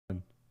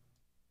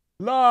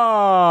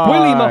Live!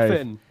 Willy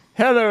Muffin!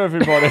 Hello,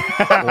 everybody.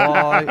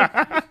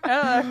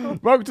 Hello.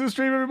 Welcome to the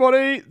stream,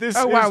 everybody.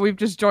 Wow, we've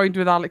just joined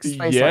with Alex's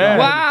face. Yeah.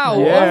 Wow!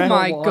 Yeah. Oh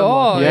my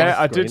god! Yeah,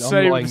 I did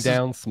say I'm lying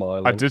down,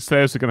 smiling. I did say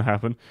this was going to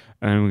happen,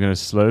 and we're going to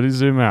slowly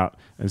zoom out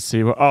and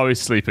see what. Oh,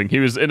 he's sleeping. He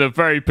was in a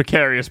very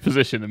precarious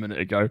position a minute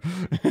ago.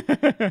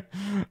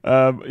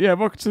 Yeah,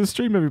 welcome to the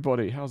stream,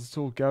 everybody. How's it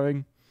all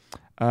going?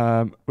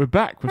 We're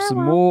back with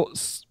some more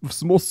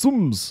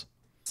sums.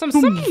 Some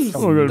sums.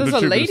 Oh, There's a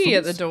lady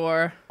at the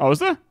door. Oh, is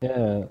there?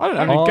 Yeah. I don't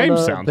have any game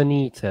sound.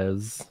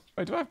 Benitez.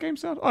 Wait, do I have game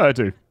sound? Oh, I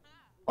do.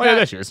 Oh, yeah,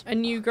 there she is. A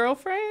new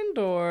girlfriend,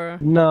 or?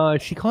 No,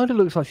 she kind of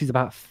looks like she's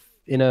about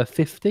in her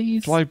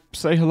 50s. Shall I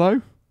say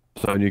hello?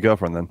 So, new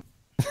girlfriend then?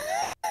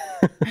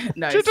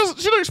 No. She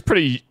looks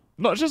pretty.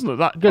 No, she doesn't look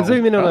that. Go old,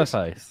 zoom in on her does.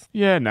 face.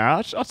 Yeah,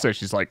 nah. I'd say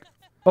she's like.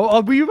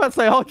 Oh, were you about to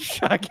say I'd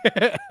shag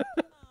it?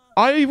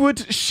 I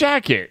would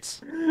shag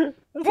it.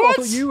 That's what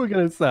I thought you were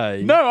going to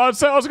say. No, I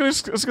was going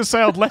to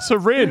say I'd let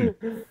her in.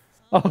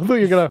 I thought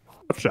you were going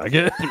to shag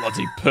it.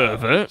 Bloody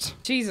pervert.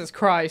 Jesus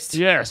Christ.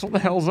 Yes, what the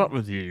hell's up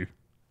with you?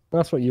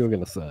 That's what you were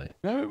going to say.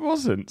 No, it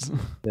wasn't.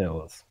 Yeah, it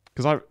was.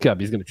 Because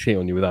Gabby's going to cheat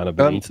on you with Anna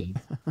Benitez.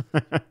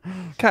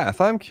 Kath,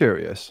 I'm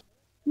curious.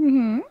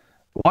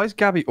 Why is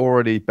Gabby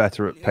already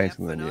better at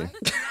painting than you?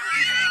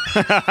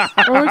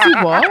 Already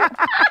what?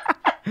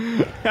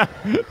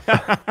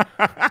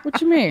 What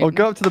do you mean? Or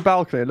go up to the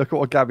balcony and look at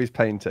what Gabby's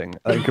painting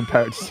and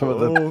compare it to some of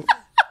the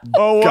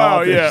oh wow,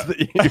 garbage yeah. that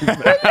you've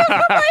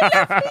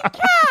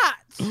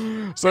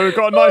made. So we've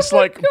got a nice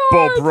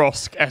Bob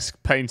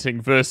Ross-esque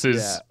painting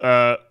versus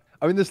I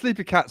mean, the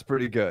sleepy cat's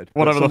pretty good.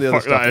 Whatever but some the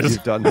of the fuck other that stuff is.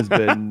 you've done has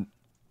been.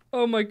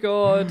 Oh my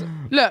god.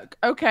 Look,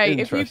 okay,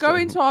 if you go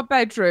Interesting. into our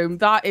bedroom,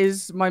 that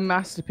is my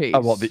masterpiece.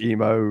 Oh, what the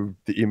emo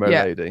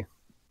Yeah. lady?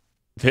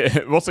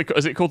 what's it?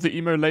 Is it called the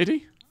emo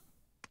lady?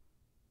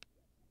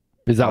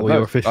 Is that Oh, what no.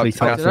 you're officially I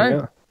saying? don't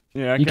know.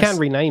 Yeah. Yeah, I You guess. can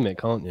rename it,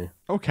 can't you?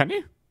 Oh, can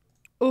you?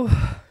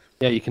 Oh,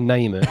 Yeah, you can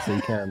name it, so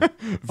you can.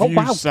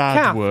 View sad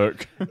Kath,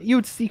 work.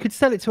 You could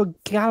sell it to a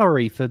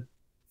gallery for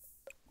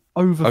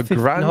over A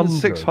grand 1,500.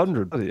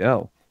 600. Bloody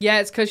hell. yeah,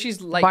 it's because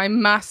she's like My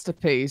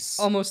masterpiece.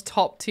 almost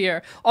top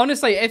tier.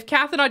 Honestly, if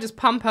Kath and I just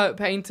pump out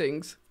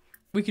paintings,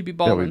 we could be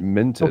Yeah, we balling.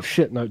 minted. Oh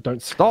shit! No,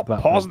 don't stop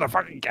that. Pause the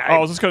fucking game. Oh, I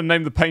was just going to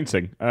name the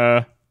painting.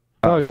 No,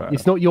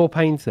 it's not your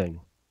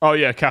painting. Oh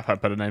yeah, Kath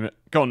had better name it.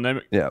 Go on, name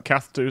it. Yeah.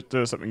 Kath, do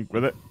something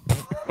with it.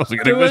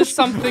 Wasn't Do gonna us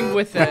something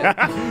with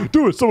it.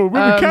 do it, someone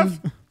with me, Kath.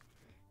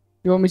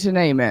 You want me to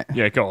name it?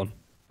 Yeah, go on.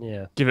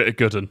 Yeah. Give it a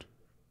good one.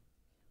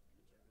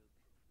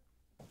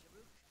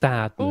 Ooh,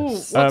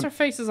 Sadness. what's her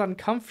face is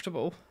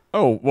uncomfortable.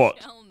 Oh, what?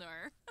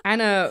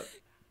 Anna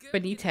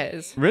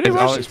Benitez. Really? Is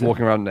Well, Alex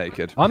walking around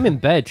naked? I'm in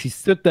bed. She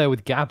stood there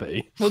with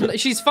Gabby. Well,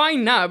 she's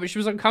fine now, but she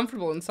was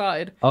uncomfortable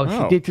inside. Oh, she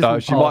Oh. did just No,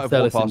 walk she might past have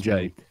Ellis walked and past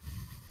me. Jake.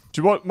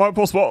 Do you want my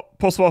pause what?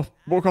 Pause what?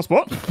 Walk across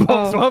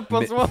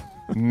what?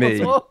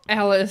 Me.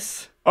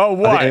 Alice. Oh, I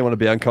think why? anyone would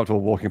be uncomfortable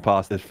walking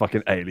past this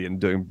fucking alien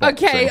doing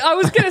boxing. Okay, I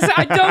was gonna say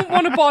I don't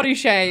want to body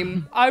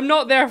shame. I'm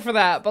not there for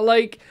that, but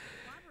like,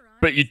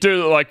 But you do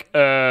look like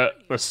a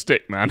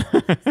stick, man.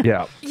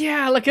 Yeah.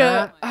 yeah, like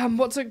a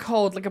what's it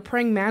called? Like a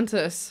praying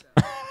mantis.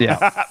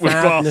 Yeah. With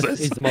Sadness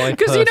glasses. is my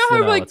Because you know how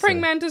like personality.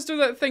 praying mantis do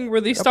that thing where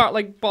they start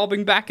like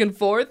bobbing back and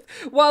forth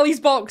while he's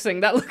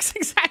boxing. That looks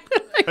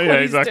exactly like Yeah,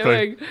 what he's exactly.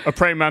 doing. A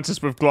praying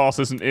mantis with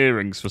glasses and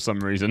earrings for some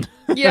reason.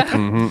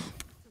 Yeah.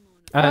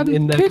 And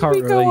in their could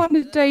current we go release, on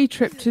a day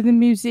trip to the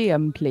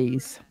museum,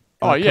 please?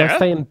 Oh, can I yeah.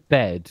 stay in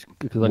bed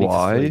because I need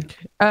Why? to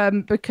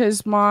sleep.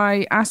 Because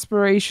my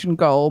aspiration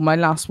goal, my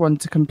last one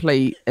to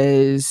complete,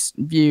 is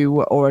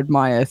view or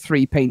admire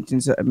 3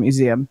 paintings at a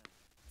museum.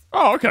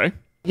 Oh, okay.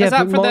 Yeah,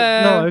 that but for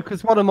the- no,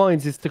 because one of mine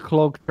is to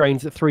clog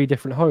trains at 3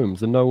 different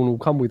homes, and no one will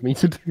come with me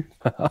to do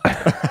that.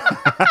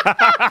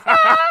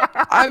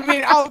 I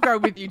mean, I'll go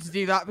with you to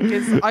do that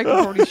because I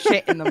can probably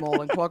shit in them all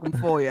and clog them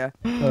for you.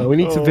 We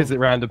need to visit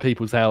random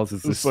people's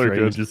houses this so stream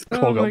good. and just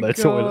clog Oh up my their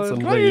toilets God.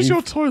 and Can I use leave.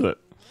 your toilet?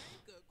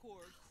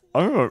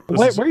 Oh, this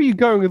Where, is- where are you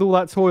going with all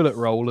that toilet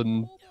roll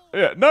and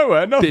yeah,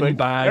 nowhere, nothing. bin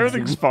bags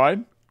Everything's and-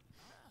 fine.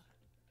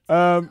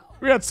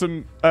 We had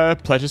some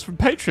pledges from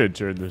Patreon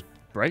during the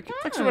break.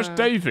 Thanks so much,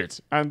 David,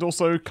 and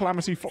also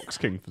Calamity Fox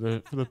King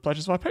for the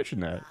pledges of our Patreon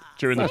there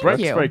during the break.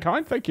 you. It's very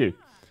kind. Thank you.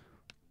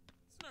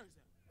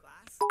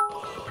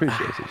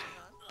 Appreciate it.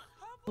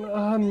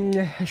 I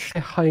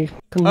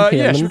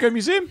Yeah, should we go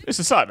museum? It's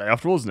a Saturday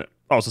after all, isn't it?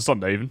 Oh, it's a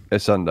Sunday even.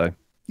 It's Sunday.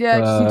 Yeah, I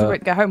just need to wait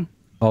to get home.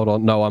 Hold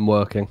on, no, I'm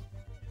working.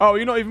 Oh,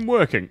 you're not even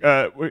working.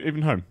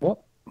 Even home. What?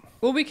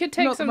 Well, we could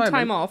take Not at the some moment.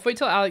 time off. Wait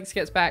till Alex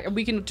gets back, and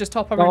we can just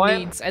top up No, our I-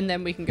 needs, and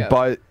then we can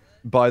go.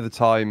 By the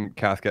time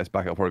Kath gets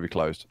back, it'll probably be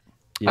closed.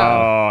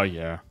 Oh,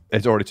 yeah.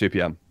 It's already 2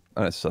 p.m.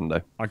 and it's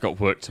Sunday. I got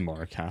work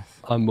tomorrow,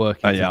 Kath. I'm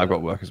working. And yeah, today. I've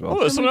got work as well. Oh,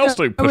 there's Can we someone else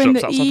go doing in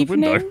push-ups the outside the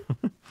window. evening?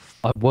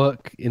 I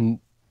work in.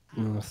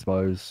 I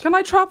suppose. Can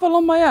I travel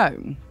on my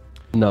own?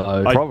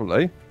 No,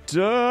 Probably.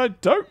 Don't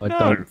I know.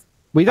 don't.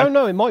 We don't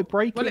know. It might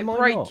break Will it. it might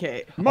break not.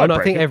 it? Might Oh, no, I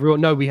break think it.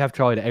 everyone. No, we have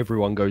tried it.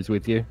 Everyone goes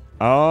with you.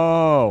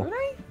 Oh.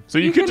 Really? So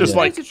you could can just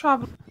try like to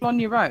travel on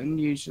your own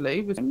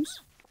usually with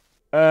things.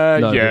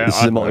 Yeah. this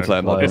is a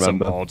multiplayer mod, It's a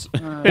remember. mod.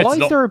 Why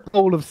is there a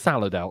bowl of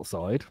salad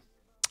outside?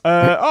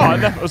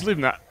 I was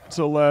leaving that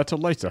till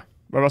later.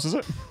 Where else is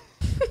it?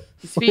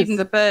 He's feeding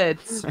the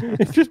birds.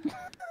 It's just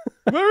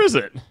Where is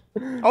it?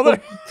 Oh,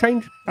 there.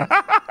 change.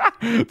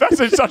 That's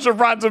in such a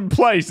random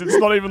place. It's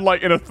not even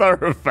like in a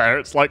thoroughfare.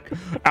 It's like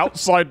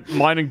outside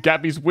mine and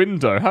Gabby's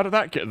window. How did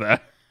that get there?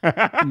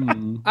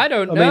 I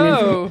don't I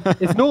know. mean,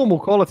 it's normal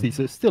quality,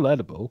 so it's still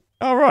edible.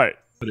 All right.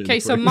 Okay,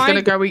 so He's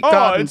gonna go eat Oh,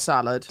 garden it's-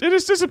 salad. It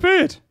has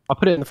disappeared. I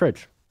put it in the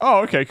fridge. Oh,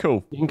 okay,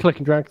 cool. You can click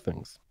and drag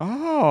things.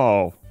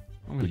 Oh.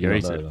 I'm going to go You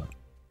eat don't it. know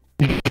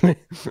that.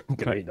 I'm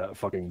gonna eat that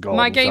fucking garden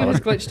My game has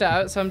salad. glitched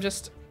out, so I'm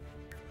just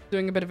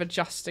doing a bit of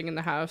adjusting in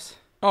the house.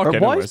 Okay,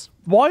 no worries.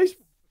 Why is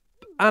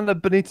Anna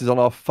Benitez on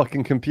our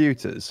fucking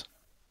computers?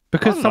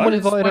 Because I someone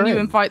don't know. invited When her you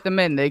in. invite them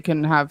in, they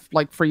can have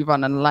like free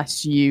run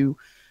unless you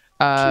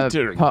What's she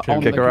doing? put on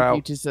the Kick her out.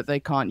 computers that they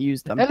can't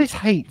use them. Ellis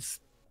hates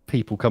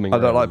people coming I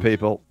don't like round.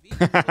 people.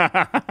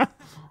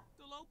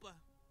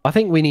 I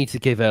think we need to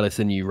give Ellis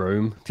a new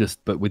room,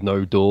 but with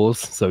no doors,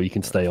 so he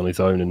can stay on his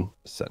own and...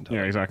 Send her.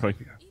 Yeah, exactly.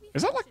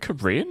 Is that like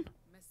Korean?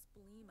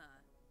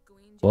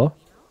 What?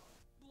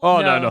 Oh,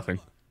 no, No. nothing.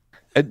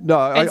 No,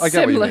 I It's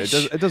get what you mean.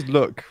 Simlish. It does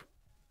look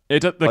The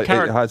like it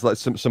character. has like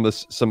some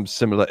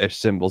similar-ish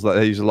symbols. Like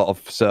they use a lot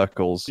of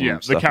circles. And Yeah,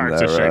 the stuff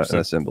character in their, shapes in their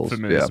are symbols.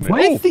 familiar Yeah. to me.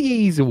 Where's the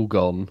easel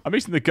gone? I'm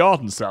eating the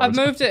garden salad. I've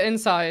moved it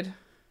inside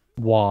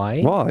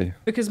Why? Why?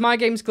 because my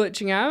game's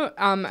glitching out,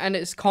 and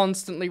it's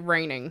constantly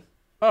raining.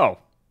 Oh.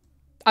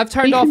 I've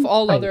turned You off can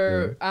all paint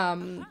other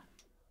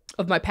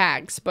of my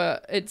packs,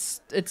 but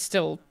it's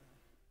still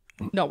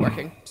not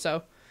working.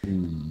 So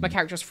my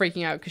character's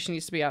freaking out because she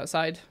needs to be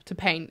outside to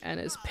paint, and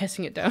it's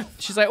pissing it down.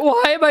 She's like,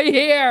 "Why am I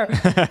here?"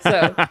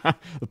 So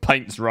The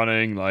paint's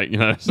running, like,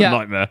 it's Yeah. a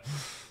nightmare.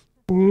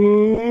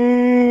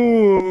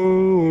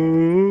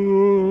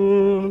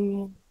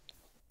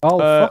 Oh,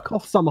 fuck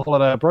off, summer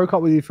holiday. I broke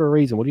up with you for a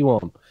reason. What do you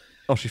want?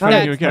 Oh, she found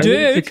you I again. dude.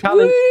 need to Dick,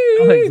 challenge,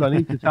 woo! Alex, I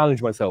need to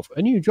challenge myself.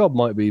 A new job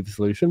might be the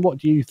solution. What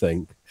do you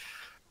think?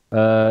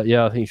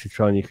 Yeah, I think you should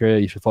try a new career.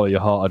 You should follow your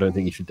heart. I don't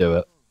think you should do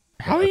it.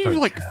 How are you,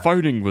 like,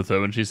 phoning with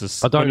her when she's I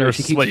asleep? don't know.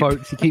 She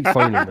keeps, she keeps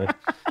phoning me.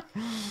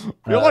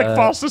 You're, like,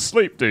 fast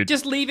asleep, dude.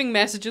 just leaving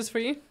messages for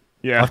you.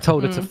 Yeah. I've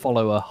told her to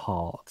follow her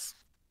heart,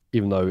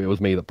 even though it was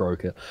me that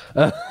broke it.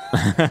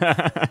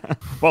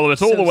 Well,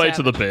 it's all So the way to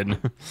savage. the bin.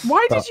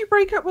 Why did you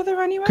break up with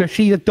her anyway? Because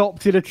she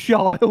adopted a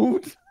child.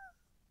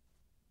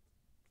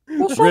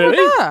 What's wrong Really?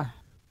 with her?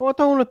 Well, I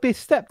don't want to be a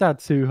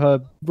stepdad to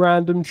her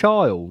random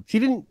child. She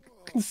didn't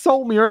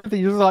consult me or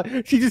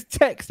anything. She just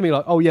texted me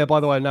like, "Oh yeah, by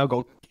the way, I now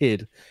got a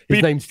kid. His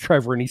Be- name's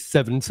Trevor and he's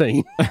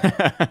 17."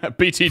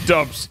 BT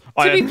dubs.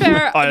 To be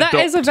fair, I that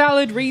is a adopt.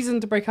 valid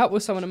reason to break up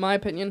with someone, in my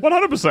opinion.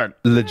 100%.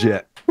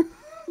 Legit.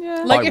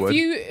 Yeah. Like I would.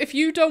 if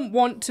you don't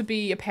want to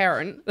be a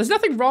parent, there's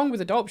nothing wrong with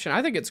adoption.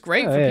 I think it's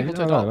great for people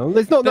to adopt. No,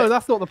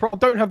 that's not the problem.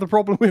 Don't have the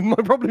problem with my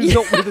problem is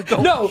not with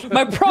adoption. No,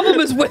 my problem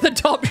is with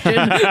adoption.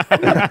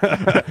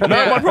 No,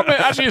 my problem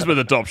actually is with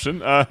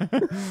adoption.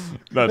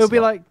 It'll be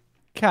like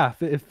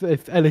Kath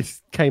if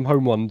Ellis came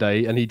home one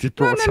day and he just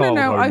brought a child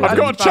home. I've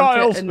got a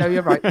child. No,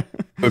 you're right.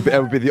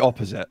 It would be the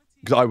opposite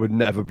because I would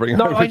never bring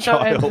home a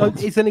child.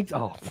 It's an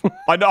oh.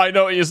 I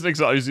know it is an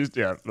example.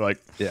 Yeah, like,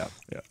 Yeah.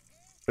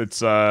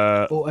 it's,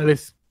 Or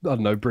Ellis, I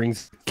don't know,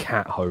 brings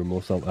cat home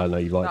or something. I know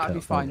you like That'd be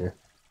cats, don't fine. you?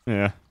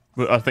 yeah.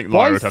 But I think Why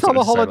Lyra would is have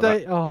summer something to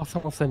say about holiday? Oh,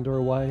 someone send her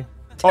away.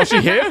 that. Oh, is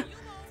she here?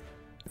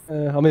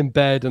 I'm in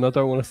bed and I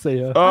don't want to see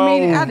her. Oh, I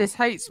mean, Alice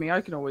hates me.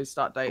 I can always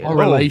start dating. Our her.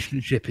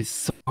 relationship is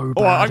so bad.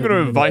 oh, I'm going at the to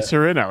minute. invite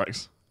her in,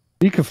 Alex.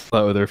 You can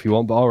flirt with her if you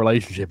want, but our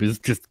relationship is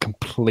just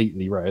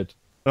completely red.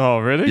 Oh,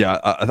 really? Yeah,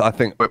 I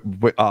think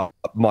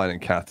mine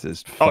and Kat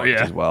is fucked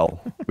yeah. as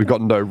well. We've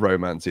got no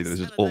romance either. This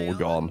is all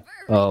gone.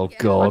 Oh I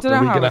God! don't know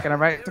Are we how gonna, we're going to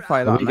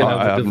rectify are that. we gonna now.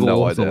 I have a have no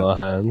divorce on idea. our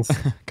hands?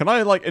 Can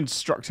I, like,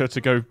 instruct her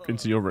to go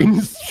into your room?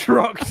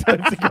 Instruct her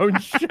to go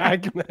and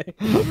shag me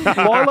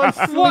while I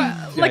sleep.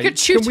 What? Like a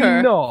Jake. Can we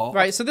tutor? not?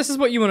 Right, so this is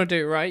what you want to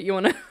do, right? You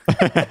want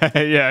to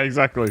Yeah,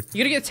 exactly. you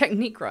got to get the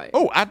technique right.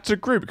 Oh, add to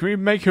group. Can we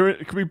make her?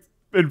 Can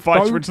we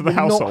invite her into the We're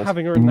household? Not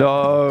having her in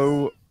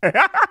No.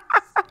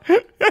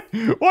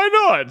 Why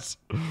not?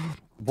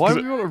 Why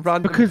would we want a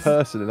random Because-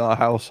 person in our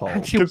household?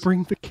 and she'll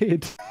bring the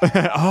kid.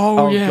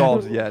 Oh, yeah.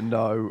 God, yeah,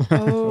 no.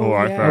 All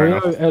right, yeah. fair I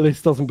enough. know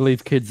Ellis doesn't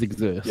believe kids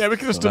exist. Yeah, we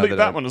can just No, delete they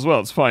that don't. one as well.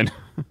 It's fine.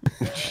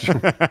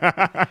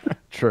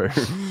 True.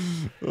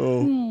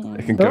 Oh.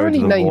 It can There go are into any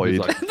the neighbours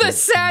void. like The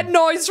sad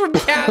noise from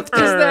Kath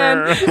just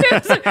then.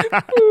 It's like,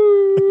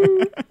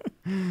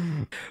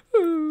 I'm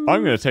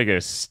going to take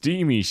a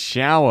steamy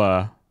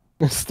shower.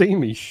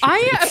 steamy shit.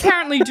 I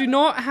apparently do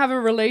not have a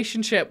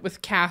relationship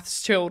with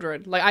Kath's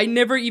children. Like, I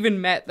never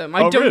even met them.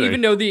 I Oh, don't really?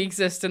 even know they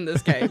exist in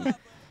this game.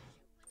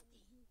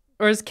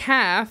 Whereas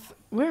Kath,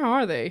 where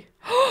are they?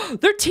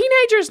 They're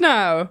teenagers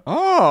now.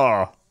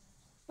 Oh,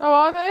 Oh,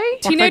 are they?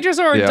 Teenagers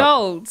or Yeah.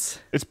 adults?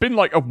 it's been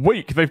like a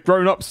week. They've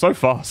grown up so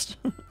fast.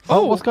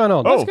 Oh, what's going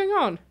on? Oh. What's going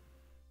on?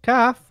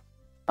 Kath,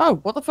 Oh,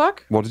 what the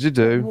fuck? What did you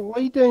do? what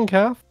are you doing,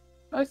 Kath?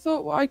 I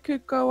thought I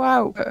could go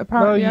out, but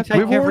apparently you I take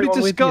can't. We've already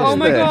everyone with you. discussed Oh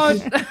my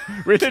this. god.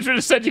 We literally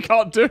just said you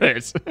can't do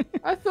it.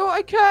 I thought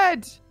I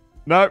could.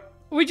 No.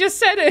 We just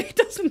said it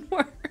doesn't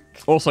work.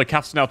 Also,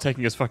 Kath's now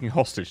taking us fucking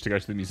hostage to go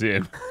to the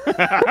museum. So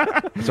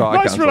I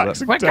Nice, cancelled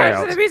relaxing We're day going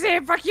out. to the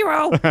museum. Fuck you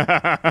all.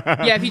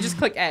 Yeah, if you just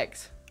click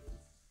X.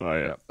 Oh,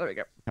 yeah. There we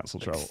go. Cancel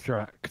travel.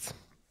 Extract.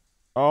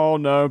 Oh,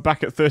 no.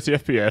 Back at 30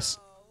 FPS.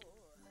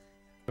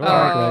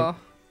 Oh.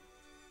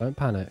 Don't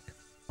panic.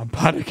 I'm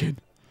panicking.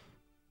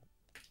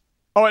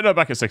 Oh, wait, no.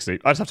 Back at 60.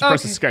 I just have to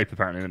press Okay. escape,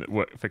 apparently, and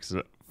it fixes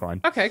it.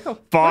 Fine. Okay, cool.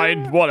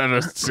 Fine.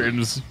 Whatever,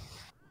 Sims.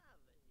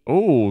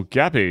 Oh,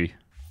 Gabby.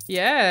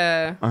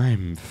 Yeah.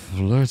 I'm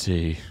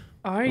flirty.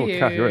 Are Oh, you?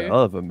 Kath, you're in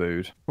hell of a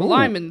mood. Well,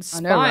 I'm I know, right?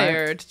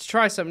 inspired to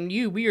try some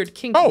new weird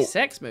kinky Oh,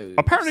 sex moves.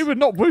 Apparently, we're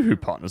not woohoo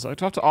partners. I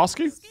do I have to ask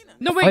you?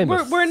 No, wait, I'm we're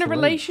in a asleep.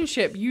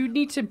 relationship. You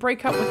need to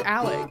break up with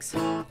Alex.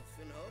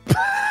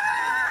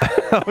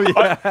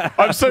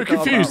 I'm so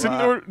confused.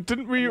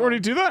 Didn't we already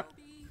do that?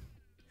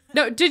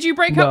 No, did you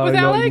break up No, with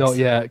Alex? not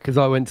yet, because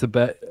I went to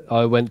bed.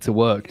 I went to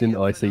work, didn't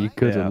I? So you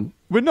couldn't.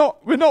 We got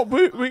rid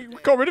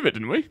of it,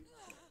 didn't we?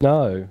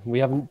 No, we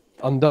haven't.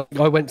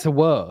 I went to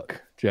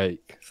work,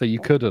 Jake. So you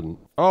couldn't.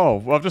 Oh,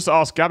 well, I've just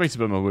asked Gabby to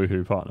be my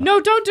woohoo partner. No,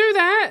 don't do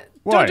that.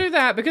 Why? Don't do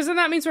that, because then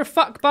that means we're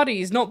fuck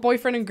buddies, not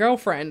boyfriend and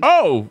girlfriend.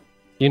 Oh,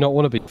 You not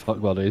want to be fuck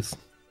buddies.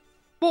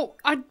 Well,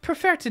 I'd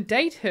prefer to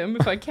date him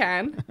if I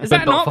can. Is But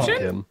that an not fuck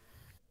option? him.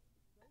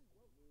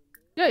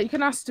 Yeah, you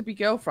can ask to be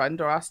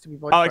girlfriend or ask to be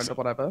boyfriend Alex, or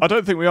whatever. I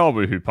don't think we are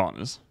woohoo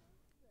partners.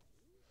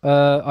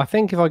 I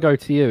think if I go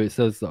to you, it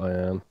says that I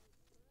am.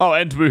 Oh,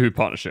 end woohoo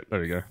partnership.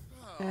 There we go.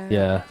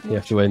 Yeah, you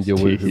have to end your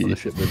woohoo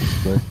partnership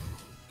with me.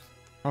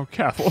 Oh,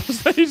 Kath, what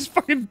was that? You just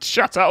fucking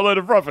shut out a load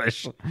of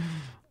rubbish. Ooh,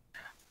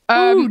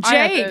 I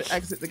had Jake. to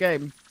exit the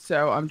game,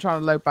 so I'm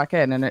trying to load back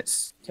in, and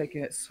it's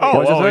taking its. Oh,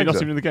 Why does you're it not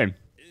exit? even in the game.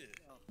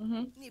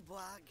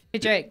 Hey,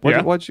 Jake,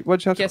 Yeah. Why'd you have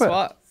to guess quit?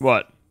 what?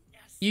 What?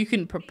 You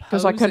can propose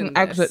Because I couldn't in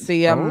exit this,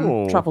 the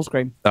Oh. travel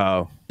screen.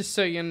 Oh. just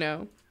so you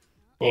know.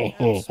 Why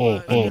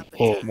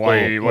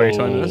are you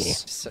telling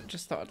us?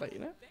 Just thought I'd let you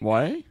know.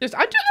 Why? Just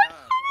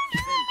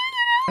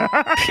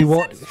She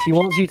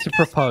wants you to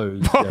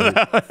propose. Jake.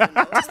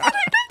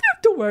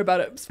 don't worry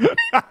about it.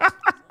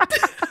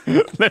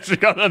 Literally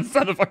can't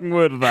understand a fucking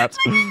word of that.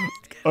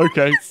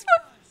 Okay.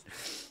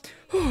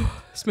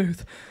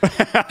 Smooth.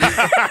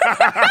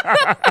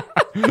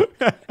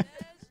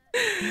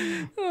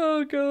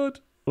 Oh god.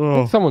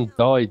 Oh, Someone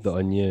died that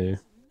I knew.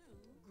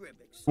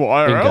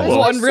 what, In IRL? game. That's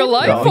what in real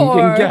life No,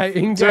 for.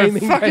 in Dude,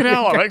 game. fucking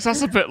hell, Alex,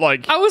 that's a bit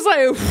like... I was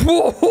like,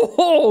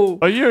 whoa,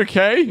 Are you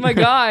okay? my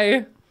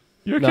guy.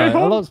 You okay, No,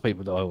 Hon? lots of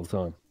people die all the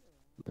time.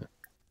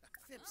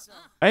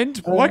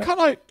 Why can't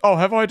I... Oh,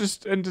 have I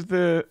just ended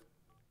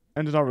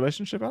our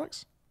relationship,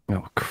 Alex?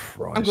 Oh,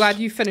 Christ. I'm glad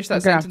you finished that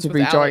I'm gonna have sentence to with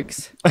rejoin.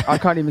 Alex. I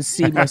can't even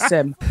see my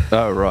sim.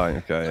 Oh, right.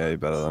 Okay, yeah, you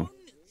better then.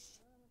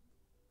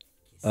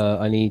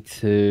 I need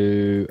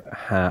to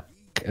hack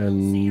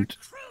and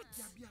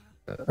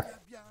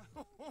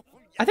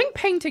I think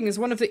painting is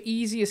one of the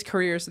easiest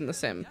careers in The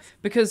Sim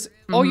because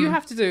all you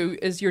have to do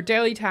is your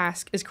daily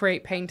task is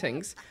create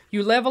paintings.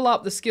 You level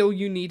up the skill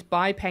you need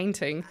by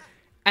painting,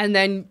 and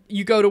then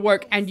you go to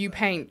work and you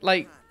paint.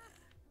 Like,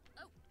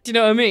 do you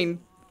know what I mean?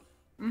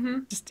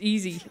 Just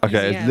easy.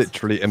 Okay, easy it's as.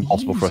 literally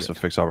impossible for us to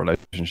fix our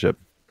relationship.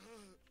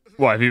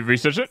 Why, have you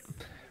researched it?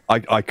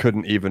 I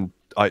couldn't even...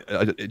 I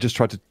just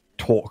tried to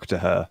talk to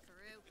her.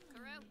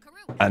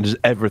 And just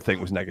everything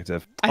was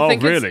negative. I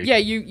think really? It's, yeah,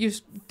 you're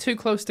too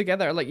close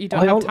together. Like you don't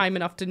I have don't- time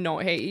enough to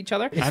not hate each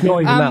other. it's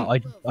not even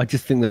that. I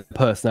just think that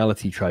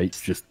personality traits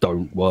just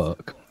don't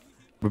work.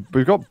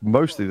 We've got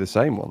mostly the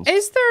same ones.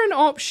 Is there an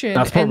option?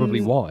 That's probably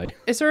in, why.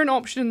 Is there an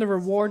option in the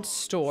rewards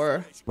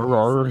store?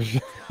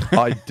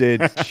 I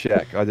did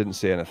check. I didn't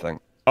see anything.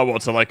 Oh,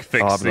 what, to like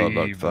fix I'll have the... a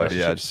look though.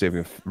 Yeah, just see if we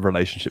have a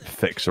relationship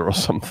fixer or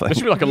something. There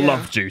should be like a Yeah.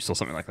 love juice or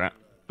something like that.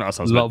 No, that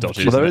sounds Love a bit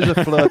dodgy. juice. Well, there isn't is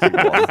a flirting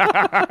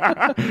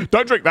one. it?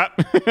 Don't drink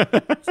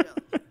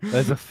that.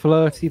 There's a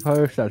flirty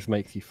post that just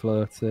makes you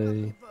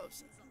flirty.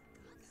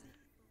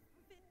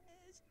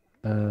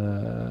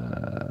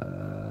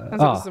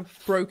 Sounds like there's a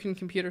broken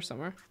computer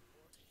somewhere.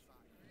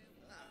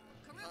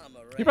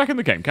 You back in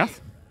the game,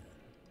 Kath?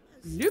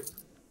 Nope.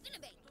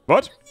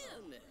 What?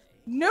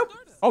 Nope.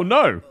 Oh,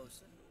 no.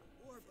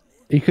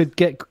 You could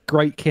get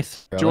great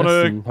kiss. you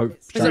wanna-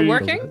 Is it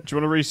working? Do you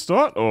want to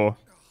restart, or...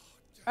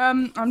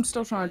 I'm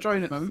still trying to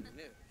join at the moment.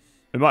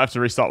 We might have to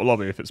restart the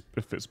lobby if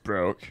it's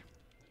broke.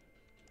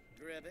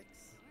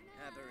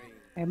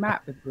 Hey,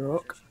 Matt, the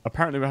brook.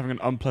 Apparently we're having an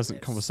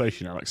unpleasant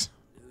conversation, Alex.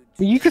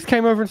 You just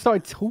came over and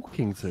started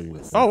talking to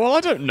me. Oh, well, I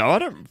don't know. I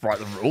don't write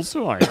the rules,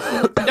 do I?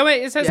 No,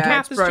 wait, it says Yeah, Kath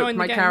it's has broke. joined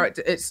My the game.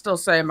 character. It's still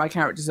saying my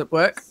character's at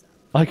work.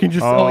 I can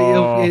just.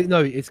 Oh.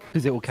 No, it's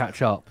because it will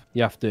catch up.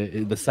 You have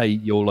to. The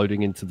save you're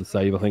loading into the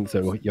save, I think.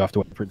 So you have to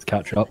wait for it to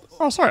catch up.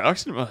 Oh, sorry. I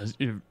accidentally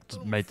you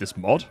made this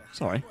mod.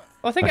 Sorry.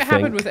 Well, I think I it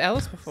happened think. with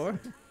Ellis before.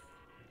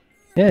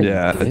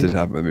 Yeah, it did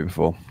happen with me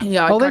before.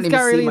 Yeah, I Oh, can't there's even see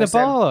Garyleena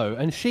myself. Barlow,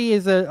 and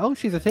she's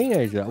a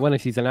teenager. When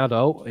she's an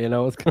adult, you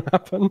know what's gonna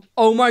happen.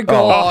 Oh my Oh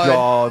god.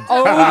 God!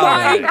 Oh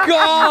my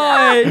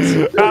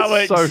god.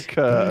 Alex. So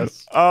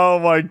cursed. Oh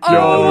my god.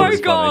 Oh my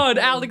that's god,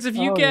 Alex! If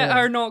you Oh, get yeah.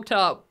 her knocked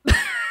up, Do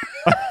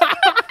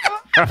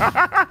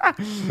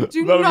That'd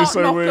be not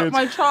so knock weird. up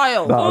my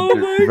child. That'd oh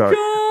be my very-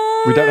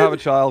 god, We don't have a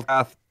child,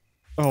 Kath.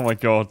 Oh my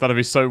god, that'd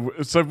be so.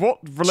 So what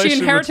relation? she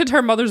inherited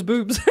her mother's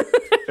boobs.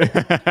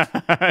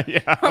 Yeah,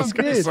 I was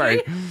gonna good.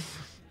 say.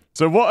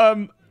 So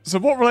what? So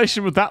what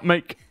relation would that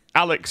make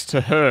Alex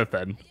to her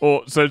then?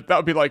 Or so that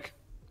would be like,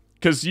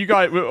 because you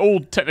guys we're all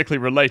technically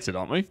related,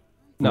 aren't we?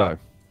 No.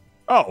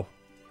 Oh,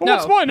 well, No.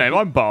 what's my name?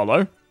 I'm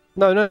Barlow.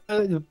 No, the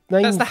name's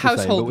That's the same,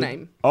 household but we-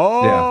 name,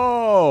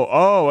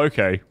 Oh,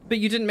 okay. but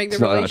you didn't make the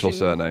It's not an relation actual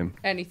surname.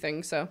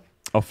 anything. So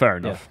Oh, fair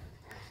enough.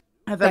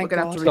 I think we're Thank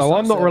gonna have to God. So restart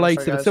I'm not server,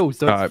 related so at guys. all.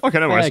 So Alright. it's Okay,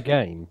 no fair worries.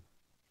 game.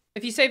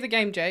 if you save the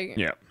game, Jay,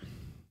 Yeah.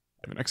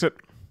 Have an exit.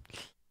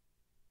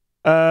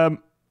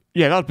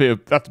 Yeah, that'd be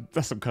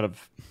that's some kind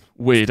of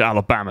weird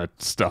Alabama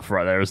stuff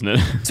right there, isn't it?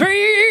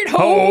 sweet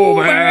Home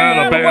home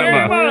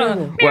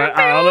Alabama, where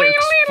Alex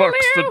fucks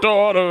the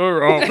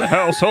daughter of the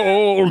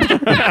household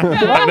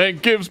and then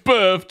gives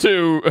birth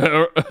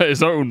to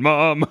his own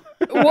mom.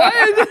 What?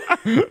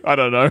 I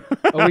don't know.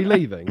 Are we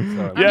leaving?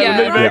 Sorry. Yeah, Yeah.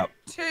 we're leaving. Yeah.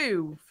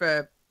 2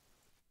 for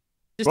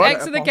Just What?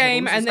 exit the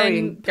game and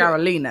then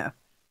Garyleena.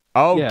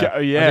 Oh, Yeah. I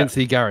yeah. didn't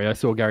see Gary. I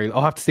saw Gary.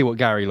 I'll have to see what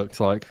Gary looks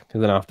like,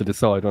 because then I have to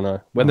decide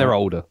when they're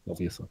older,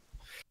 obviously.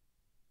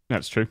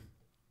 That's true.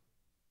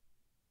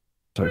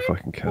 So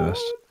fucking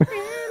cursed.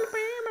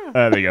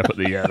 There you go. Put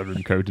the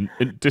room code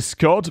in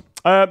Discord.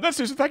 Let's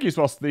do some thank yous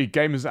whilst the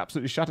game has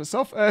absolutely shut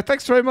itself.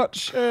 Thanks very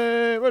much.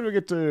 Where do we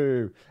get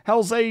to?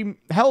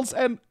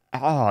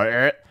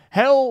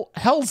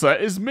 Helza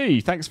is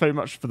me. Thanks very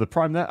much for the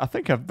prime there. I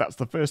think that's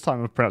the first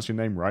time I've pronounced your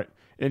name right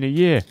in a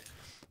year.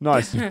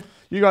 Nice.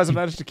 You guys have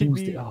managed to keep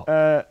Boost me. it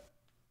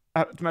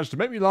up. Managed to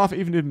make me laugh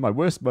even in my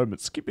worst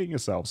moments. Keep being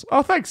yourselves.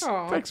 Oh, thanks.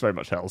 Aw. Thanks very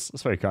much, Hells.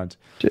 That's very kind.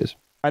 Cheers.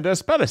 And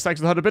Spellis, thanks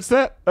for the 100 bits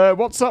there.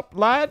 What's up,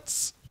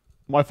 lads?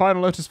 My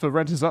final notice for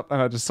rent is up,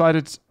 and I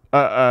decided,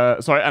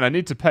 and I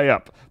need to pay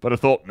up. But I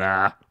thought,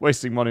 nah,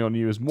 wasting money on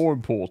you is more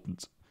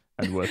important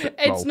and worth it.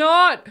 It's Lol.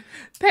 not.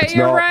 Pay It's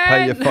your not rent.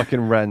 pay your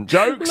fucking rent.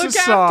 Jokes Look after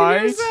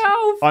aside,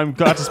 yourself. I'm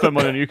glad to spend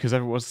money on you because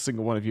every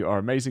single one of you are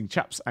amazing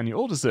chaps, and you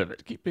all deserve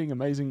it. Keep being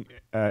amazing,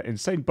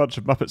 insane bunch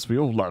of Muppets we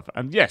all love.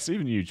 And yes,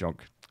 even you, Jonk.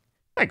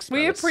 Thanks,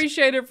 We Spellis.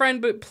 appreciate it,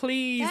 friend, but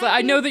please,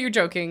 I know that you're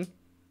joking.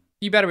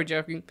 You better be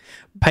joking.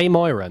 Pay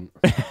my rent.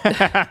 You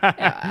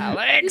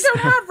Alex. don't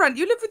have rent.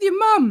 You live with your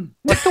mum.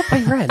 I still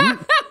pay rent.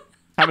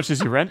 How much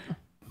is your rent?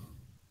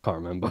 Can't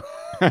remember.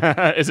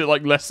 Is it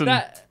like less than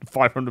That-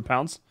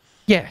 £500?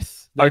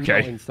 Yes. They're Okay.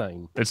 not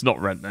insane. It's not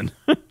rent then.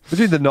 But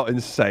they're not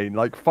insane.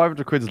 Like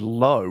 500 quid's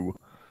low.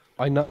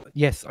 I know.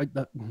 Yes. I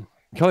don't You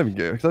can't even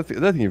get. I don't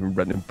think even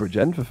rent in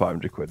Bridgend for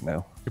 500 quid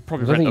now. You'd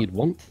probably think rent you'd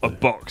want. a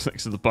box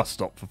next to the bus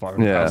stop for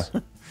 £500. Yeah.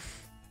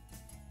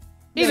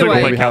 Either Single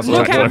way, link house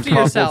look tax. after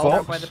Cardboard yourself. box.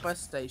 Out by the bus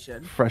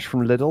station. Fresh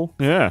from Lidl.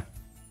 Yeah.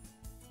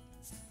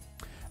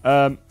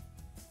 Yeah,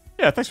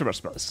 thanks very much,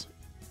 Spells.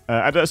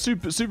 And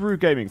Subaru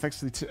Gaming, thanks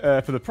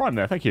for the prime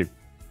there. Thank you.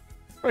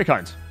 Very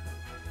kind.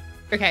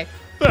 Okay.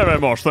 Thank you very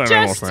much. Thank you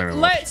very much. Just Thank you very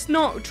much. let's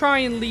not try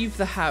and leave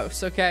the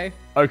house, okay?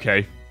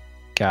 Okay.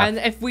 Gaff. And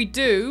if we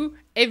do,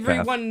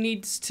 everyone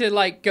needs to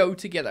like go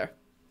together.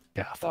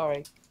 Gaff.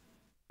 Sorry.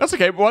 That's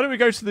okay. Why don't we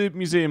go to the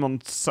museum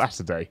on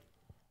Saturday?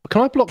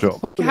 Can I block? Sure.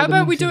 How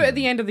about we do it at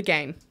the end of the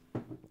game?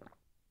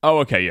 Oh,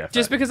 okay, yeah.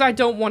 Just fair. because I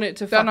don't want it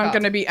to fuck Then I'm up.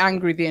 going to be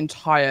angry the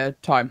entire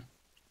time.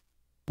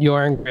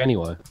 You're angry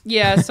anyway.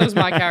 Yeah, so's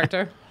my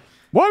character.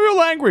 What are we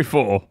all angry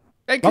for?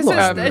 Because I'm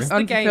not it's the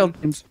Unfulfilled game.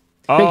 dreams.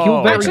 Think you're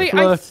Oh, very Actually,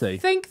 flirty. I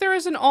think there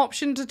is an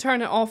option to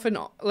turn it off in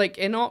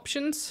in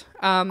options.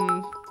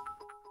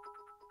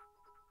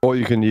 Or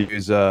you can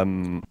use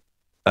the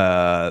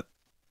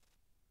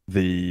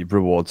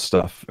reward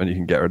stuff and you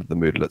can get rid of the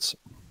moodlets.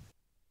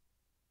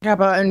 Yeah,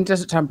 but only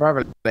does it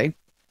temporarily.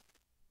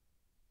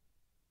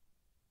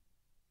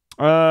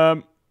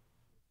 Oh,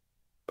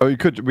 we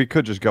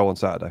could just go on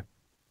Saturday.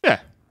 yeah.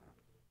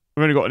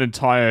 We've only got an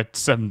entire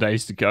 7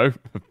 days to go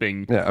of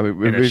being Yeah, I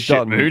mean in a we've shit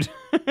done mood.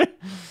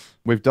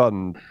 we've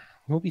done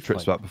We'll be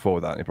trips fine. back before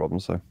without any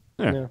problems. So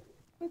Yeah.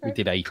 We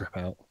did a trip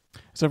out.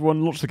 Has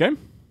everyone launched the game?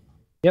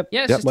 Yep.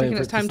 Yeah, it's Yep. just Waiting taking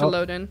for its it to time to start.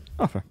 load in.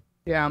 Oh, fair.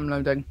 Yeah, I'm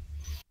loading.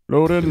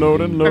 Loading.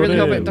 I really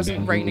hope it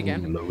doesn't rain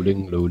again.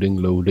 Loading.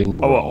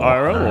 Oh, what,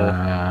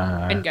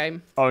 IRL or? In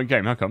game. Oh, in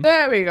game. How come?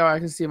 There we go. I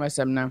can see my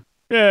sim now.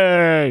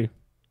 Yay!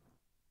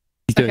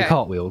 He's doing Okay.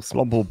 cartwheels.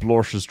 Blumble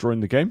Blorsh has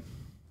joined the game.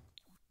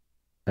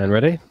 And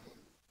ready?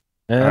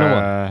 And a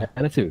Uh, one.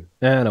 And a two.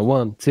 And a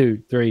 1,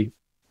 2, 3,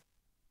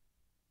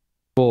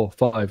 4,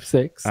 5,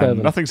 6, and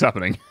 7. nothing's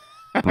happening.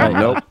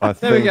 nope. I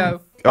There we think...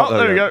 go. Oh,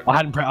 there we go. I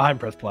hadn't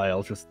pressed play. I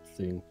was just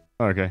seeing.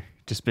 Okay,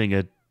 just being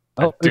a.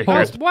 Oh, dickhead. it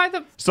paused. Why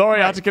the?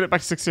 Sorry, I had to get it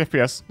back to 60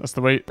 FPS. That's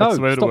the way. That's No,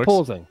 the way it stop works.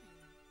 pausing.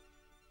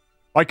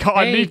 I can't.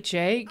 I Hey, need.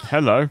 Jake.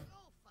 Hello.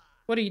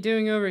 What are you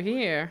doing over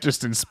here?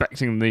 Just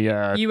inspecting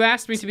the. You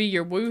asked me to be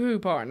your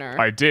woohoo partner.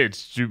 I did.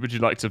 Would you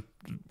like to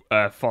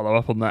follow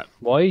up on that?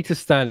 Why are you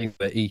just standing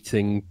there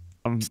eating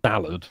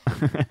salad?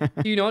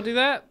 Do you not do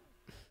that?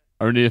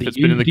 Only if it's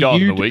been in the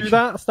garden a Do week. you do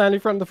that? Stand in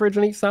front of the fridge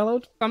and eat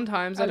salad?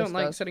 Sometimes. I don't Alice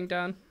like does. sitting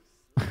down.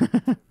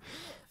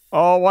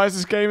 Oh, why is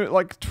this game at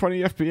like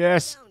 20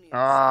 FPS?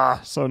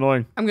 Ah, so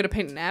annoying. I'm going to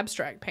paint an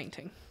abstract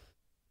painting.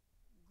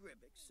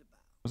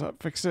 Does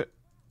that fix it?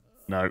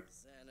 No.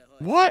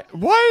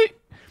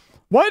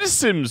 Why does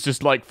Sims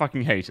just like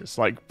fucking hate us?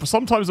 Like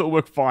sometimes it'll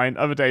work fine,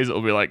 other days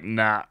it'll be like,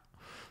 nah,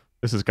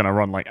 this is gonna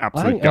run like I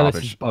absolute think Ellis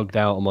is garbage. bugged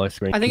out on my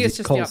screen. I think 'cause it's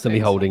he's just the constantly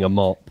updates. holding a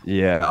mop.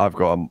 Yeah,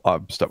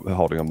 I'm stuck with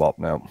holding a mop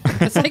now.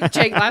 It's like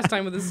Jake last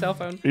time with his cell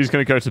phone. He's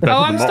gonna go to bed. Oh,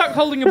 with I'm a mop. stuck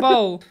holding a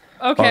bowl.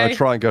 Okay. I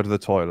try and go to the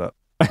toilet.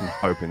 I'm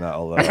hoping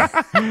that'll.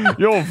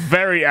 You're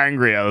very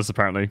angry at us,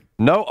 apparently.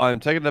 No, I'm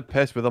taking a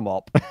piss with a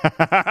mop. Perfect.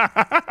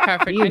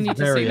 I need to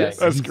see Very this.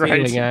 angry. That's He's great.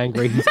 feeling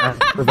angry. He's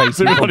aggravated.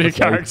 Zoom on your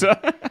conversation.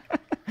 character.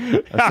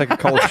 Let's take a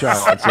cold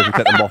shower and see if we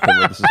take the mop in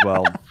with us as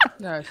well.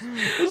 No.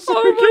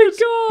 Oh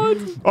my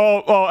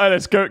god. Oh,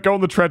 Ellis, go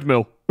on the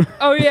treadmill.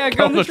 Oh yeah,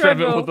 go on the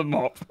treadmill. with the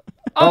mop.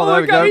 Oh, there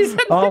my we god, go. he's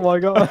Oh my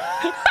god.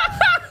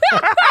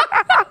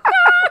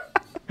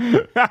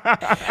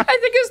 I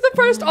think it's the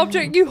first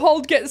object you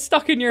hold gets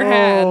stuck in your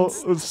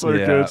hands. Oh, that's so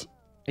Yeah. good.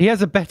 He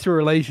has a better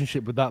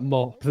relationship with that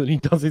mop than he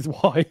does his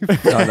wife.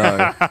 I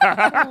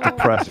know.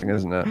 Depressing,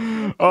 isn't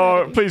it?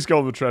 Oh, please go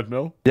on the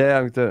treadmill. Yeah,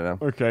 I'm doing it now.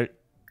 Okay.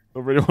 I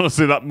really want to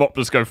see that mop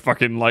just go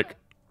fucking like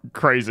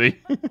crazy.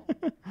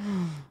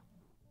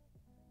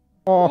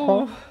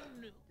 Oh.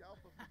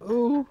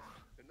 Ooh.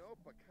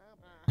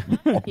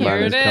 Mop Here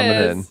man it is coming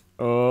in. is.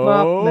 Oh.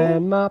 Mop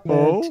man, mop man.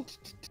 Oh.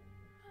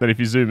 Then if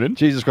you zoom in.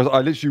 Jesus Christ,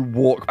 I literally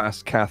walk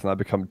past Kath and I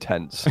become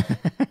tense.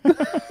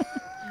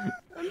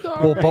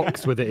 Or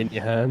box with it in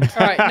your hand.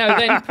 All right, now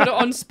then put it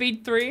on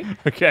speed 3.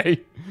 Okay.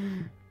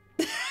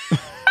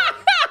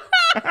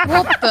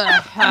 What the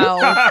hell?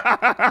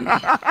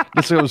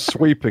 Literally, I was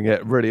sweeping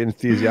it really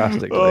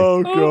enthusiastically.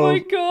 Oh god. Oh my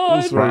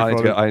god. That's Right, very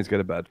funny. I need to go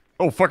to bed.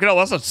 Oh fucking hell,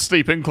 that's a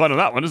steep incline on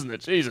that one, isn't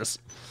it? Jesus.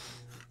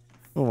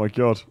 Oh my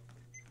god.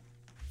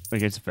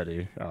 Against a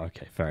video. Oh,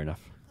 okay, fair enough.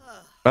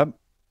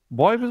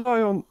 Why was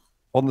I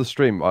on the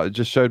stream? It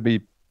just showed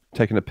me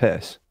taking a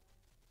piss.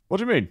 What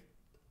do you mean?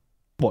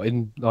 What,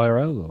 in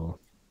IRL or?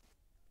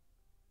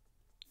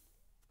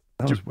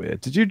 That was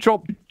weird. Did you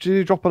drop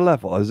a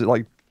level? Is it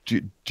like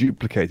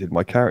duplicated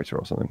my character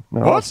or something?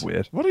 No, What? that's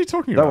weird. What are you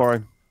talking Don't about?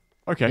 worry.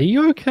 Are Okay.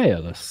 you okay,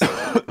 Ellis?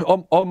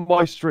 On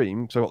my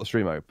stream, so I got the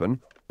stream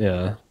open.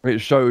 Yeah. It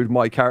showed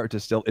my character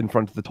still in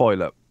front of the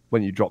toilet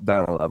when you drop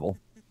down a level.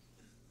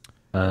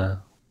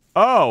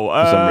 Oh,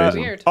 For some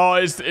reason. Weird. Oh,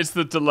 it's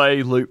the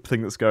delay loop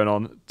thing that's going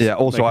on. Yeah.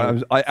 Also,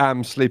 Making- I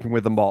am sleeping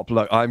with the mop.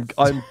 Look, I'm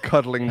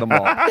cuddling the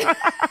mop.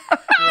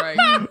 Right.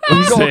 You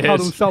got to Sis.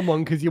 cuddle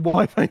someone because your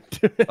wife ain't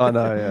doing it. I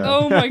know. Yeah.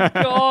 Oh my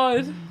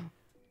god.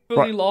 Fully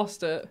Right.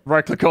 lost it.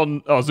 Right click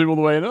on zoom all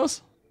the way in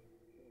us.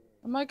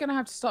 Am I gonna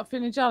have to start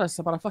feeling jealous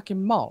about a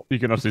fucking mop? You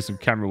can have to do some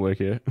camera work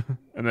here.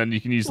 And then you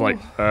can use like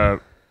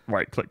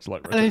right click to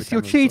like rotate Ellis, the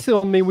you're camera and stuff. cheating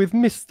on me with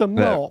Mr. There.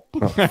 Mop.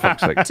 Oh, for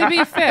fuck's sake. To be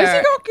Has fair,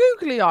 he got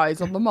googly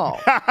eyes on the mop?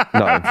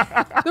 No.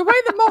 The way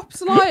the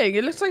mop's lying,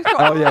 it looks like it's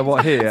got Oh yeah,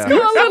 what here? got a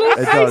little It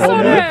face does,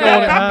 on yeah. it.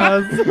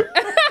 God, it has.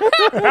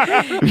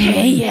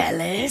 Hey,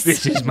 Ellis.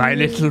 This is my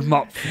little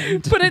mop.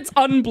 But it's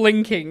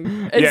unblinking.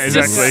 It's Yeah,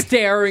 exactly. just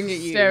staring at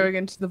you. staring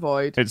into the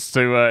void. It's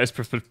to it's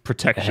for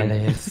protection.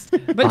 Ellis,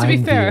 But to be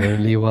I'm fair, the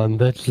only one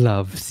that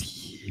loves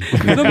you.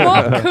 the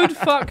mop could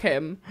fuck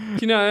him. Do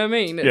you know what I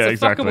mean? It's Yeah, a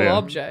exactly, fuckable yeah.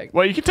 object.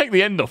 Well, you can take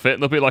the end off it,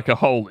 and there'll be like a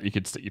hole that you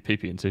could stick your pee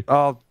into.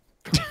 Oh,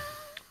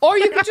 Or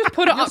you could just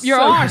put it up your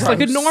so arse like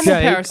a gross. normal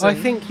Jake, person.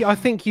 I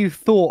think you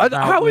thought.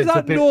 how is was a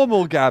that bit-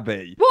 normal,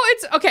 Gabby? Well,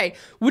 it's okay.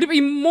 Would it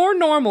be more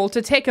normal to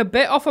take a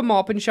bit off a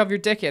mop and shove your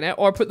dick in it,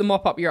 or put the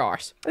mop up your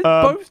arse?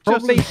 Both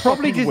Probably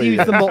fucking just weird.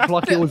 use the mop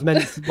like it was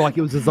like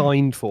it was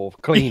designed for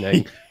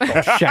cleaning,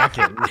 not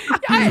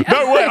shagging.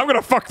 No way, I'm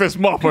gonna fuck this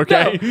mop,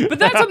 okay? No, but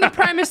that's on the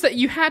premise that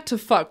you had to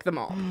fuck the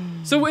mop.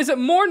 So is it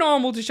more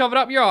normal to shove it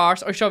up your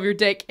arse or shove your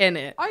dick in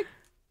it? I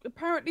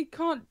apparently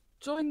can't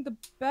join the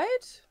bed.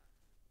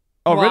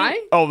 Oh, Why?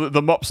 really? Oh,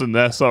 the mop's in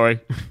there. Sorry.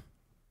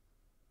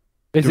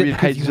 Is Do it we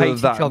because hate you each other hate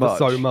each that other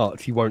so much?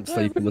 much you won't No,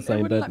 sleep in the they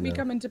same wouldn't let bed me now?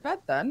 come into bed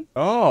then.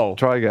 Oh.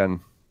 Try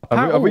again.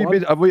 How- Are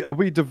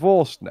we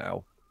divorced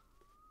now?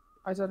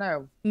 I don't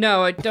know.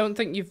 No, I don't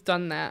think you've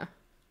done that.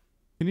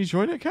 Can you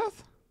join it,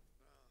 Kath?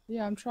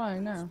 Yeah, I'm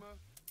trying now.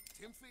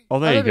 Oh,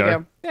 there you we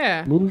go.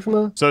 Yeah.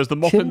 Mujma? So is the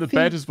mop in the Chimpy?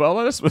 bed as well,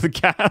 Ellis, with a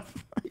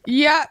Kath?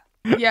 Yeah,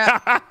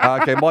 yeah.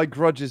 Okay, my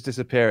grudge is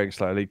disappearing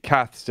slowly.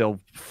 Kath still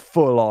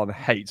full on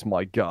hates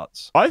my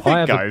guts, I think,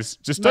 have a- guys,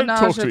 just don't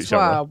talk to each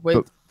other.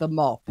 with the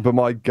mop. but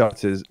my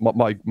gut is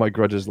my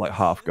grudge is like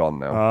half gone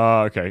now.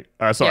 Oh, okay.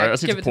 Sorry, Yeah,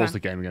 let's need give to it pause time. the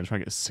game again and try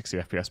and get 60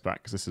 FPS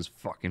back because this is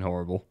fucking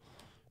horrible.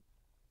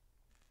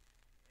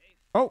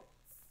 Oh,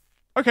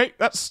 okay,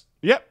 that's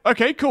yep.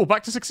 Okay, cool.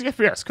 Back to 60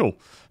 FPS. Cool.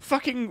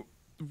 Fucking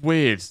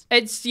weird.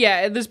 It's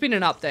yeah. There's been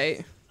an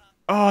update.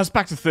 Oh, it's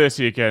back to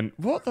 30 again.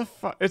 What the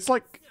fuck? It's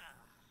like...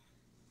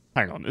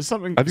 Hang on, is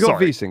something... Have you got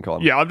Sorry. VSync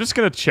on? Yeah, I'm just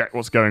going to check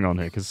what's going on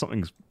here, because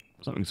something's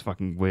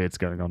fucking weird's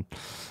going on.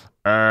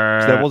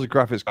 So there was a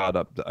graphics card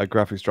a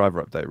graphics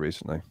driver update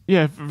recently.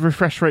 Yeah,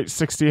 refresh rate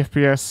 60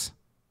 FPS.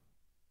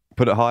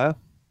 Put it higher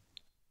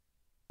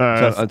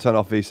and turn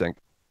off VSync.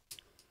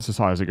 It's as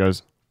high as it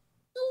goes.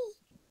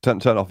 Turn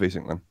off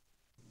VSync then.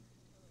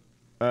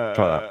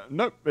 Try that.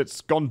 Nope,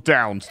 it's gone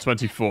down to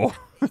 24.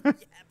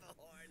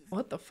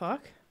 What the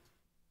fuck?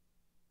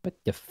 What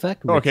the fuck?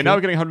 Oh, okay, now we're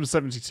Richard? getting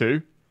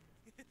 172.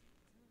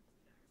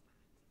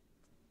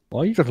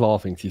 Why are you just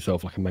laughing to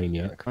yourself like a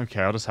maniac?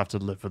 Okay, I'll just have to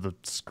live with the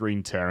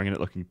screen tearing and it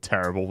looking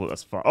terrible, but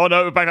that's fine. Oh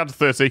no, we're back down to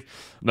 30.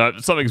 No,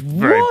 something's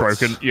very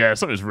broken. Yeah,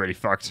 something's really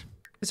fucked.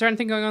 Is there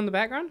anything going on in the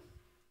background?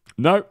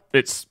 No,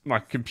 it's my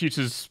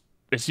computer's...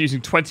 It's using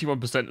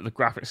 21% of the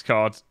graphics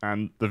card,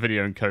 and the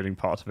video encoding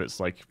part of it's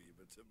like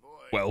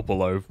well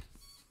below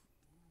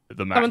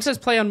the max. Someone says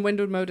play on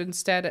windowed mode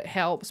instead. It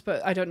helps,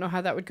 but I don't know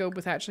how that would go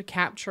with actually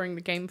capturing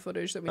the game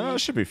footage that we It need.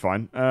 should be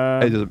fine.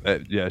 It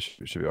doesn't. Yeah, it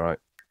should be all right.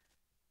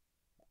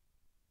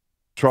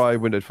 Try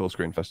windowed full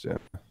screen first. Yeah.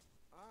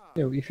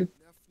 Yeah, well, you should.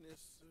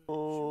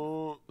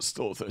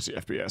 Still 30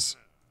 FPS.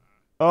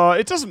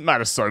 It doesn't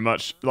matter so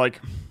much. Like,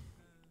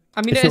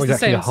 I mean, It's it not is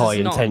the exactly same. a high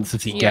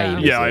intensity game.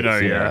 is yeah, I it? know.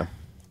 Yeah.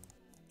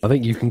 I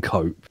think you can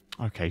cope.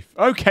 Okay,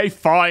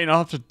 fine.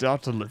 I'll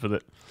have to live with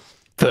it.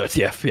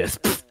 30 FPS.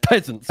 Pff,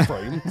 peasants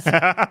frames.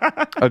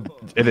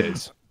 It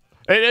is.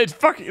 It's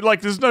fucking like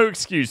there's no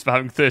excuse for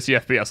having 30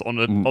 FPS on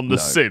the no.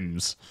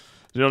 Sims.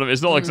 Do you know what I mean?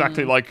 It's not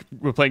exactly like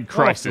we're playing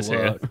Crisis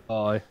After here. work,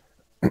 aye.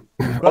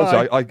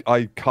 Also,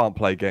 I can't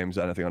play games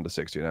at anything under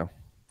 60 now.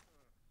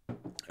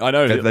 I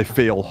know. They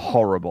feel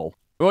horrible.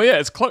 Well, yeah,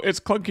 it's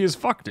clunky as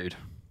fuck, dude.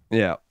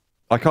 Yeah,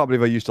 I can't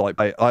believe I used to like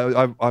play.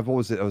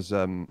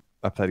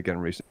 I played again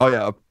recently. Oh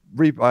yeah,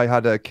 I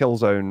had a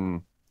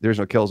Killzone, the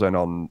original Killzone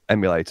on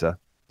emulator.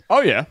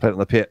 Oh yeah. Played on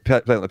the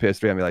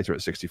PS3 emulator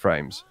at 60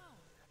 frames.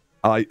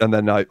 And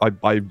then I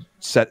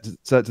set it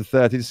to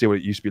 30 to see what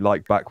it used to be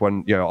like back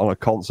when, you know, on a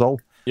console.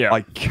 Yeah.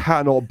 I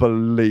cannot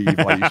believe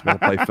I used to be able to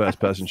play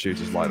first-person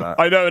shooters like that.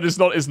 I know, and it's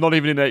not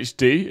even in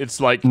HD. It's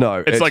like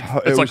No, it's like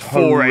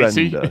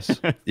 480.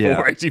 horrendous.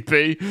 Yeah.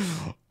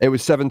 480p. It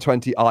was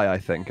 720i, I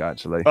think,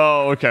 actually.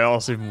 Oh, okay,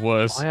 that's even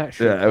worse. I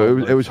actually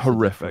Yeah, it was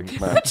horrific,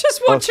 man.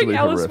 Just watching Utterly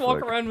Ellis horrific.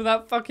 walk around with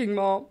that fucking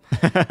mop.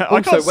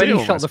 Also, when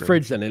he shut the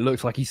fridge, then it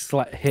looks like he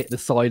hit the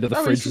side of the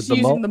Oh, fridge he's with just the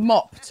using mop. the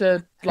mop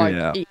to like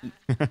Yeah. eat.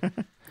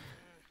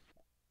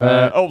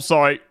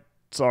 Sorry.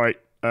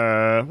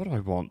 What do I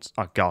want?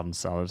 Garden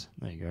salad.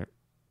 There you go.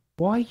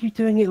 Why are you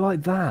doing it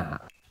like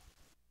that?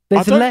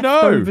 There's don't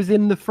know. leftovers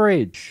in the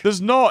fridge.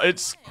 There's not.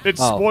 It's Oh,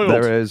 spoiled.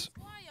 There is.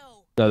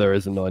 No, there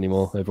isn't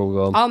anymore. They've all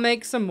gone. I'll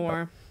make some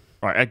more.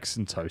 Right, eggs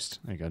and toast.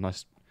 There you go.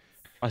 Nice,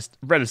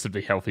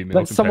 relatively healthy meal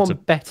Let compared someone to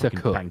better fucking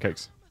cook.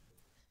 pancakes.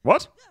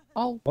 What?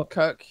 I'll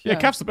cook. Yeah,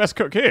 Kav's the best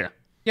cook here.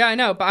 Yeah, I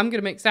know, but I'm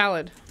gonna make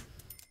salad.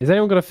 Is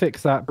anyone going to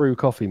fix that brew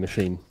coffee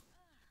machine?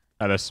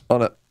 Alice.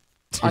 On it.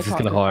 He's just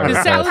going to hire The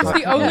a salad's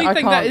person. the only I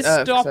thing that can't,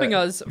 is stopping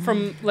us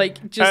from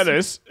like just.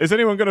 Alice, is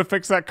anyone going to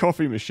fix that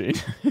coffee machine?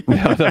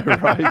 Yeah, I know,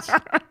 right?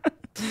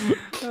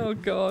 Oh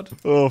god.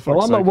 Oh, fuck's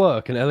Well, I'm sake. at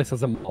work and Ellis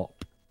has a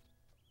mop.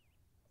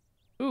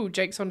 Ooh,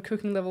 Jake's on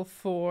cooking level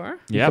 4.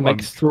 Yeah, To but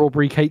make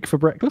strawberry cake for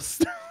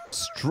breakfast.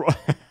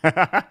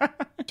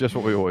 Just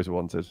what we always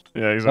wanted.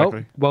 yeah,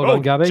 exactly. Oh, well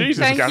done, Gabby.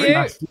 Jesus, Thank Gabby.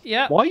 you.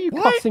 Yeah. Why are you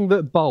cutting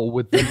the bowl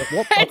with the...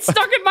 What the... It's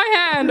stuck in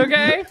my hand,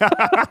 okay?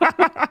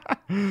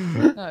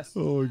 Nice.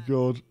 Oh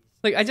god.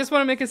 Like, I just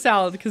want to make a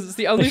salad because it's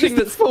the only thing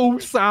that's. full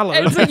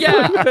salad. It's like,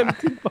 yeah.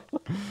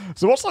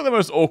 So what's like the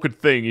most awkward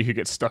thing you could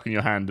get stuck in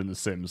your hand in The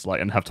Sims,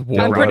 like, and have to walk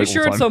I'm around pretty all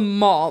sure the it's time? a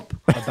mop.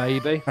 A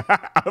baby.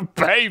 A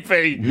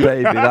baby.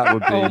 Baby, that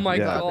would be. Oh my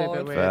yeah.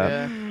 God.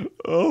 Fair.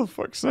 Oh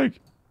fuck's sake.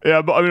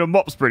 Yeah, but I mean a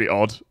mop's pretty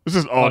odd. This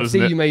is odd, I isn't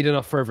see it? you made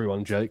enough for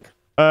everyone, Jake.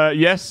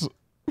 Yes.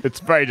 It's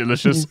very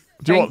delicious.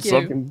 Do you want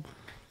Thank some? you.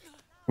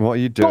 What are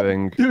you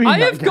doing? I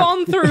have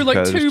gone through like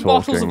Because 2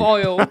 bottles of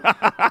talking. oil.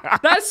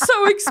 That's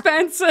so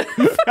expensive.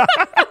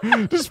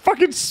 Just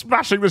fucking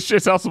smashing the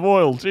shit out of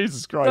oil.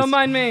 Jesus Christ. Don't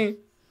mind me.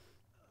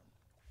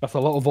 That's a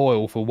lot of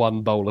oil for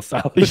one bowl of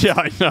salad. Yeah,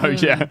 I know,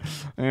 yeah.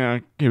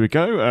 Here we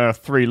go.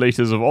 3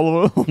 litres of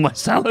olive oil on my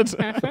salad.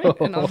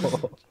 Perfect. And I'll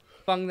just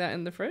bung that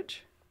in the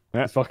fridge.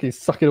 Just fucking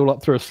suck it all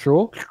up through a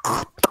straw.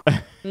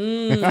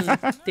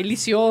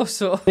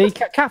 Delicioso. Hey,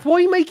 Kath, why are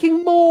you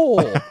making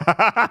more?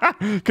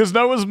 Because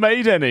no one's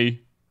made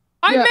any.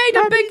 I Yeah, made a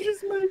Gabby big.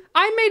 just made-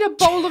 I made a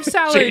bowl of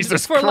salad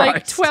Jesus for like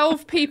Christ.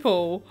 12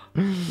 people.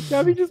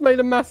 Gabby just made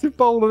a massive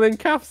bowl and then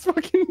Kath's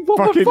fucking... What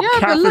Fucking the fuck? Yeah,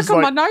 Kath but look is at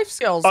like- my knife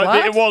skills,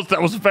 lad.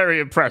 That was very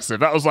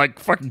impressive. That was like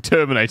fucking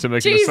Terminator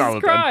making a Jesus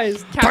salad.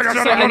 Christ. Cat,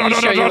 just let me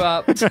show you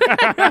up.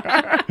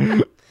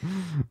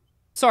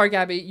 Sorry,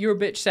 Gabby. Your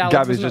bitch salad.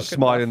 Gabby's was not just good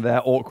smiling enough.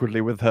 there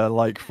awkwardly with her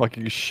like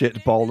fucking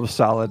shit bowl of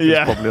salad.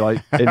 Yeah. It's probably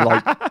like in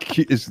like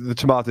the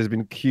tomato's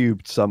been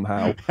cubed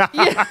somehow.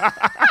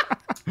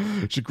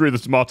 She grew the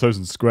tomatoes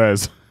in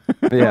squares.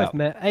 Yeah. I've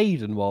met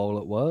Aiden while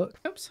at work.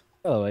 Oops.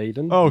 Hello,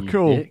 Aiden. Oh, you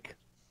cool. dick.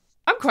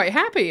 I'm quite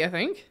happy, I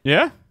think.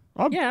 Yeah?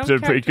 I'm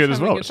doing pretty good as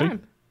well, actually.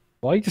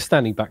 Why are you just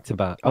standing back to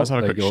back? Let's have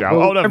a there quick you go. shower.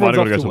 Well, Oh, never mind.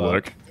 I everyone's gotta go off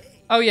to work.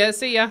 Oh, yeah,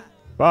 see ya.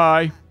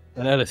 Bye.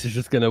 And Ellis is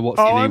just going to watch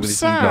Oh, TV I'm with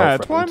his new sad.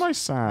 girlfriend. Why am I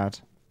sad?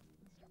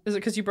 Is it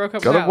because you broke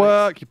up Gotta with Alex?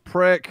 work, you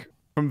prick.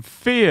 From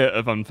fear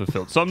of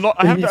unfulfilled. So I'm not.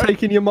 I Are have you to,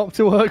 taking your mop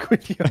to work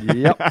with you?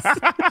 Yep.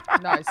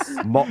 Nice.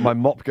 My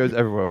mop goes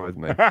everywhere with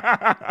me.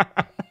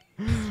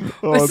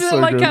 Oh, This it's is so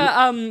like good.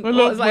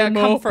 a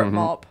comfort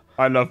mop.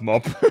 I love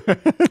mop.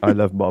 I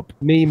love mop.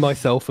 Me,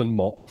 myself, and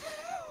mop.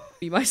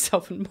 Be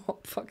myself and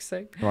mop, fuck's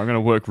sake. Oh, I'm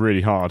gonna work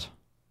really hard.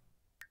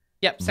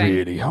 Yep, same.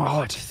 Really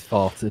hard. Just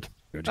farted.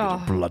 Going to get a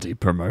bloody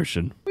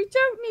promotion. We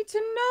don't need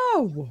to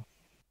know.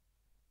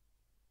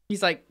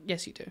 He's like,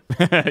 yes, you do.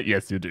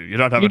 Yes, you do. You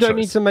don't have You a don't choice.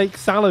 need to make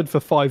salad for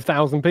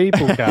 5,000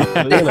 people, Kat.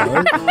 You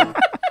know.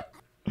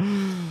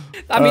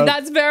 I mean,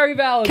 that's very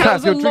valid. That Kat,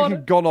 was a you're lot drinking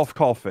of... gone off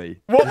coffee.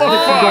 What the You've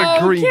fuck?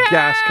 got green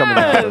gas coming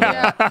out of it.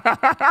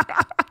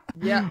 Yeah.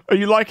 Yeah. Are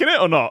you liking it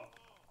or not?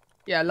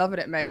 Yeah, loving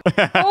it, mate.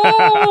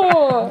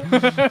 Oh!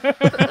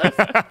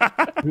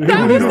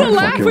 That was the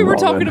laugh we were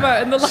talking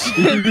about in the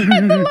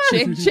laugh.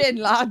 Chin, chin,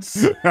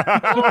 lads.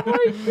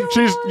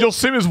 Your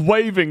sim is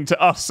waving to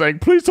us, saying,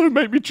 "Please don't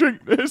make me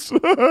drink this.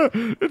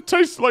 It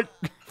tastes like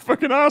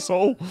fucking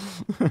asshole."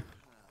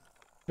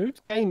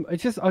 Whose game?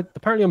 It's just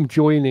apparently I'm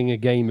joining a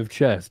game of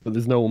chess, but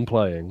there's no one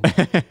playing.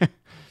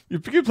 You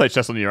can play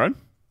chess on your own.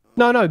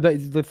 No,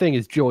 but the thing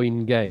is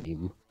join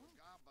game.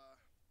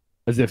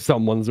 As if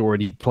someone's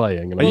already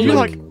playing. And Are I'm you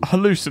like joining them.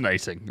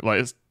 hallucinating?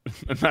 Like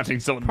imagining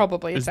someone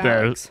Probably is it's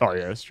there? Alex. Oh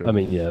yeah, that's true. I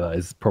mean, yeah, that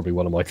is probably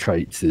one of my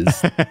traits. Is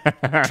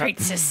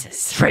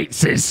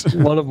Traitses.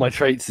 one of my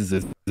traits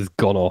is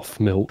gone off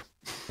milk.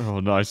 Oh,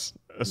 nice.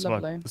 That's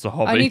Lovely. that's a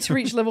hobby. I need to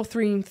reach level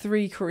 3 in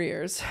 3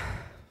 careers.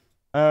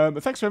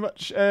 Thanks very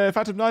much,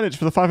 Phantom 9-inch,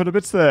 for the 500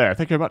 bits there.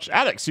 Thank you very much.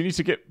 Alex, you need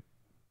to get...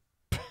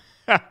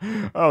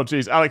 oh,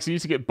 jeez. Alex, you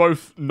need to get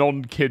both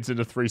non-kids in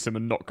a threesome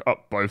and knock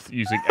up both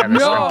using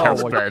Ellis and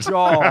Kat's Oh my bed.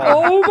 god.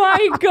 Oh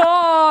my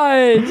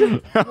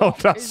god! Oh,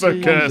 that's so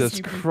Jesus. good.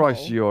 Jesus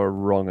Christ, you're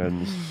wrong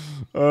uns.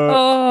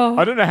 Oh.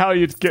 I don't know how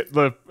you'd get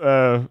the...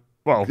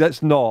 well,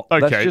 Let's not.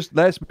 Okay.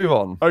 Let's move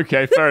on.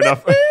 okay, fair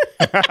enough.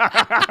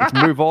 Let's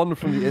move on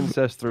from the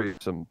incest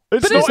threesome.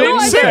 It's But it's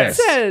not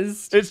incest.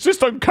 incest! It's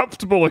just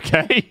uncomfortable,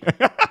 okay?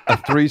 A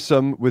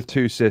threesome with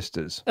two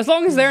sisters. As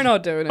long as they're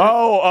not doing it.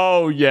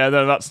 oh, yeah,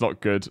 no, that's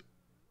not good.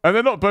 And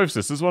they're not both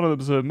sisters. One of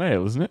them's a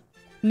male, isn't it?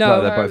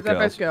 No, they're both They're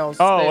girls. both girls.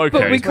 Oh, They're okay.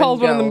 but we twin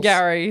called one of them girls.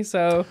 Gary,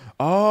 so...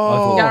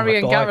 Oh, Gary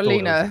and I thought it was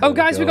Carolina. Oh,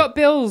 guys, we got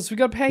bills. We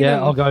got to pay Yeah,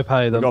 them. I'll go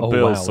pay them. got oh,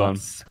 bills, wow, son.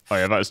 that's- Oh,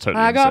 yeah, that is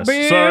totally I got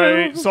incest.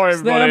 bills. Sorry,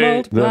 Then I'm everybody.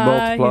 old. They're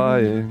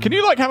multiplying. Can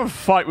you, like, have a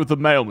fight with the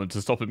mailman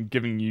to stop him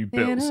giving you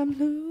bills? I don't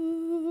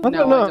No, I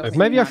know. don't think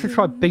Maybe you I should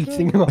try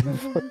beating him up.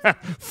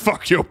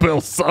 Fuck your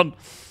bills, son.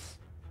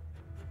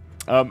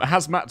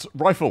 Hazmat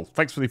Rifle,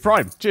 thanks for the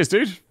prime. Cheers,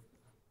 dude.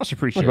 Much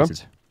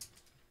appreciated.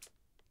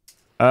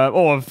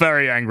 I'm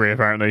very angry,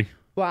 apparently.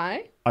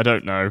 Why? I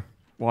don't know.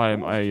 Why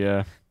am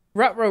I...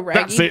 Ruh-roh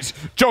That's it.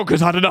 Jog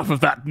has had enough of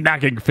that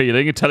nagging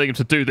feeling and telling him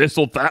to do this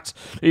or that.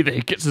 Either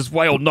he gets his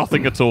way or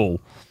nothing at all.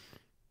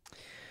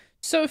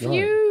 So if Right.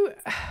 you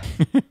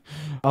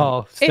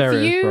Oh, if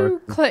stereo's you broken.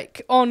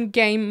 click on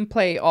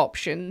gameplay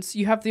options,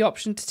 you have the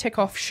option to tick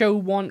off show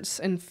wants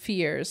and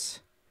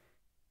fears.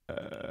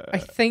 I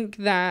think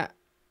that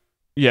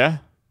Yeah.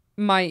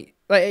 might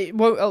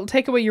it'll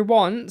take away your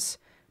wants,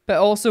 but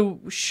also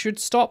should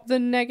stop the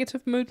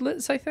negative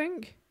moodlets, I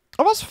think.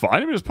 Oh, that's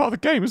fine. I mean, it's part of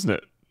the game, isn't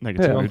it?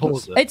 Negative Yeah, I'll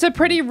moodlets. pause it. It's a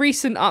pretty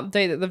recent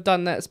update that they've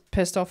done that's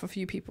pissed off a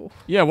few people.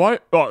 Yeah, why?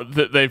 Oh,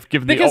 they've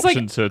given Because, the like-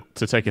 option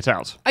to take it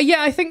out.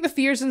 Yeah, I think the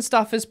fears and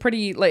stuff is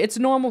pretty, it's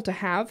normal to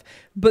have,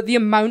 but the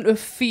amount of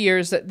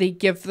fears that they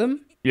give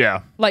them,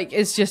 Yeah.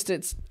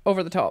 it's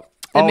over the top.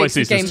 It Oh, I makes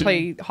see. the So it's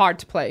gameplay hard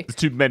to play. There's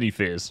too many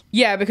fears.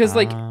 Yeah, because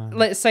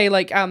let's say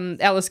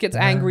Ellis gets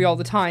angry all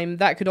the time,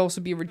 that could also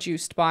be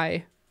reduced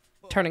by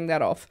turning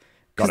that off.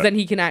 Because it. then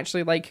he can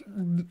actually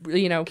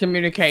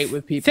Communicate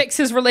with people. fix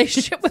his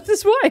relationship with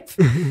his wife.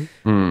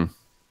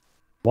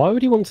 Why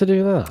would he want to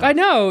do that? I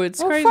know,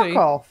 it's Oh, crazy. fuck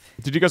off.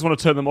 Did you guys want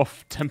to turn them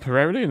off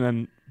temporarily and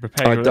then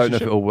repair I your don't know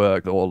if relationship? it'll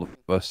work. All of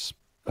us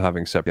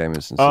having separate game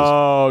instances.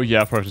 Oh, yeah,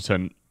 I'll probably have to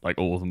turn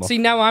all of them off. See,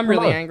 now I'm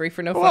really Hello. angry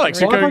for no Well, fucking Alex,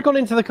 reason. Why have go- I gone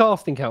into the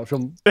casting couch?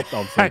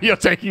 You're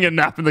taking a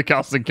nap in the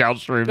casting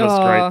couch room.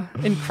 That's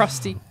great. In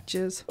crusty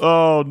jizz.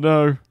 Oh,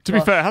 no. To be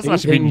fair, it hasn't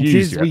actually been in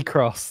used jizz we yet.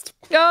 crust.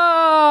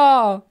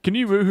 Oh! Can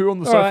you woohoo on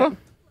the All right. sofa?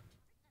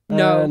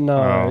 No.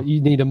 No, Oh.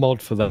 you need a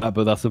mod for that,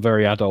 but that's a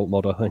very adult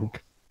mod, I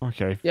think.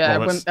 Okay. Yeah,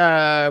 well,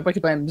 that's-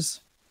 Wicked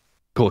Whims.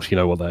 Of course, you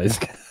know what that is.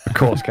 Of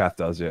course, Kath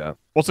does. Yeah.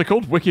 What's it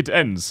called? Wicked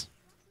Ends.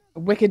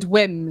 Wicked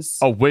Whims.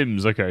 Oh,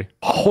 Whims. Okay.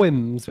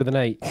 Whims with an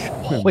H.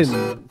 Whims.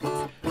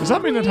 Does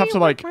that mean they'd have to,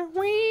 like,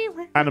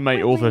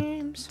 animate all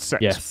the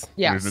sex Yes.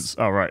 Yes. movements?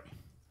 Oh, right.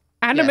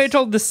 Animate Yes.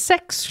 all the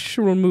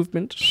sexual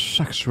movement.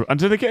 Sexual. And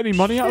do they get any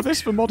money out of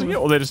this for modding it,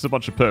 or are they just a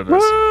bunch of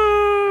perverts?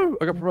 Woo!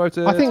 I got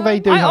promoted. I think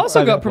they do. I have-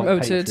 also got they've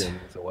promoted.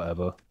 patrons or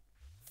whatever.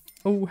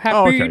 Oh,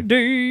 happy okay.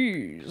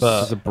 days.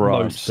 But As a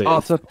branch, most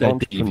bits, startup they're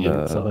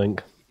entrepreneur. deviants, I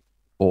think.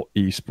 Or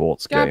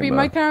esports Gabby, gamer.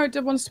 my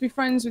character wants to be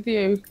friends with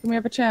you. Can we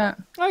have a chat?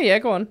 Oh yeah,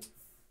 go on.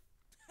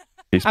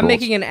 Esports. I'm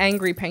making an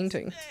angry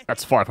painting.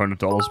 That's $500,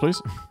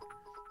 please.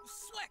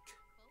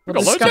 We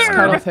got loads Discuss of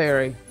color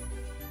theory.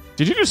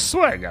 Did you just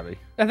swear, Gabby?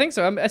 I think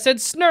so. I said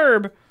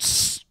snurb.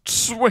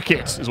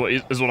 Swicket is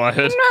what I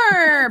heard.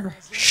 Nerb!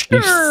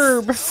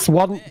 Snurb.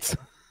 Swant.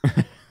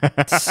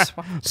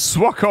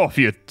 Swack off,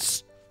 you.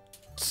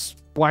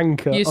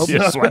 Wanker. You Oh,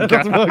 swanker.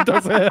 that's what it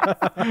does it.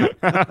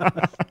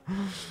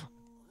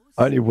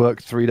 I only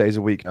work 3 days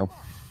a week now.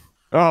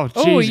 Oh, jeez,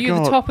 Oh, are you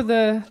God. the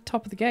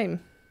top of the game?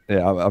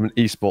 Yeah, I'm an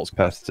esports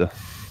competitor.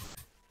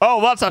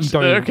 Oh, that's actually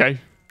don't- okay.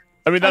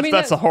 I mean,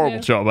 that's a horrible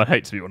yeah. job. I'd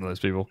hate to be one of those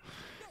people.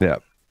 Yeah.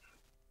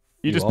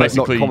 You just are. It's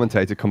not basically.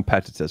 commentator,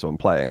 competitor, so I'm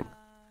playing.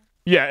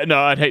 Yeah, no,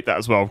 I'd hate that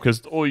as well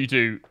because all you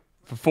do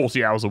for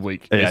 40 hours a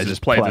week Yeah, is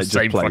just play play- the just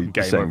same play fucking the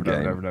game same over and over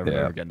and game. over and over, and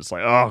Yeah. over again. It's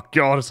like, oh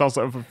god, it sounds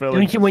so unfulfilling.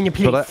 Don't you when you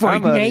play But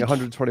I'm earning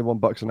Fortnite?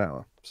 $121 an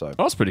hour. So Oh,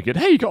 that's pretty good.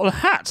 Hey, you got a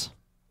hat.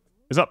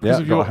 Is that because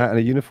yeah, of got your? a hat and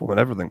a uniform and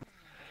everything.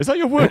 Is that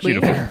your work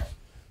uniform?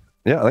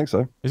 Yeah, I think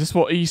so. Is this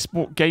what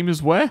e-sport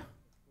gamers wear?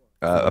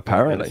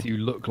 Apparently. You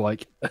look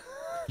like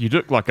You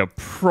look like a you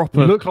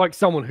proper. look like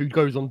someone who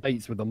goes on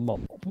dates with a mop.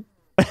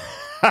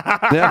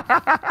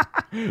 Yeah.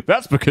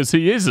 That's because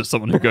he is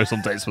someone who goes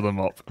on dates with a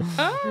mop.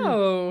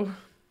 Oh.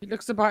 He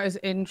looks about as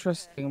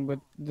interesting with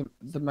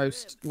the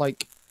most,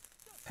 like,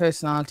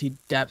 personality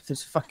depth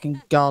as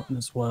fucking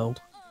Gardener's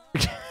World.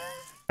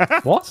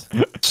 What?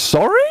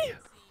 Sorry?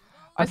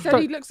 I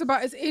said he looks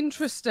about as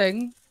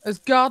interesting as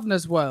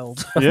Gardener's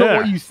World. That's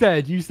not what you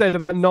said. You said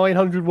about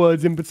 900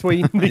 words in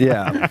between.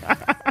 Yeah.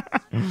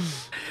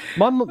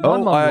 My mum I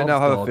loves now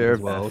have a fear Gardener's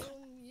of World.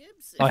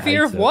 death. I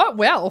Fear hate of it. what?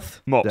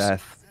 Wealth. Mops.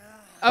 Death.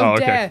 Oh,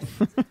 okay.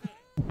 death.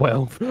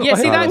 Well, Yeah,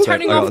 see, I that got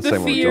turning the off same the one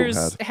John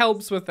fears had.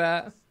 helps with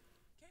that.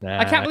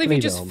 I can't believe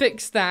you just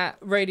fixed that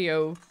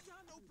radio,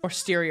 or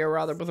stereo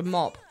rather, with a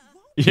mop.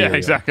 Yeah, Yeah.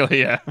 exactly.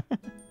 Yeah.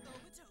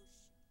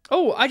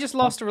 Oh, I just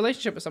lost a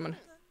relationship with someone.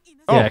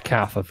 Yeah,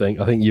 Kath, I think.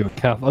 I think you and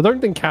Kath. I don't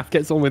think Kath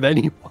gets on with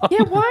anyone.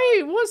 Yeah,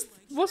 why?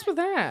 What's with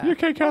that? You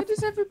okay, Why Kath?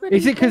 does everybody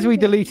Is it because say we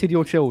that? deleted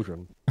your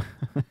children?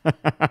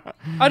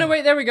 Oh no,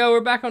 wait, there we go.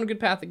 We're back on a good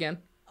path again.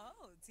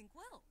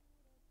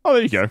 Oh,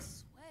 there you go.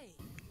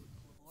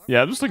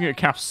 Yeah, I'm just looking at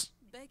Kath's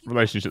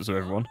relationships with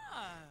everyone.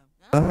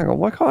 Hang on,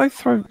 why can't I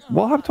throw...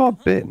 What happened to our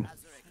bin?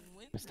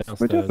 It's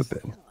We do have a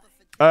downstairs. bin.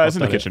 It's in the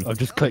Done it. kitchen. I've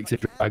just clicked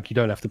it. You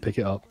don't have to pick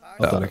it up.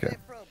 I've Oh, done it. okay.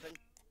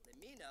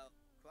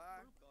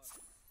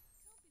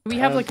 We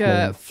have like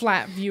a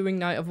flat viewing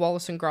night of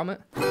Wallace and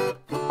Gromit. Oh,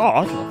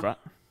 I'd love that.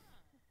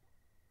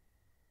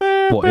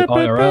 What, in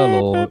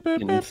IRL or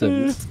in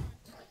Sims?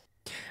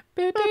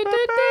 Can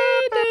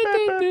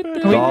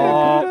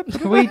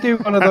we do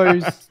one of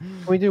those?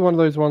 Can we do one of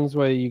those ones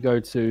where you go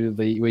to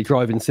we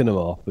drive in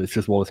cinema, but it's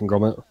just Wallace and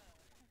Gromit?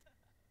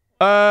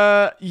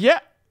 Yeah.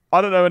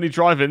 I don't know any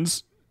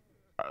drive-ins,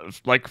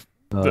 that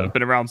have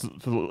been around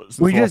since the last,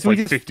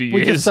 50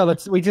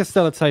 years. We just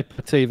sell a tape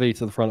of TV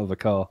to the front of the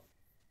car.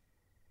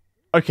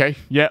 Okay,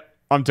 yeah,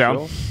 I'm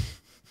down.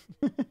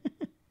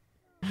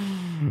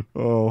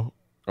 Oh.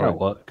 That'll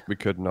work. We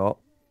could not.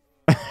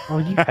 Oh,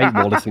 you hate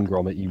Wallace and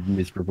Gromit, you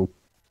miserable.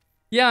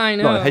 Yeah, I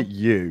know. No, I hate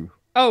you.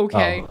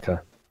 Okay. Oh, okay.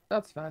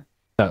 That's fair.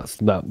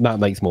 That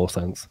makes more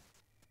sense.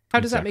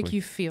 How does that make Exactly.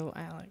 you feel,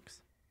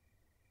 Alex?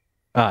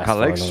 It's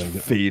Alex, fine, I don't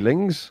get-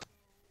 feelings?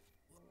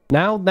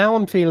 Now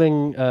I'm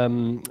feeling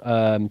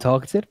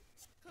targeted.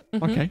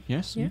 Okay,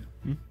 yes. Yeah.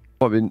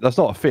 I mean, that's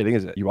not a feeling,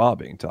 is it? You are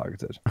being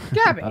targeted.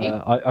 Gabby,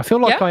 I feel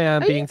like Yeah? I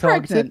am are being you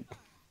targeted.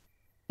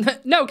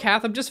 pregnant? No,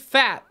 Kath, I'm just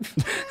fat.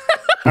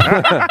 No,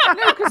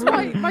 because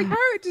my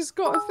character's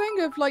got a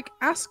thing of like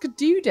ask a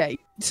due date.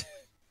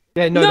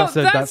 Yeah, no, No, that's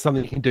that's-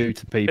 something you can do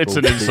to people. It's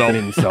an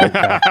insult.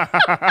 Yeah.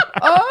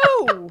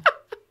 Oh,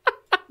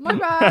 my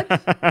bad.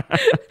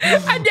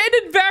 And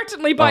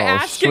inadvertently, by Oh,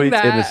 asking sweet,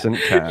 that, innocent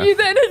Kath. you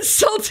then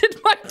insulted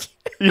my.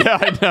 Yeah,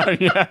 I know,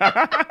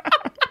 yeah.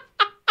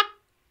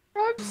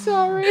 I'm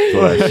sorry.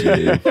 Bless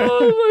you.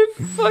 Oh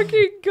my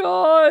fucking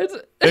god!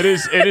 It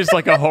is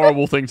like a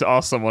horrible thing to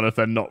ask someone if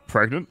they're not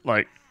pregnant.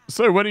 Like,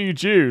 so when are you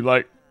due?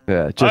 Like,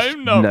 Yeah, just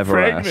I'm not never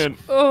pregnant.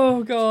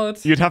 Oh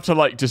god! You'd have to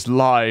like just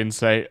lie and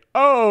say,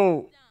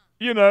 oh,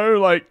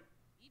 like,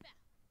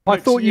 I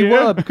Next thought you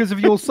year. were because of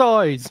your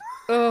size.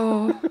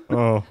 Oh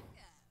oh.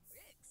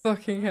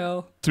 fucking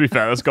hell! To be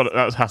fair,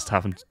 that has to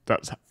happen.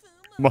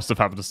 Must have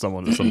happened to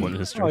someone at some point in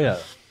history. Oh yeah.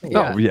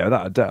 Oh, yeah,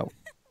 without a doubt.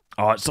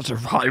 Oh, it's such a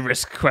high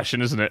risk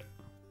question, isn't it?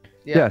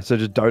 Yeah, so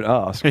just don't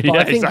ask. But Yeah,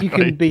 I think exactly. you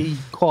can be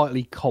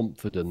quietly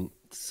confident.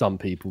 Some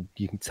people,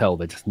 you can tell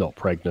they're just not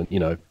pregnant. You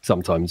know,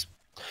 sometimes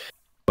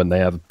when they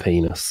have a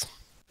penis.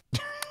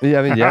 Yeah,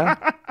 I mean,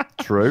 yeah,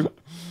 true.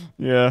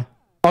 Yeah.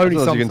 Only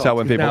Sometimes you can tell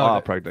when sometimes, people now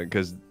are pregnant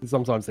because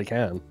Sometimes they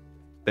can.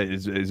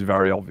 it's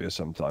very obvious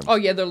sometimes. Oh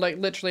yeah, they're like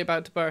literally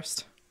about to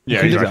burst.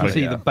 Yeah, You can exactly.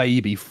 see yeah. the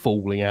baby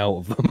falling out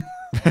of them.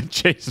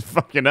 Jesus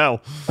fucking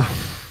hell.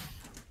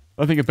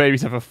 I think a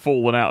baby's ever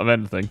fallen out of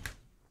anything.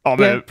 Oh,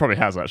 man, Yeah. it probably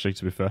has, actually,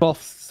 to be fair.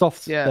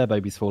 Soft, Yeah. their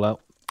babies fall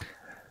out.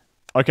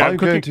 Okay, I'm I'm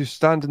going cooking. to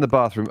stand in the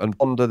bathroom and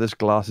ponder this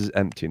glass's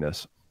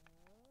emptiness.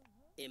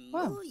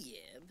 Wow.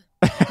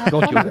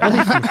 God, you're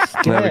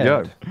scared. There we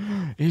go.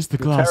 Is the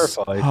You're glass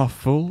terrified. half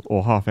full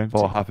or half empty?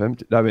 Or half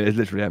empty. No, I mean, it's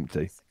literally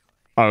empty.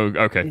 Oh,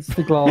 okay. Is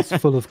the glass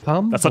full of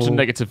cum? That's such a or-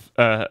 negative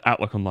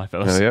outlook on life,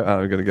 Ellis. There we go.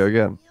 I'm going to go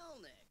again.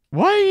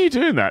 Why are you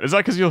doing that? Is that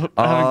because you're having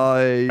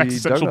I don't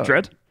existential know.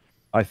 dread?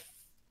 I Do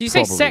you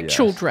say Probably,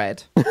 sexual yes.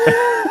 dread?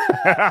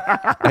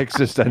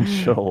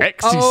 existential.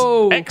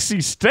 Oh. Sexy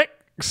dread.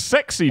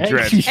 Sexual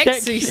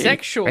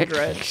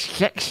dread.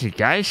 Sexy,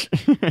 guys.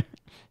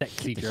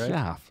 Sexy dread.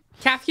 Laugh.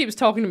 Kath keeps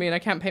talking to me and I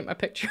can't paint my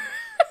picture.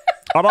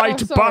 All right,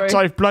 sorry. but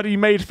I've bloody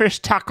made fish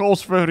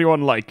tacos for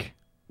everyone, like.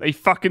 They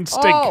fucking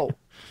stink. Oh,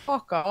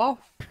 fuck off.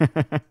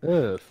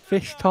 Ugh,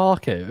 fish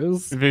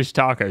tacos. Fish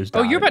tacos,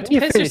 Oh, you're darling. about to Can you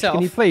piss finish? yourself.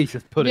 Can you please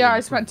just put it Yeah, in I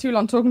spent too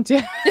long talking to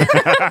you.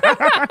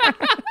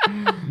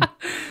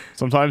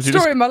 Sometimes you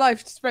Story just... of my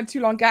life. Spent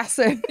too long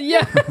gassing.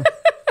 Yeah.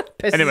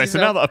 Pisses Anyway, so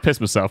now yourself. that I've pissed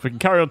myself, we can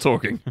carry on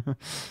talking.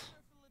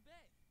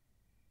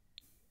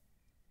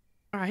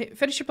 All right,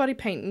 finish your body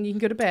paint and you can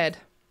go to bed.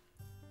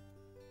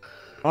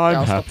 I'm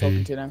I'll stop talking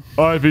happy. to you now.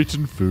 I've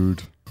eaten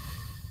food.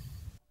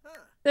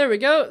 There we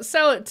go.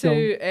 Sell it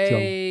to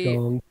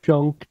a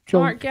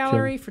art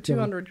gallery for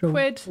 200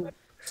 quid.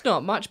 It's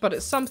not much, but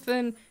it's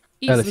something.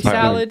 Eat Ellis, some you can't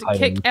salad, really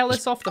pay kick him.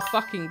 Ellis off the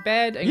fucking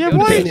bed, and Yeah, go to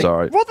why? bed.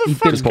 Sorry. What the He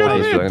fuck's didn't going on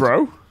buy here, these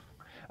bro?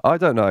 I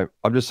don't know.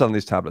 I'm just selling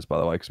these tablets, by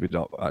the way, because we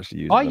don't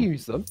actually use I them.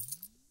 use them.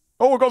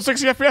 Oh, we've got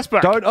 60 FPS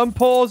back. Don't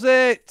unpause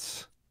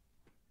it!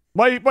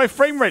 My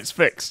frame rate's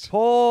fixed.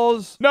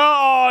 Pause!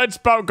 No, it's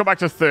about to go back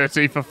to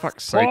 30, for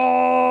fuck's sake.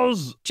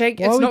 Pause! Jake,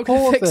 Why it's are we not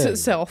going to fix pausing?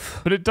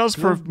 itself. But it does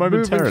for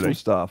Moving some momentarily.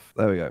 stuff.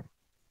 There we go.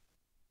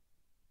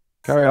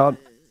 Carry on.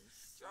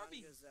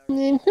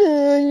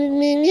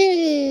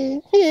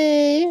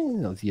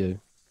 That was you.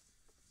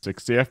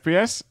 60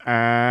 FPS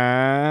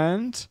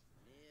and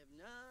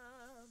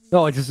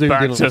No, I just zoomed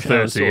back in on to the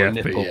channel 30 and saw a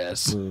nipple.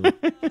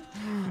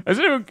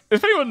 FPS.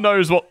 If anyone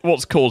knows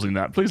what's causing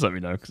that, please let me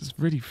know, because it's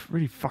really,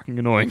 really fucking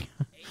annoying.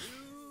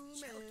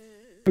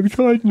 Have you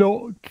tried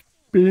not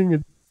being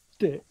a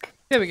dick?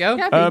 There we go.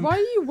 Gabby, why are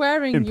you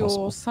wearing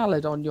impossible. your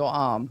salad on your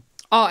arm?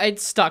 Oh,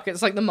 it's stuck.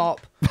 It's like the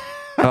mop.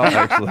 Oh,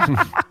 excellent.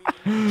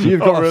 So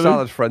you've got really? a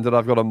salad friend and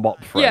I've got a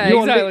mop friend. Yeah,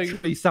 You're exactly.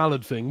 literally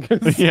salad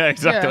fingers. Yeah,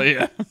 exactly,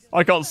 yeah.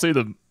 I can't see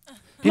them.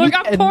 Look,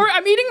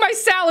 I'm eating my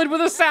salad with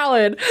a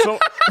salad. So,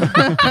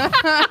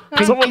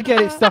 Can you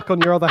get it stuck on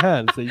your other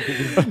hand so you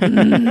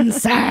can just...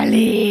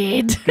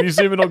 Salad. can you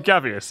zoom in on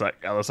Gabby a sec,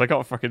 Alice? I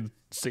can't fucking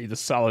see the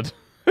salad.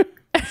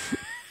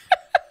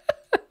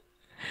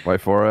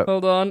 Wait for it.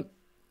 Hold on.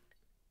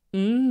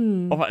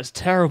 Oh, that is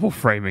terrible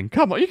framing.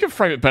 Come on, you can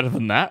frame it better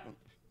than that.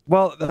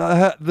 Well,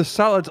 the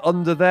salad's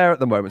under there at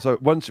the moment, so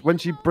when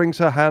she brings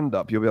her hand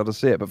up, you'll be able to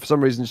see it. But for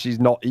some reason, she's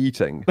not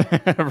eating.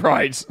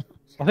 Right.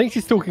 I think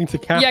she's talking to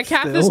Kath Yeah,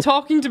 Kath still. is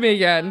talking to me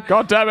again.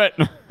 God damn it.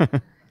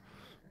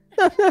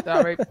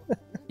 Sorry.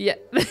 Yeah.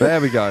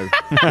 There we go.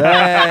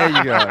 There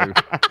you go.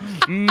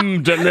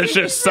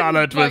 Delicious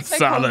salad Like, with they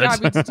call salad.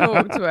 Gabby to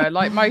talk to her.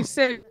 Like, my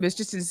sim is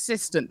just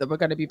insistent that we're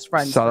going to be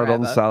friends Salad on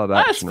forever. salad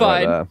That's action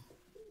right fine. there.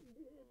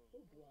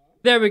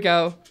 There we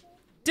go.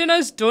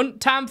 Dinner's done.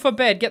 Time for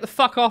bed. Get the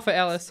fuck off it,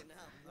 Ellis.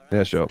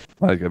 Yeah, sure.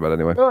 I'll go to bed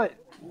anyway. Right.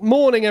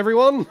 Morning,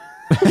 everyone.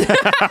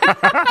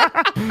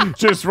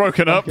 Just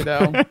woken up. You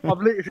know, I've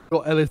literally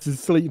got Ellis's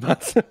sleep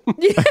pattern.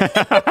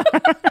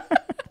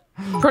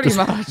 pretty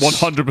much.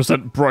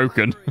 100%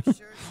 broken.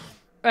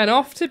 And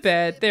off to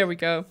bed. There we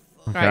go.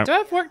 Right, do I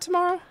have work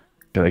tomorrow?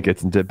 Gonna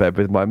get into bed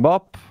with my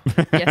mop.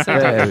 Yes, I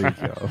There do. we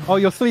go. Oh,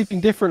 you're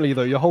sleeping differently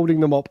though. You're holding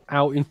them up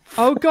out in.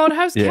 Oh god,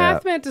 how's Yeah.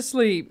 Kath meant to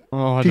sleep?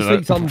 Oh, I She don't know.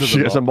 sleeps under She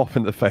the has a mop. mop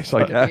in the face,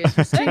 I guess.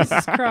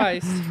 Jesus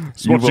Christ.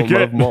 It's You what you will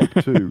get. love mop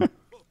too.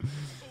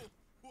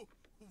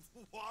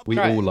 We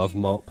Right. all love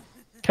mop.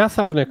 Kath's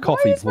having a Why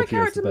coffee is my before she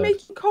goes to character bed.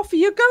 making coffee?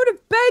 You go to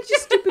bed, you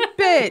stupid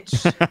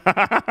bitch.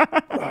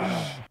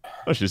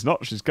 No, she's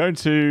not. She's going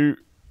to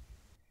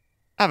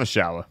have a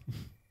shower.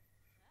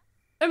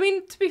 I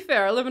mean, to be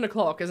fair, 11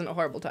 o'clock isn't a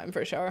horrible time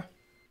for a shower.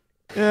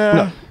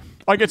 Yeah.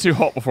 I get too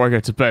hot before I go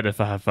to bed if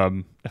I have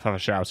a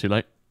shower too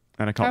late,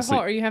 and I How can't sleep.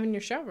 hot are you having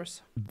your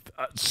showers?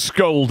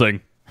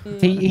 Scolding.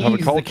 He Have a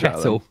uses the cold shower,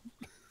 kettle.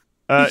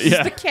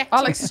 Yeah. The kettle.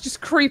 Alex is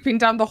just creeping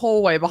down the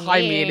hallway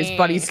behind me in his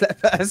bunny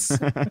slippers.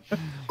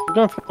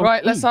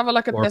 Right, let's have a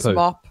look at Or a this poo.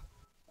 mop.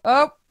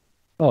 Oh,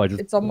 Oh, I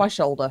just. it's on my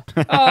shoulder.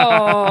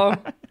 Oh.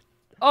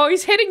 Oh,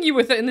 he's hitting you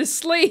with it in his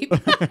sleep.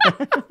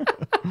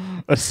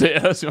 That's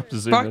it. That's what I have to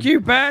zoom Fuck in.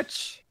 you,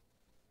 bitch.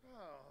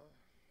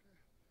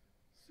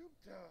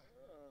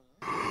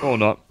 Or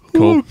not.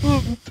 Cool.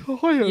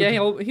 Yeah,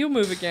 he'll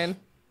move again.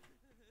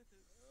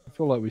 I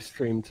feel like we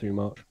stream too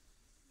much.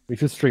 We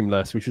should stream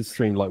less. We should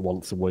stream like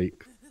once a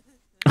week.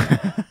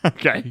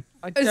 Okay.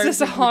 I Is don't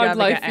this a think we're hard gonna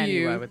life get for you,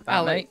 anywhere with that,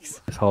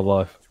 Alex? It's hard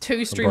life.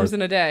 2 streams broke.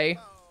 in a day.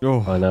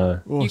 Oh, I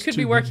know. oh, You it's could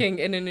be too- working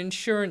in an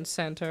insurance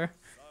center.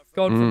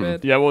 God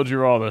forbid. Yeah, what would you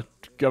rather?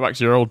 Go back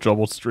to your old job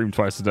or stream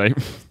twice a day?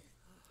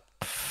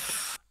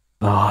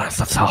 Oh, that's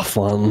a tough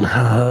one.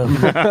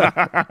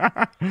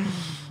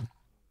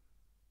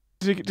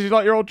 Did you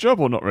like your old job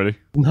or not really?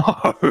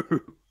 No.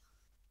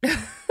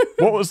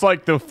 What was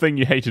like the thing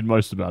you hated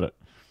most about it?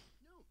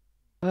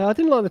 I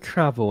didn't like the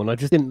travel, and I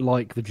just didn't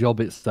like the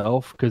job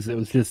itself because it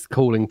was just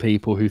calling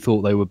people who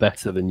thought they were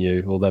better than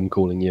you, or them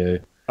calling you.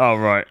 Oh,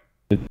 right.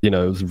 You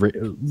know,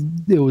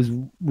 it was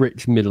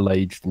rich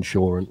middle-aged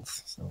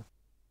insurance. So.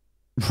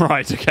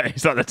 Right, okay.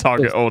 Is that the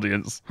target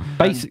audience?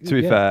 Basically,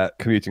 To be fair,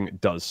 commuting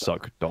does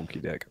suck donkey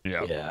dick.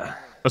 Yeah. Yeah.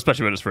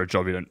 Especially when it's for a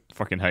job you don't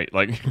fucking hate.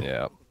 Like,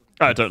 Yeah.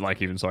 I don't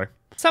like even, sorry.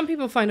 Some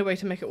people find a way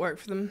to make it work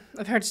for them.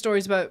 I've heard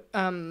stories about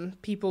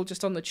people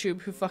just on the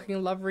tube who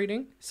fucking love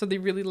reading. So they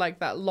really like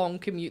that long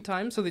commute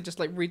time. So they just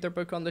like read their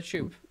book on the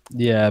tube.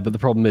 Yeah, but the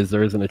problem is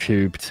there isn't a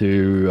tube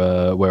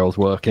to where I was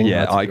working.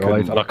 Yeah, I had to drive,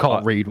 couldn't- and I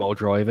can't read while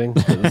driving.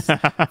 'Cause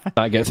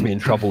that gets me in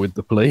trouble with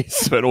the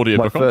police. Put an audio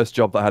My book on. first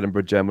job that I had in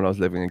Bridgend when I was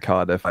living in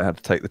Cardiff, I had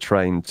to take the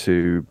train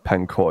to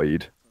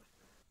Pencoed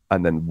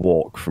and then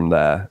walk from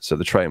there. So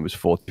the train was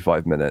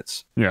 45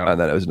 minutes. Yeah.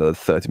 And then it was another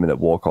 30-minute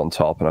walk on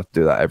top. And I had to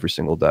do that every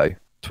single day,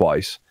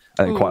 twice.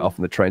 And then quite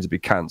often the trains would be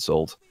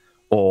cancelled.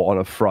 Or on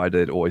a Friday,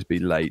 it'd always be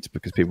late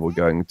because people were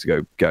going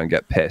to go and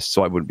get pissed.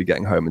 So I wouldn't be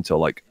getting home until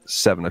like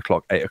 7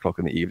 o'clock, 8 o'clock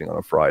in the evening on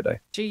a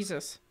Friday.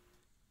 Jesus.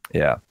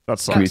 Yeah. That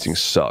sucks. Commuting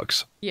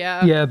sucks.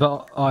 Yeah. Yeah,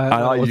 but And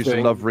I was used to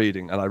doing- love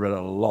reading, and I read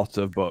a lot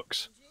of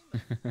books.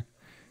 when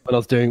I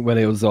was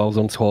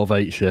on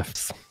 12/8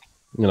 shifts.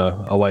 You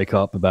know, I wake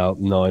up about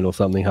 9 or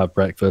something, have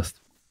breakfast,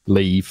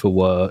 leave for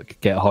work,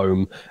 get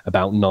home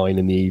about 9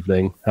 in the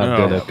evening, have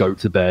Oh. dinner, go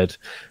to bed,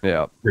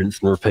 Yeah. rinse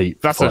and repeat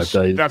for That's 5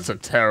 days. That's a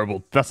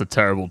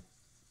terrible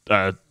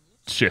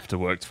shift to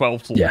work.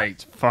 12 till Yeah.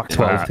 8. Fuck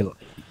 12 that. till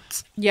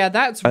Yeah,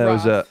 that's And there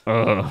rough. was a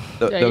Ugh.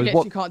 there Yeah, you was literally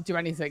one. can't do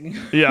anything.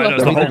 Yeah, I know,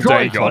 it's I the mean, whole the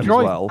day drive- gone. as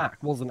drive well. back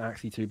wasn't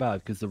actually too bad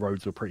because the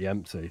roads were pretty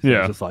empty. So Yeah. it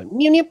was just like,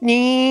 "Nyeh,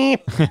 nyeh,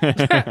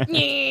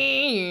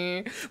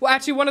 nyeh." Well,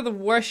 actually, one of the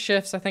worst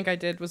shifts I think I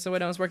did was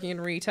when I was working in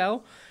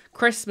retail.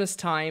 Christmas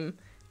time.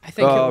 I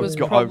think Oh, it was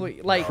God,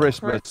 probably like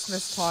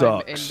Christmas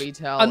time in sucks.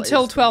 retail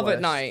until is the 12 at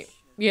worst. night.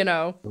 You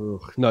know.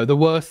 Ugh. No, the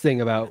worst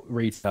thing about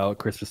retail at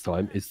Christmas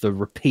time is the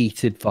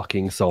repeated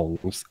fucking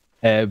songs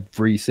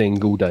every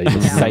single day.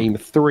 The same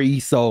 3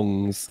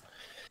 songs.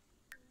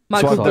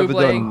 Michael I've never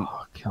Bublé. done-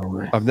 Oh, kill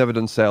me. I've never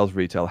done sales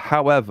retail.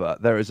 However,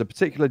 there is a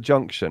particular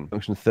junction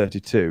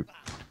 32,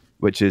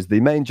 which is the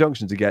main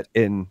junction to get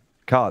in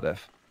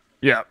Cardiff.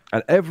 Yeah.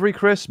 And every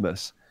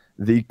Christmas,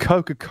 the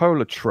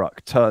Coca-Cola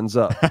truck turns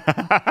up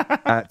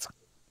at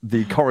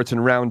the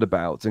Corriton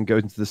roundabout and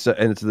goes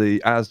into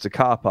the Asda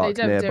car They park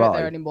don't do it nearby.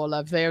 there anymore,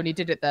 love. They only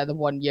did it there the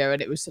one year,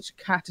 and it was such a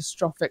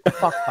catastrophic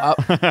fuck up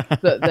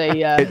that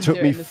they It took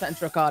do me it in the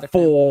centre of Cardiff.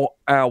 4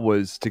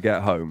 hours to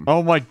get home.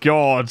 Oh my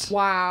god.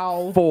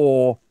 Wow.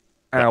 4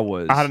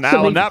 hours. I had an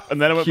hour nap and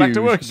then I went back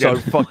to work Queues so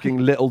again. fucking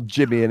little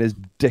Jimmy and his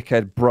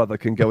dickhead brother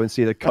can go and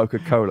see the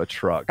Coca-Cola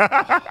truck.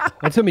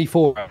 It took me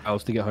 4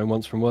 hours to get home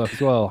once from work as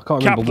well. I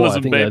can't remember why. I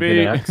Capitalism, think there had been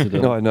baby. an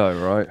accident. I know,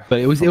 right? But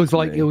it was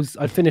like Fuck me.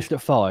 I'd finished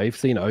at 5,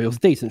 so you know it was a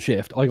decent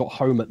shift. I got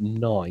home at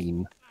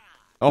 9,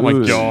 Oh my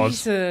Ooh. god.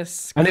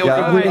 Jesus. and it was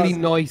Yeah, a really Christ.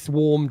 nice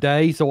warm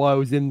day, so I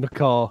was in the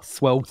car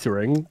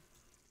sweltering.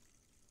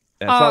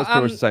 Yeah, so that was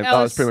pretty much the same. That was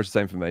Ellis, pretty much the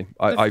same for me.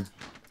 I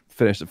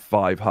finished at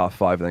 5, half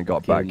 5, and then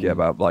got back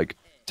about like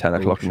 10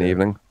 o'clock in the Bullshit.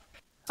 evening.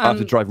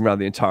 After driving around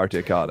the entirety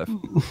of Cardiff.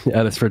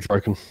 Ellis fridge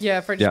broken. Yeah,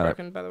 fridge is Yeah, I know.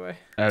 broken, by the way.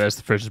 Ellis,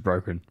 the fridge is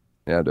broken.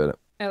 Yeah, I'm doing it.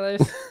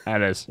 Ellis.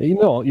 Ellis.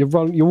 You're not. You're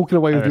walking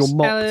away with Ellis. your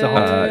mop to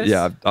hold. Ellis.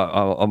 Yeah,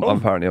 I'm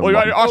apparently. Oh,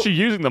 you're actually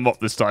using the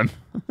mop this time.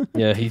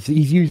 Yeah, he's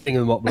using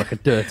them up like a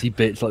dirty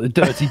bitch, like the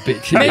dirty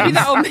bitch. Maybe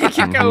that'll make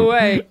it go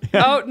away.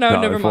 Oh, no,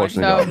 No, never mind.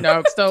 unfortunately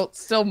No, no,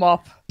 still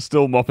mop.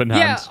 Still mop in hand.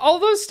 Yeah, all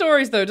those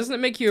stories, though, doesn't it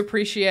make you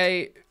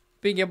appreciate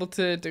being able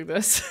to do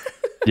this?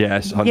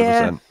 Yes,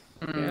 100%.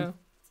 Yeah.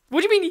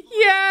 What do you mean,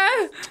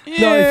 yeah?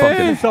 I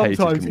fucking hated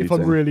sometimes if I'm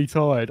commuting. really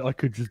tired, I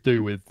could just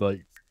do with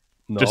like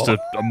not. Just a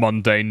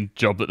mundane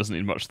job that doesn't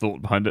need much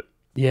thought behind it.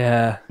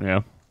 Yeah,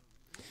 Yeah.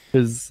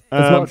 because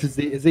as much as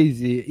it's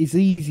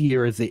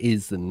easier as it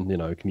is than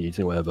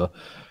commuting or whatever.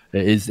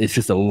 It's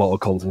just a lot of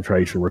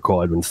concentration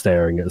required when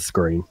staring at a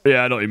screen.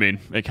 Yeah, I know what you mean.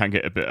 It can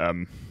get a bit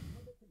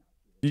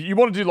you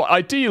want to do like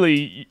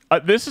ideally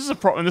this is a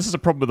problem with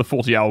the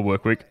 40-hour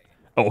work week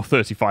or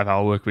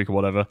 35-hour work week or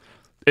whatever.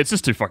 It's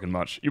just too fucking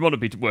much. You want to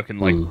be working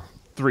like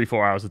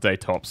 3-4 hours a day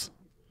tops.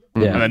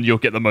 Yeah, And then you'll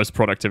get the most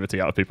productivity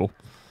out of people.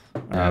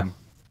 I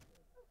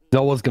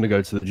was going to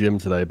go to the gym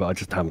today, but I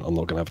just haven't. I'm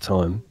not going to have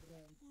time.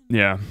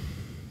 Yeah.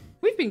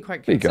 We've been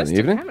quite You go in the consistent,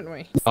 evening? haven't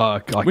we?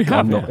 We have,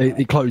 I'm not.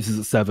 It closes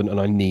at 7, and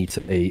I need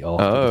to eat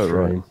after Oh, the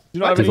right. stream. You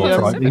not have Because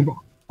any, on, Seven?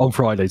 on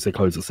Fridays they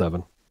close at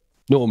 7.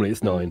 Normally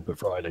it's 9, but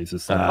Fridays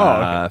is 7.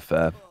 Fair.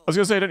 I was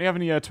going to say, don't you have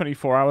any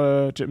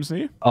 24-hour gyms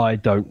near you? I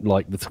don't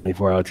like the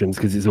 24-hour gyms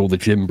because it's all the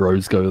gym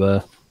bros go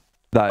there.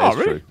 That Oh, is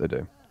really? true. They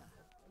do.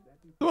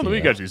 The one that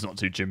we go to is not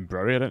too gym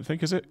bro-y, I don't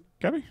think, is it,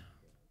 Gabby?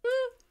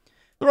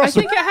 There are I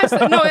some... think it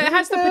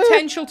has the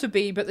potential to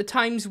be, but the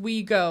times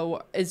we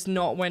go is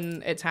not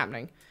when it's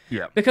happening.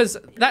 Yeah. Because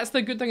that's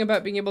the good thing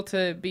about being able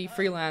to be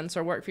freelance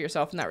or work for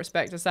yourself in that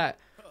respect, is that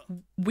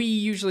we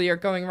usually are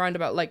going around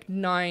about like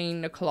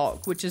 9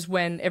 o'clock, which is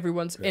when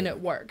everyone's in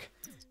at work.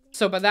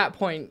 So by that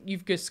point,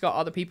 you've just got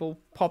other people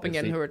popping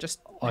in who are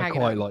just I hanging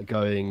quite out. like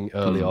going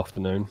early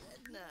afternoon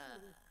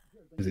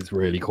because it's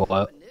really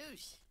quiet.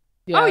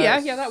 Oh yeah,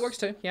 that works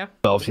too. Yeah.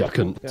 But obviously, I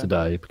couldn't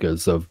today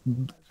because of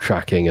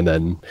tracking and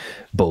then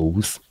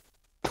balls.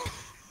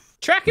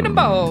 Tracking and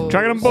balls.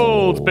 Dragon and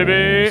balls,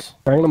 baby.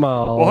 Bring them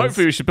all. Well,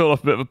 hopefully we should build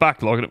up a bit of a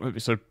backlog, and it won't be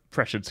so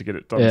pressured to get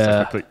it done so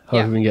Yeah. quickly.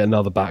 Hopefully we can get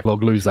another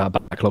backlog, lose that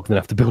backlog, then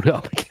have to build it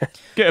up again.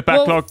 Get a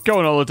backlog, go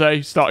on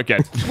holiday, start again.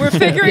 We're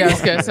figuring. Yeah, I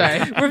was gonna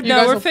say.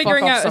 We're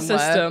figuring out a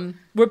system.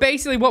 We're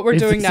basically what we're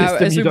It's doing the now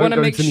system is you we don't want to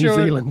go make to New sure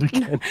Zealand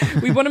again.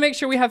 we want to make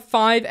sure we have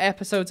 5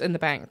 episodes in the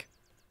bank,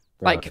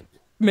 like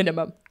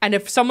minimum. And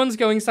if someone's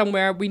going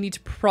somewhere, we need to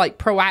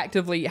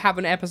proactively have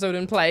an episode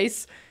in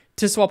place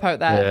to swap out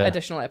that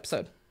additional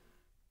episode.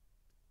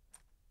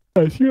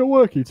 Hey, so you're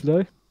working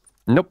today?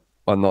 Nope.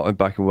 I'm not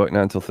back in work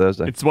now until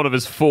Thursday. It's one of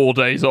his 4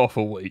 days off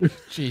a week.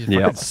 Jeez,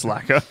 Yeah. Fucking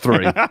slacker.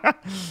 3.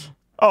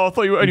 Oh, I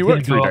thought you only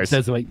worked 3 days.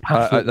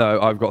 No,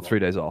 I've got 3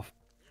 days off.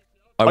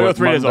 I got work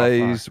 3 days off.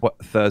 Mondays,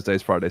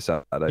 Thursdays, Fridays,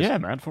 Saturdays. Yeah,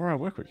 man, 4-hour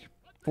work week.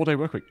 4-day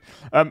work week.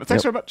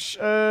 Thanks very much.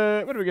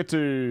 Where do we get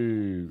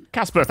to?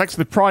 Casper, thanks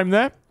for the prime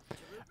there.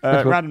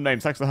 Random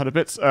names, thanks for the 100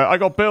 bits. I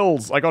got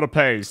bills, I got to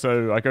pay,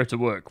 so I go to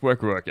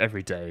work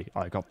every day.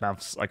 I got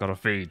mouths, I got to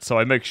feed, so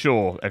I make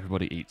sure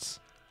everybody eats.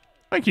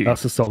 Thank you.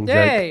 That's a song, Jake.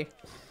 Yay!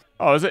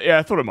 Oh, is it? Yeah,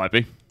 I thought it might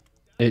be.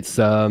 It's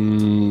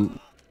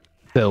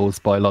Bills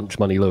by Lunch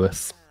Money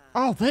Lewis.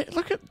 Oh,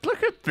 look at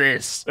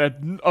this.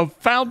 A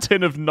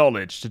fountain of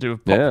knowledge to do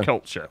with pop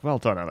culture. Well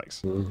done,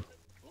 Alex.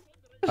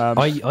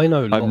 I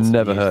know lots I've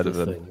never of heard of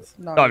useless them. things.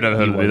 No, I've never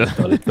heard of it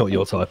either. It's not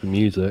your type of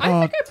music.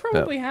 I think I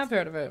probably have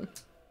heard of it.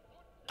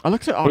 I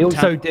looked at He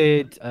also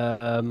did. What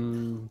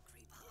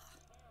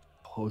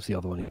was the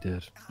other one he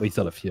did? Well, he's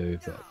done a few,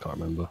 but I can't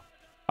remember.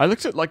 I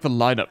looked at like the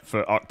lineup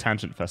for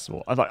Arctangent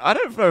Festival. I was like, I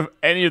don't know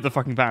any of the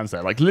fucking bands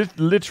there. Like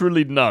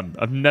literally none.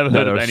 I've never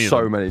heard of any of them. There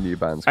are so many new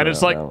bands. And going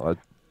it's out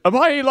like,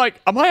 now.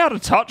 am I out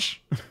of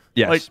touch?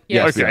 Yes. Like,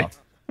 yes, okay.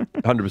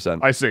 100%.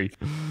 I see.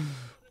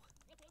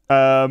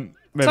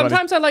 Maybe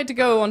Sometimes I like to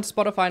go on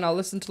Spotify and I'll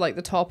listen to like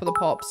the top of the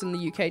pops in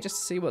the UK just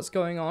to see what's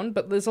going on.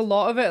 But there's a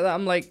lot of it that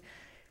I'm like,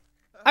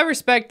 I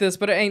respect this,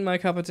 but it ain't my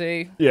cup of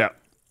tea. Yeah.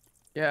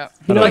 Yeah.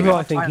 You know Like, who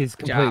I think is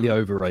Jam. completely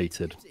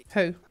overrated?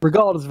 Who?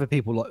 Regardless of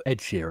people like Ed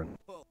Sheeran.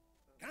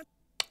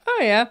 Oh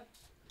yeah.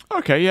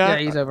 Okay, yeah. Yeah,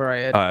 he's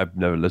overrated. I've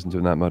never listened to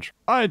him that much.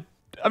 I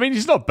mean,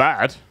 he's not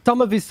bad.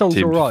 Some of his songs are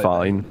Seemed alright.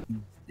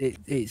 fine.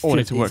 It's All need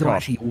just, to work it's hard.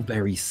 actually all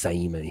very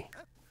samey.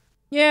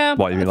 Yeah.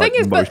 What, you mean the like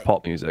thing is, most but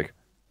pop music?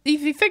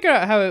 if you figure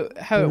out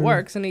how it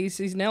works and he's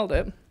nailed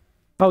it.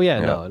 Oh yeah,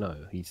 Yeah. no.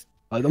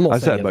 I'm not I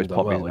saying said most everyone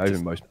pop done music. well, I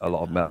it's even a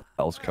lot of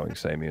metal's coming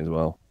samey as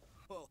well.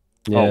 just-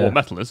 Oh, yeah. what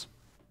metal is?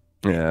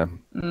 Yeah.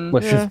 Well,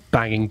 it's just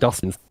banging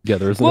dustbins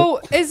together, isn't Well,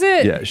 is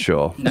it? Yeah,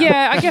 sure.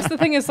 Yeah, I guess the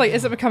thing is, like,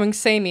 is it becoming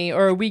samey,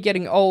 or are we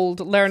getting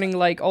old, learning,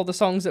 like, all the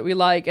songs that we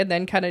like, and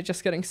then kind of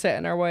just getting set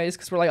in our ways?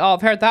 Because we're like, oh,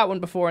 I've heard that one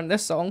before in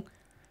this song.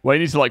 Well,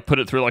 you need to like put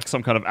it through like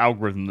some kind of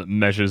algorithm that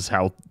measures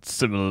how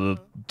similar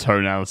the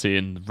tonality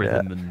and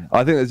rhythm and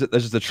I think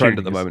there's just a trend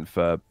at the Tunings. moment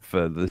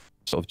for the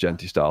sort of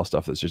genty style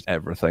stuff that's just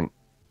everything.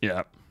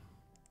 yeah.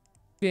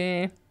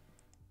 Yeah.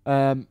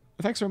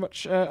 Thanks very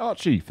much,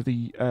 Archie, for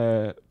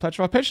the pledge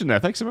of our patron there.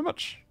 Thanks so very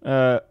much.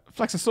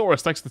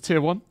 Flexosaurus, thanks for the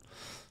tier 1.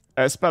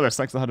 Spellis,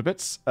 thanks for the 100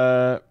 bits.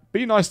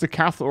 Be nice to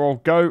Kath or I'll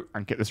go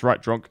and get this right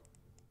drunk.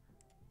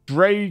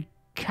 Dre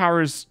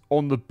carries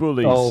on the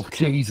bullies. Oh,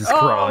 Jesus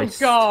Christ.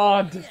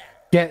 God.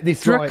 Get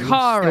this right.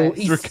 Dracarys.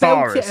 He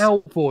spelled it Dracarys.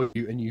 out for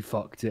you and you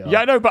fucked it up.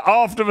 Yeah, I know, but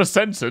after the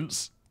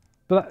sentence,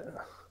 But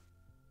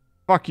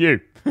fuck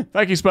you.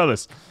 Thank you,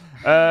 Spellis.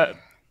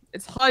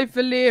 It's High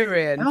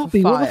Valyrian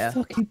Albie, for what the fire.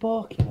 fuck are you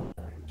barking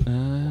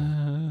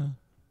at?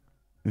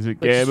 Is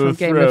it Which is Game from of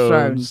Game of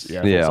Thrones? Thrones.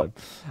 Yeah. Yeah. I thought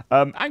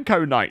so.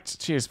 Anko Knight,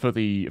 cheers for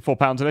the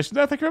 £4 donation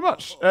there. Thank you very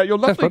much. Your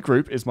lovely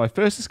group is my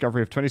first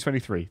discovery of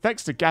 2023.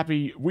 Thanks to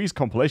Gabby Wee's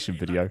compilation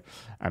video,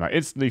 and I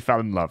instantly fell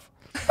in love.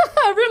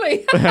 Oh,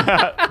 really?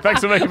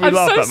 Thanks for making me I'm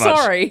laugh so that much.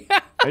 sorry.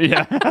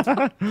 Yeah.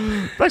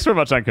 Thanks very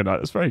much, Anko Knight.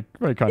 That's very,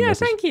 very kind. Yeah,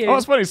 message. thank you. Oh,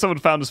 it's funny someone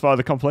found us via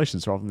the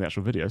compilations rather than the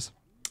actual videos.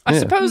 I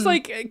suppose,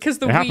 like, because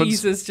the It happens.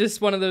 wheeze is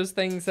just one of those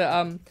things that,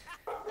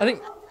 I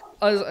think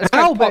it's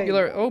quite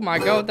popular. Oh my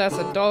God, that's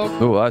a dog.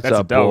 Oh, that's That's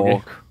a a dog,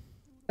 bork.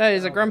 That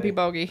is a grumpy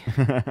bogey.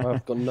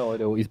 I've got no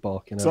idea what he's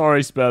barking at.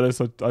 Sorry,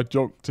 Spellis. I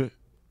jonked it.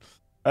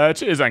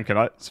 Cheers, Anchor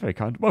Knight. It's very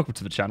kind. Welcome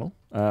to the channel.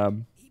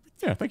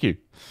 Yeah, thank you.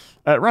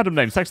 Random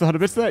names. Thanks for the 100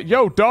 bits there.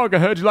 Yo, dog, I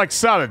heard you like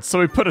salad, so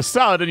we put a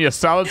salad in your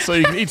salad so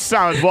you can eat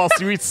salad whilst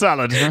you eat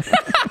salad.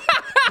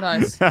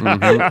 Nice.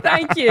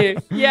 Thank you.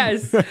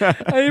 Yes,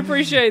 I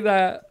appreciate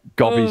that.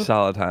 Gobby Oh.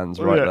 salad hands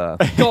right Yeah.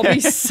 there. Gobby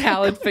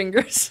salad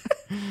fingers.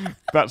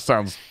 That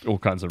sounds all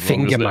kinds of wrong,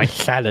 Finger doesn't my it?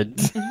 salad.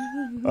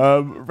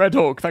 Red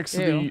Hawk, thanks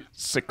to Ew. the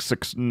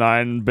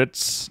 669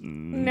 bits.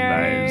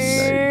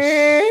 Nice.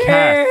 Nice.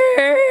 Kath.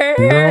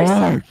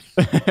 Yes.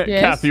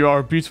 Kath, you are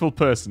a beautiful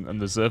person and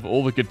deserve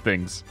all the good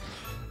things.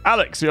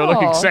 Alex, you're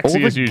looking Aw. sexy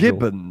All as the usual.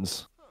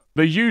 gibbons.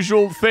 The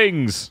usual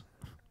things.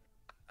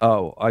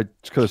 Oh, I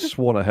could have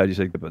sworn I heard you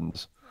say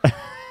gibbons.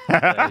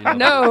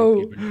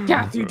 No.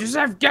 Kath, you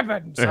deserve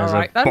gibbons. All There's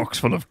right, a then. box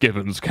full of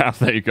gibbons, Kath.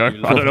 There you go. I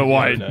don't know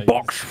why.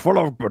 Box full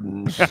of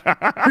gibbons.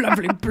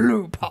 Lovely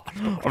blue pot.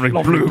 I mean,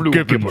 blue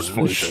gibbons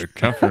for you,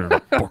 Kath.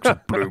 A box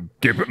of blue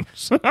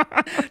gibbons.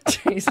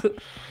 Jesus.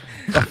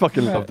 I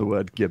fucking love the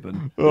word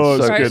gibbon. Oh,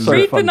 It's it's so, good. so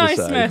Read fun the to nice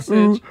say.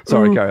 message.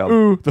 Sorry, carry on.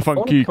 Ooh, the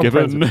funky become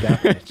friends gibbon. with Do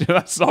Gavin. you know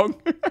that song?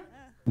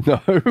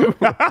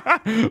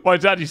 No. My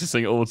dad used to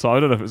sing it all the time. I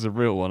don't know if it's a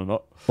real one or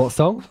not. What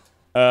song?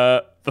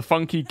 The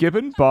Funky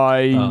Gibbon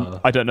by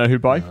I don't know who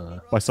by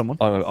someone.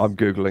 I'm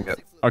googling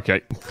it.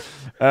 Okay.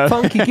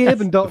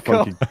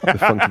 FunkyGibbon.com. The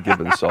Funky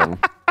Gibbon song.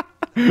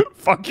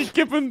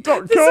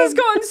 FunkyGibbon.com. This has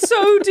gotten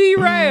so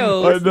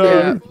derailed. I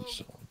know.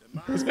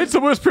 It's the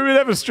worst Premade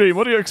Ever stream.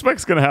 What do you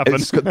expect's going to happen?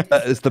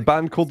 It's the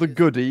band called the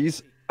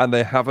Goodies, and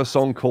they have a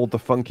song called the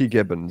Funky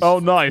Gibbons. Oh,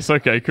 nice.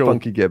 Okay, cool.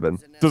 Funky Gibbon.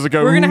 Does it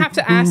go? We're gonna have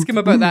to ask him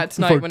about that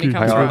tonight when he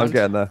comes Hang on, around. I'm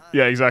getting there.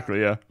 Yeah,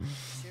 exactly. Yeah.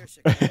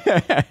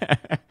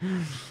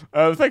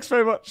 Thanks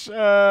very much.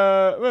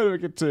 Where do we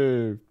get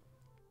to?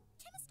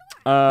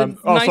 Nice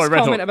sorry, Red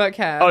comment Hot. about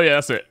Cat. Oh yeah,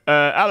 that's it.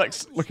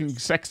 Alex looking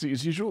sexy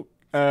as usual.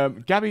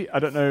 Gabby, I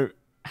don't know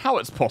how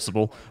it's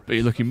possible, but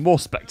you're looking more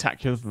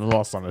spectacular than the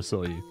last time I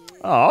saw you.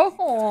 Oh,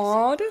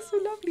 Aw, that's so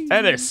lovely.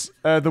 Ellis,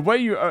 the way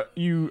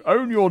you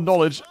own your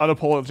knowledge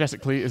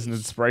unapologetically is an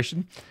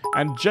inspiration.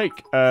 And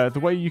Jake, the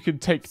way you can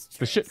take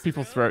the shit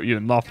people throw at you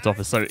and laugh it off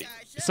is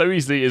so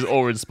easily is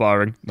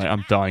awe-inspiring. Mate,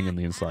 I'm dying on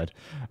the inside.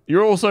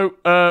 You're also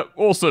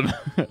awesome.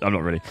 I'm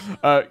not really.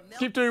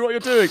 Keep doing what you're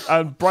doing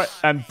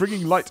and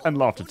bringing light and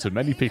laughter to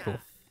many people.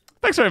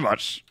 Thanks very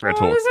much, Red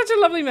Oh, Hawk. that's such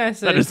a lovely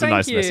message. That is a Thank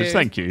nice you. message.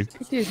 Thank you.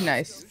 It is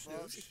nice.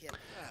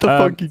 The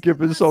Funky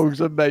Gibbon song's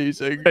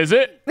amazing. Is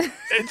it?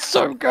 It's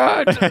so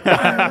good.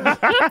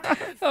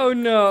 Oh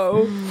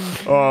no.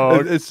 Oh,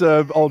 It's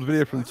an old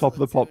video from Top of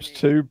the Pops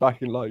 2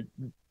 back in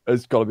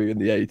it's got to be in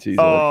the 80s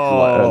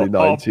or early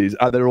 90s,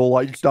 and they're all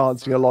like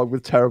dancing along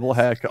with terrible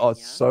haircut. Oh,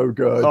 it's so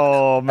good.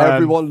 oh man.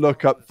 Everyone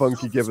look up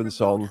Funky Gibbon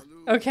song.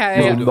 Okay.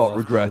 You will not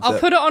regret I'll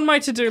it. put it on my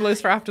to-do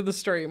list for after the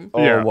stream.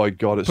 Oh Yeah. my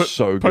god, it's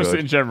so good. Post it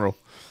in general.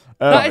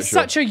 That is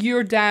such a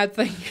your dad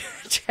thing,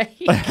 Jake.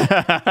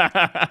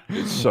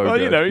 It's so Well,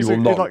 good. you know, you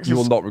likes will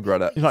his- not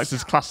regret it. He likes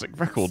his classic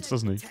records,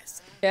 doesn't he?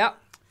 Yeah.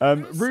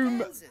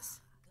 Room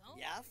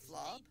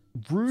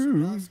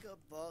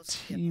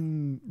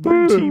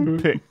team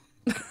pick,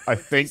 I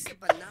think.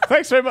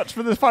 Thanks very much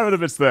for the 500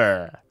 bits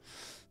there.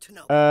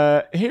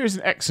 Here is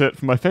an excerpt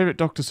from my favourite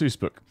Dr. Seuss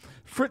book.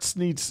 Fritz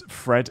needs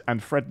Fred,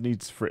 and Fred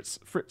needs Fritz.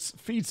 Fritz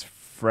feeds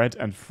Fred,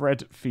 and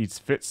Fred feeds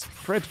Fitz.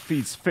 Fred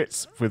feeds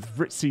Fitz with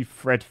Ritzy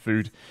Fred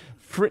food.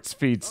 Fritz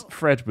feeds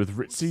Fred with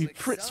Ritzy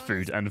Fritz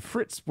food, and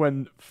Fritz,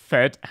 when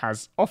fed,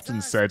 has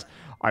often said,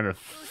 "I'm a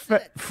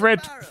Fred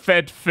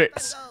fed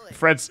Fitz."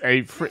 Fred's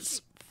a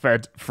Fritz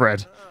fed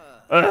Fred.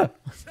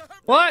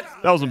 What?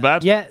 That wasn't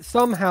bad. Yeah,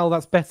 somehow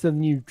that's better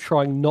than you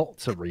trying not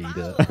to read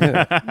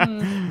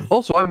it.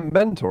 Also, I'm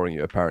mentoring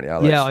you apparently,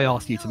 Alex. Yeah, I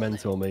asked you to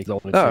mentor me because I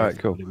wanted to Alright,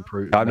 cool.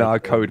 improve. I'm now a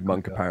code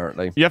monk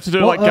apparently. You have to do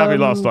it What, like Gabby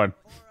last time.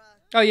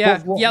 Oh yeah.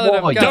 What- Yell at what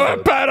him. are Go. you Do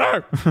it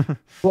better!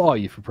 What are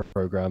you for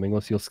programming?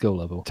 What's your skill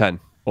level? 10.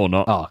 Or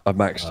not. I've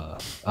maxed.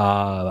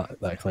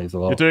 That explains a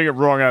lot. You're doing it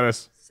wrong,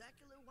 Alice.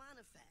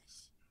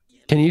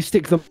 Can you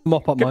stick the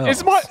mop up my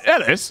Is arse? my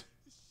Ellis?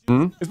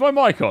 Is my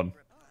mic on?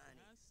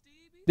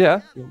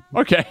 Yeah.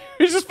 Okay,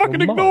 he's just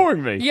fucking Oh, my.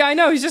 ignoring me. Yeah, I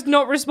know. He's just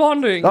not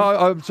responding. Oh,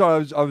 I'm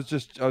sorry. I was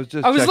just. I was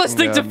checking,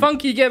 listening to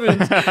Funky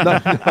Gibbons. No, I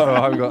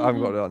haven't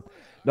got it on.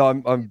 No,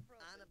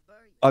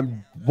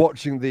 I'm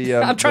watching the.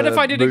 I'm trying to the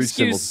find an mood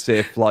symbol excuse.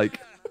 to see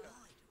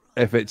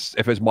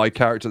if it's my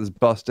character that's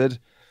busted.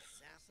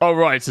 Oh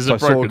right, is So it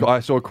broken? I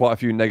saw quite a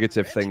few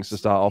negative things to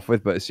start off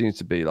with, but it seems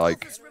to be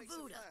like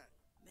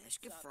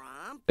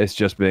it's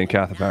just being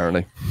Kath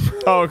apparently.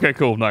 Oh, okay,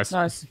 cool, nice.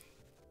 Nice.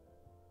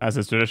 As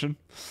is tradition.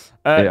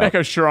 Yeah.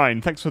 Neko Shrine,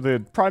 thanks for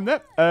the prime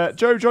there.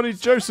 Joe Johnny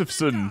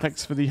Josephson,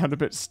 thanks for the 100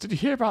 bits. Did you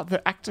hear about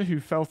the actor who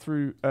fell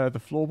through the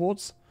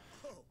floorboards?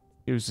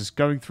 He was just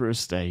going through a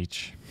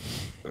stage.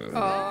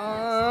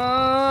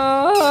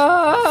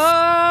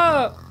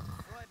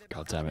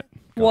 God damn it.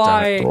 God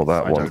Why? damn it. Saw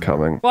that I one don't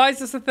coming. Why is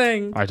this a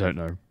thing? I don't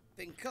know.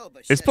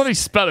 It's bloody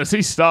Spellers,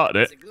 he started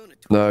it.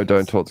 No,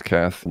 don't talk to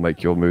Kath. It'll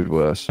make your mood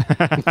worse.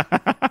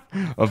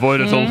 Avoid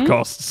at all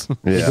costs.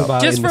 Yeah.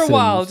 Just for a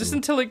while, just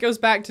until it goes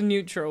back to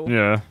neutral.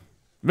 Yeah.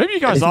 Maybe you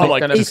guys It's are not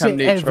like... gonna If become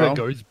it neutral. ever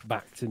goes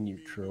back to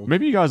neutral.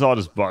 Maybe you guys are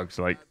just bugs,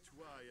 like...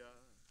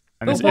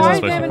 And But this isn't why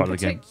supposed to them be in part of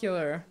the game.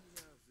 particular?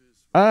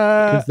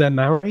 Because they're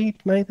married,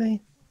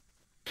 maybe?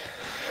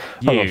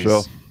 I'm not Years.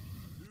 sure.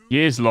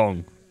 Years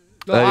long.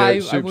 Well, I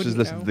Soups has wouldn't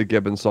listened know. to the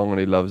Gibbon song and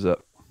he loves it.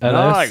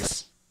 Ellis.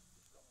 Nice.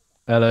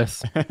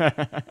 Ellis.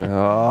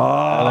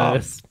 Ah,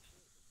 Ellis.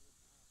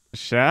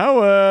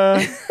 Shower.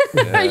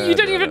 You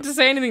don't even have to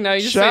say anything now.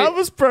 You just say,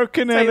 Shower's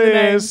broken, say the name.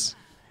 Ellis.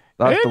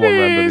 That's the one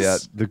random, yeah.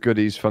 The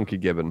goodies, Funky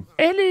Gibbon.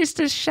 Ellis,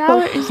 the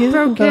shower is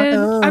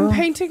broken. I'm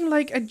painting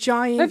like a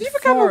giant. Have you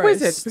become a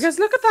wizard? Because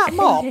look at that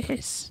mop.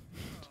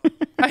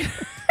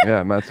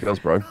 Yeah, mad skills,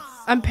 bro.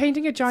 I'm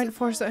painting a giant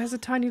forest that has a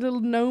tiny little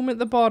gnome at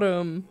the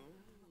bottom.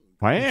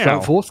 Wow.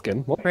 Giant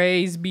foreskin. What?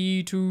 Praise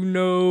be to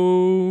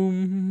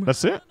gnome.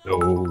 That's it? No.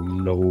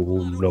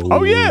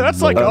 Oh, yeah,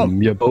 that's like on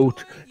your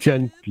boat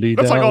gently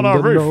That's down like on our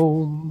the roof.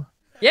 Gnome.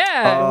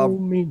 Yeah.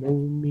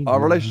 Our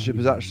relationship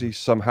has actually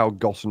somehow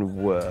gotten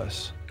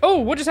worse. Oh,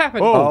 what just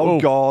happened? Oh,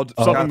 God.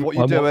 Something- Kath, what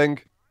are you doing?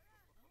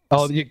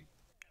 Oh, you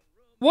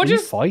What are you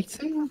just?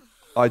 fighting?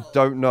 I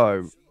don't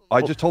know.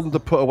 I just told him to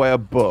put away a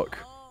book.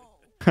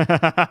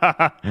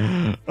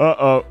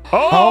 Uh-oh.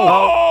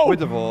 Oh! We're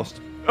divorced.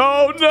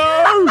 Oh,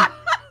 no!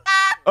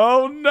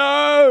 Oh,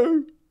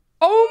 no!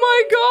 Oh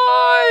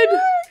my god!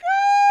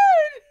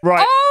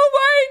 Right, Oh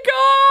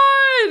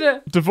my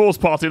god! divorce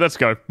party, let's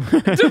go.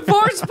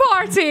 Divorce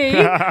party!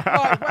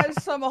 Right,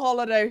 where's summer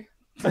holiday?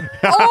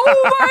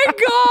 Oh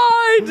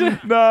my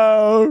god!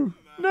 No!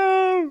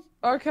 No!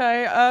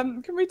 Okay,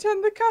 can we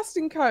turn the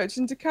casting couch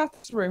into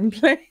Kath's room,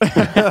 please?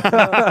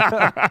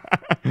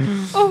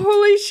 Oh,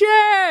 holy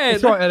shit!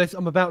 It's right, Ellis.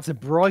 I'm about to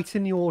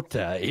brighten your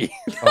day.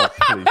 Oh,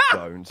 please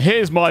don't.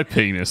 Here's my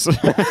penis. Why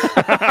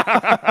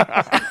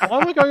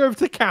am I going over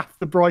to Kath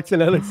to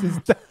brighten Ellis's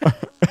day?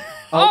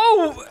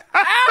 Oh!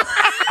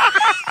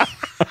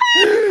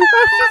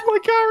 That's just my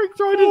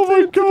character. I Oh my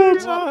didn't do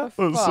that. god!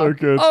 That's so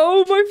good.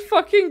 Oh my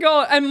fucking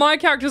god! And my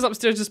character's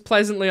upstairs just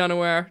pleasantly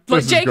unaware. Like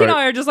This is Jake great. and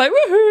I are just like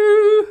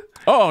woohoo!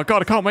 Oh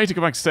god, I can't wait to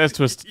go backstairs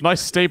to a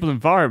nice, stable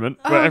environment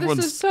where Oh, everyone's.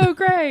 this is so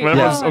great. Where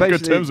everyone's Oh. on good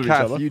basically, terms with each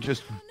Kath, other. you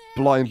just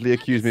blindly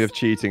accuse me of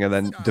cheating and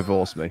then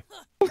divorce me.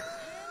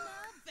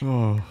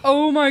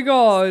 Oh my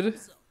god!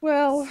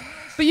 Well,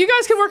 But you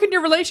guys can work in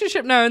your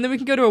relationship now, and then we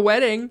can go to a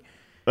wedding.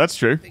 That's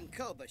true.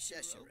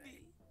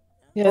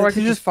 Yeah, or I this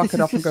could is just fuck this it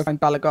is up and go find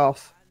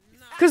Balagoth.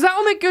 Because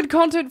that'll make good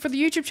content for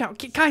the YouTube channel.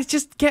 Guys,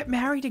 just get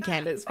married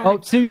again. It's fine. Oh,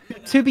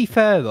 to be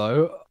fair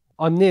though,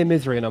 I'm near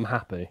misery and I'm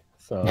happy.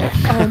 So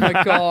Oh my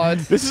god.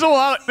 This is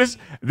all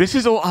this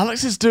is all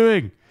Alex is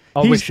doing.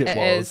 I wish it It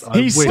was. is. I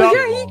He's wish stuck- it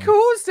Yeah, he was.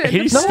 caused it. He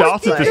in the first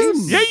started place.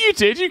 this. Yeah, you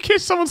did. You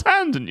kissed someone's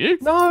hand, didn't you?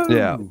 No.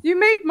 Yeah. You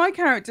made my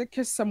character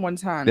kiss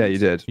someone's hand. Yeah, you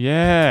did.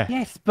 Yeah.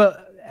 Yes,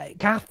 but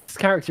Kath's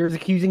character is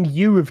accusing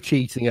you of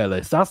cheating,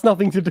 Ellis. That's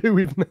nothing to do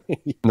with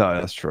me. No,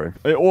 that's true.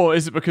 Or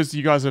is it because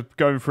you guys are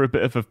going through a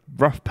bit of a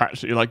rough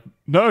patch that you're like,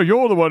 no,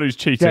 you're the one who's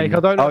cheating? Jake, I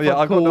don't know Oh, if yeah,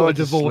 I'd I've got call nowhere a to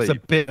divorce a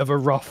sleep. bit of a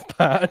rough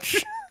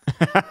patch.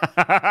 Hang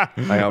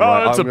on, Oh,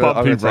 right. it's I'm a gonna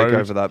bumpy take road.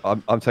 over that.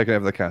 I'm taking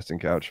over the casting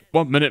couch.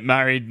 1 minute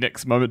married,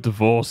 next moment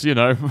divorce, you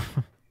know.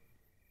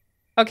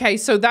 Okay,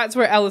 so that's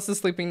where Ellis is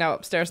sleeping now,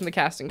 upstairs on the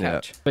casting Yeah.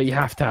 couch. But you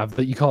have to have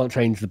that. You can't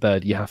change the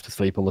bed. You have to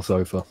sleep on the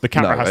sofa. The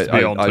camera has to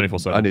be on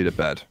 24/7. I need a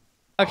bed.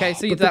 Okay,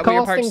 so But that the what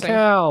you're casting purchasing.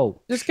 couch.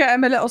 Just get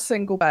him a little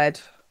single bed.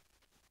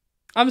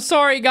 I'm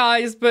sorry,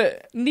 guys,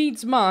 but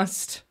needs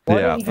must. Why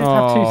Yeah. don't you just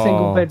have two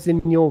single Oh. beds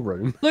in your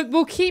room? Look,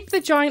 we'll keep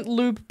the giant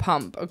lube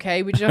pump,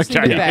 okay? We just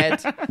Okay. need a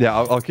bed. Yeah,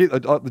 I'll keep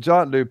the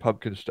giant lube pub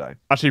can stay.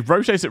 Actually,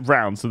 rotate it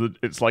round so that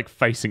it's like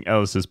facing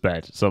Ellis's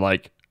bed. So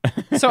like,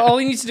 So all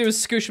he needs to do is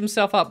scoosh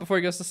himself up before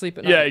he goes to sleep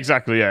at night. yeah,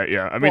 exactly, yeah.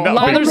 I mean, Well,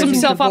 that'll Lathers be Lathers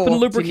himself up in divorced, he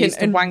lubricant needs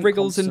to and wank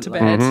wriggles into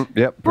constantly.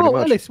 bed. Yep, pretty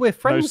Well, much. Ellis, we're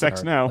friends.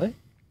 sex now. apparently.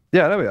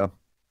 Yeah, there we are.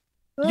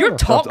 You're Oh.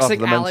 toxic, After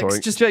the Alex.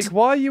 mentoring. Just Jake,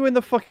 why are you in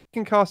the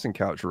fucking casting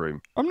couch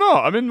room? I'm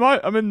not. I'm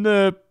in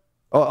the.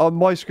 On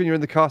my screen, you're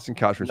in the casting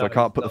couch room, so I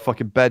can't put the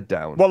fucking bed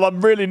down. Well, I'm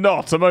really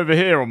not. I'm over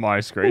here on my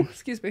screen.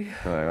 Excuse me.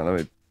 Hang on,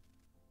 let me.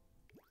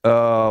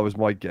 Oh, was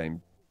my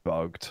game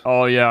bugged?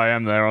 Oh yeah, I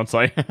am there, aren't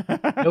I?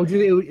 Again, Do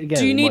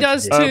you it need might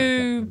us be-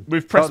 to?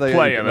 We've pressed there you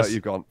play, go. No, Ellis.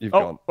 you've gone. You've Oh,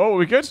 gone. are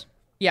we good?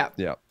 Yeah.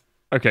 Yeah.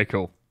 Okay,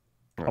 cool.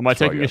 Am Right, I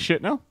try taking a again.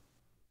 shit now?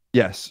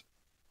 Yes.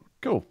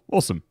 Cool,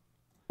 awesome.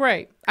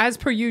 Right. As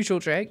per usual,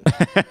 Jake.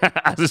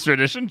 As is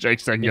tradition,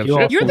 Jake's saying If your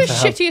you shit. You're the to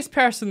have- shittiest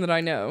person that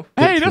I know.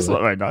 Hey, that's to it.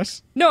 not very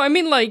nice. No, I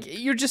mean like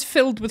you're just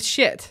filled with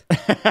shit.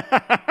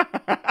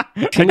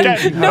 Again, No,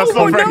 that's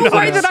not very no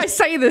way nice. that I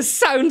say this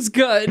sounds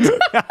good.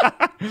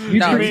 You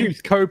No.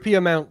 produce copious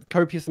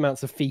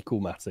amounts of fecal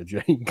matter,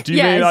 Jake. Do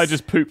you mean Yes. I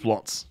just poop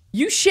lots?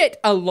 You shit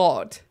a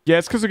lot. Yeah,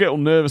 it's because I get all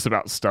nervous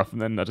about stuff,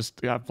 and then I just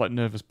have like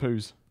nervous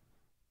poos.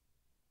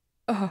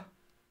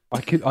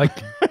 I could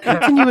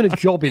imagine you in a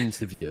job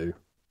interview.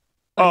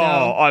 Oh,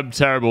 know. I'm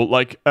terrible.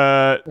 Like,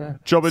 job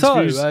So,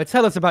 interviews.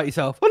 tell us about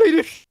yourself. I need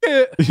a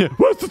shit. Yeah,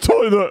 where's the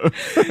toilet?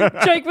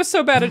 Jake was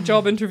so bad at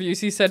job interviews,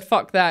 he said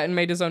fuck that and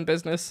made his own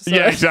business. So.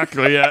 Yeah,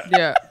 exactly. Yeah.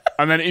 Yeah.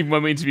 And then even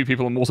when we interview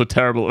people, I'm also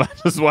terrible at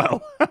that as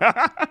well.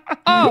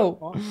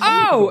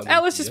 Oh,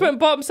 Ellis just went and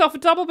bought himself a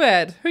double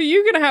bed. Who are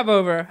you gonna have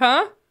over,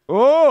 huh?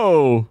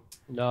 Oh.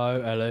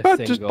 No, Ellis. But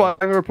Single. just buying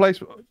a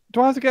replacement.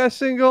 Do I have to get a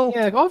single?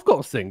 Yeah, I've got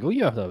a single.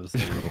 You have to have a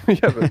single.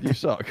 Yeah, but you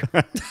suck.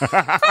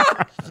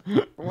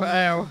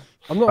 Wow.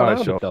 I'm not Alright,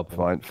 allowed sure. a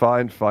double.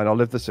 Fine. I'll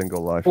live the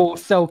single life. Or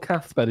sell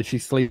Kath's bed if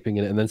she's sleeping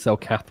in it, and then sell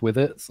Kath with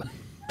it.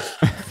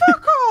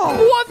 Fuck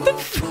What the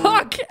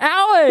fuck,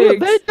 Alex?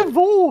 They're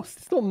divorced.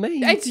 It's not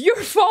me. It's your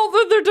fault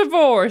that they're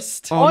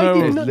divorced. Oh, I no.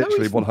 didn't It's know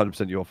literally it's-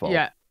 100% your fault.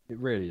 Yeah. It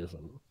really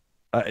isn't.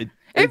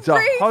 It's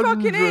really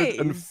fucking is.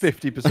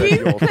 150%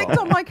 You your clicked fault.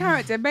 on my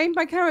character, made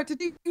my character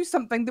do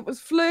something that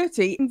was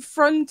flirty in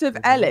front of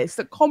Ellis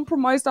that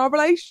compromised our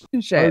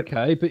relationship.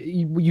 Okay, but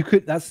you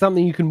could. That's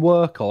something you can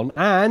work on.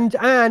 And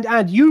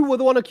you were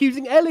the one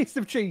accusing Ellis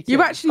of cheating.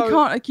 You actually So-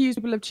 can't accuse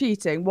people of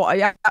cheating. What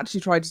I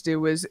actually tried to do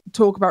was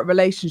talk about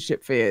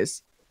relationship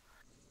fears,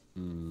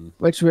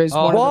 which was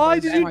one of the Why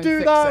ways did to you try and do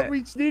fix that? it.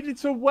 We needed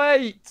to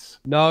wait.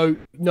 No,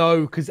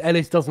 because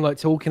Ellis doesn't like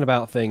talking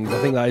about things.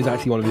 I think that is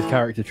actually one of his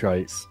character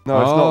traits.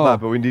 No, it's Oh. not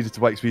that, but we needed to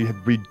wait because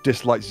we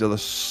disliked each other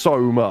so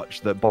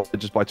much that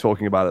just by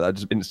talking about it, that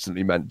just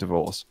instantly meant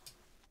divorce.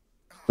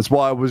 That's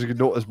why I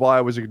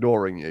was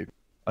ignoring you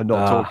and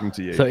not talking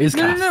to you. So it is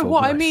No. Kath's fault,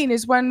 What I nice. mean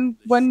is when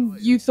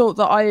you thought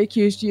that I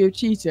accused you of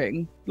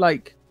cheating,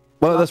 like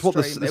well, that's what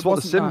stream, the it Sim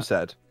wasn't that.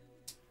 said.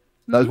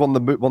 That was one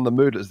of the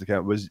moodlets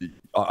account was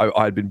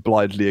I had been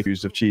blindly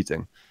accused of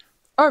cheating.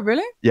 oh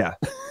really? Yeah,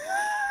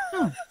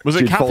 Was it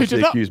she'd Kathy falsely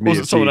did that? accused Or me was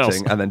of it someone else?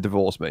 cheating and then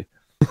divorced me.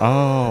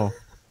 Oh.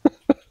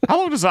 How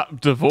long does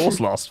that divorce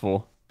last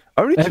for?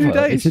 Only 2 Ever.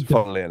 days, It's a-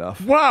 funnily enough.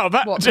 Wow,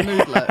 that. What the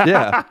moodlet?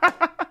 Yeah,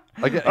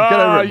 I get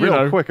over it you real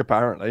know. quick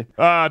apparently.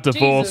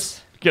 Divorce.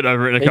 Jesus. Get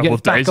over it in a He couple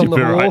of gets back days. on You'll the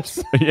be right.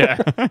 horse.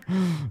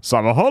 Yeah.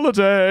 Summer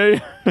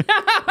holiday.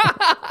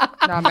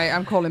 Nah, mate,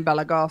 I'm calling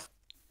Bella Garth.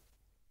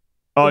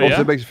 Oh, Also,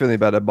 yeah? it makes me feel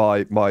better.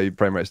 My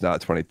frame rate's now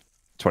at 20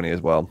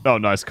 as well. Oh,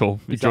 nice, cool.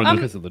 You Is that joined the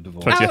because of the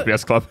divorce? 20 Al-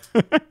 FPS club.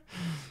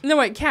 No,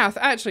 wait, Kath,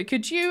 actually,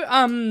 could you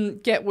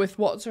get with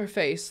what's her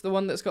face, the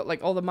one that's got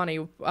like all the money?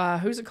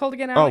 Who's it called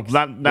again, Oh, Alex?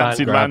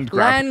 Nancy Landgrab.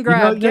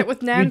 Landgrab. Get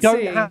with Nancy.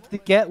 You don't have to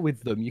get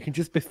with them. You can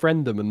just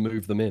befriend them and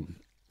move them in.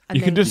 and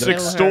You can then just kill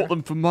extort her.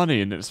 them for money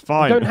and it's You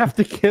fine. don't have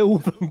to kill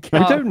them. We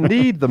Kath. don't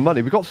need the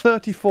money. We got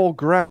 34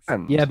 grand.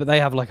 Yeah, but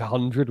they have like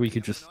 100 we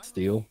could just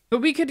steal.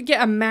 But we could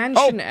get a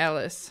mansion,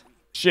 Ellis.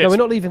 Shit. No, we're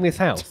not leaving this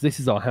house. This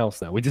is our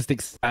house now. We just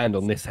expand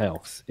on this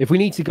house. If we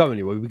need to go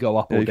anywhere, we go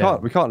up Yeah, or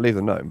down. we can't leave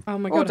the gnome. Oh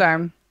my Or god.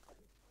 down.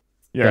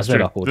 Yeah, it's That's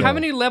true. up or The- down. How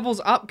many levels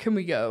up can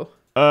we go?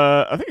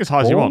 I think as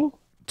high as you want. All?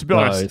 To be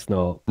No, honest, it's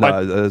not.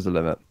 No, there's a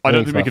limit. I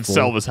don't think think we it's could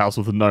about sell four. this house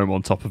with a gnome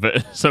on top of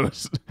it. So we're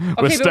Okay,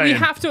 but we staying.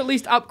 have to at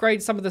least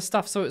upgrade some of the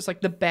stuff so it's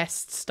like the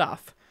best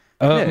stuff.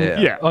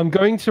 Yeah. I'm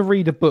going to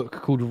read a book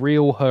called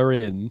Reel Her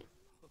In.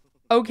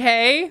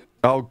 Okay.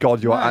 Oh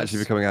god, you are Nice. actually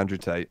becoming Andrew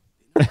Tate.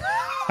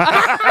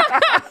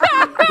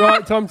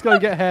 Right, time to go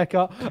and get a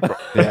haircut.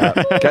 Yeah,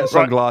 get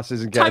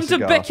sunglasses and get Time a to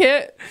cigar. bick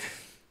it.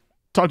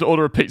 Time to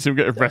order a pizza and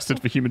get arrested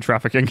for human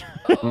trafficking.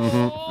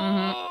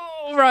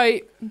 Oh,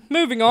 right.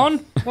 Moving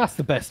on. That's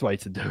the best way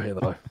to do it,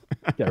 though.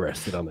 Get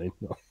arrested, I mean.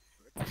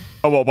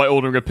 Oh, what, by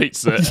ordering a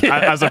pizza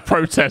as a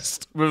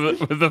protest with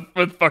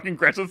fucking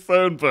Greta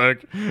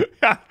Thunberg?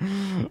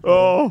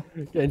 Oh,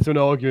 Get into an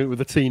argument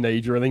with a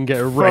teenager and then get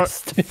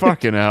arrested.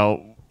 fucking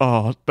hell!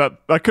 Oh,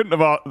 they couldn't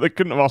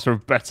have asked for a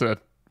better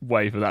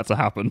way for that to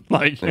happen.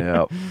 Like,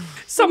 Yeah,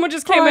 Someone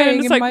just came in Crying and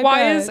it's in like, my why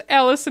bed. is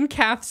Ellis and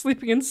Kath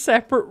sleeping in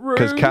separate rooms?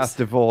 because Kath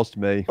divorced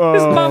me.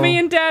 Because oh, Mummy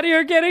and Daddy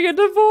are getting a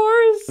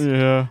divorce.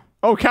 yeah.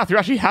 Oh, Kath, you're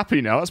actually happy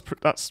now.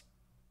 That's.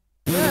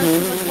 Yeah,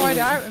 'cause I cried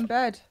out in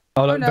bed.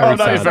 Oh, no, no, Oh, very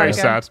no, sad. you're very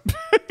again. sad.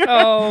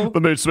 Oh. The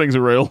mood swings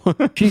are real.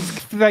 She's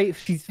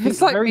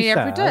It's like very me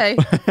every sad day.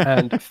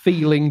 and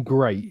feeling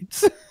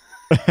great.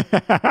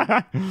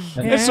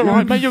 It's all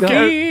right, mate.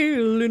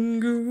 Feeling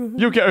good.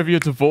 You'll get over your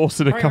divorce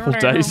in a couple of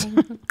days.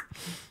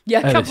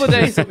 Yeah, a couple of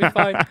days will be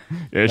fine.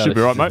 Yeah, it should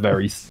be right, mate.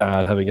 Very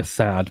sad, having a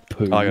sad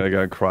poo. I'm gonna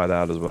go and cry it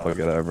out as well. Get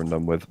it over and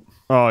done with.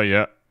 Oh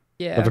yeah,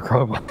 Yeah. Have a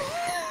cry one.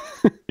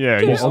 yeah.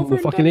 Get Use, it On the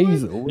and fucking done with.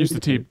 easel. use the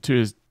tea to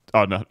his.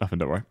 Oh no, nothing.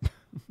 Don't worry.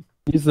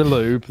 Use the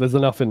lube. There's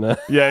enough in there.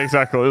 Yeah,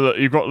 exactly. Look,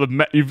 you've got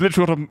you've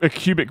literally got a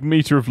cubic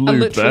meter of A lube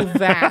literal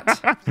there.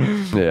 vat.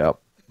 Yeah.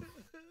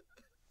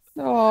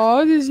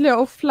 Oh, this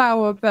little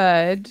flower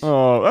bed.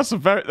 Oh,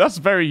 that's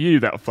very you,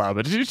 that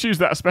flower. Did you choose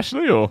that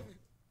especially, or?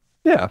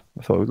 Yeah,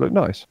 I thought it would look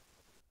nice.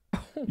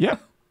 Yeah.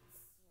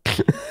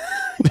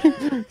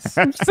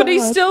 But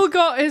he's still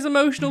got his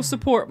emotional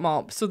support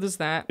mop, so there's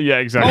that. Yeah, Oh,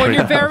 exactly. and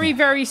you're very,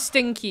 very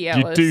stinky, you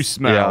Ellis. do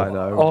smell. Yeah, I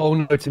know. Oh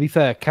no! To be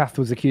fair, Kath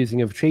was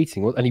accusing of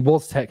cheating, and he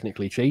was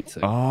technically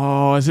cheating.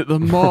 Oh, is it the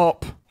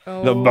mop?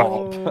 Oh. The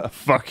mop.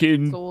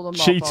 Fucking It's all the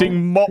mop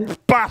cheating mop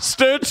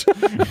bastard!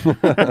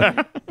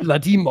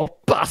 Bloody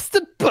mop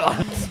bastard!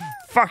 But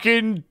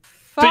Fucking.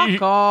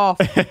 Fuck off.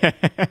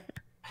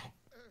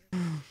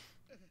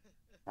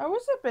 That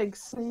was a big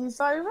sneeze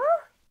over.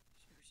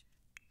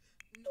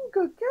 Oh,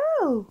 good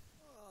girl.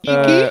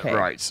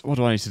 Right. What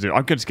do I need to do?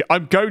 I'm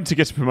going to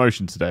get a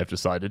promotion today. I've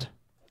decided.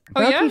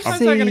 Oh, yeah? How's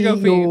that going to go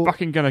for your- you?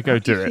 Fucking gonna go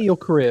do see it. your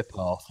career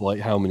path, like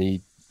how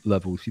many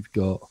levels you've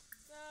got.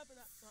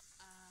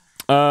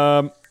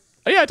 Yeah,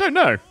 I don't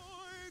know.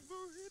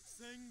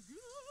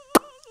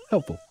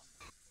 Helpful.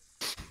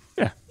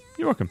 Yeah,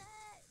 you're welcome.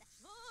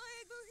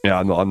 Yeah,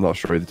 I'm not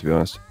sure either, to be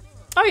honest.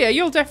 Oh, yeah,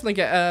 you'll definitely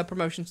get a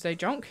promotion today,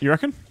 Jonk. You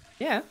reckon?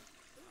 Yeah.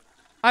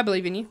 I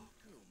believe in you.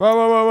 Whoa,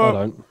 whoa, whoa, I whoa!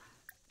 don't.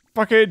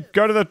 Fucking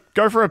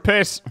go for a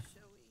piss.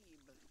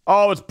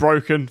 Oh, it's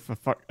broken. For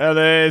fuck,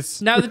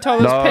 Ellis. Now the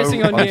toilet's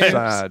pissing on I'm you.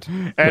 sad.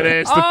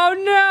 Ellis. Oh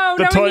no!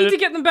 the Now we toilet- need to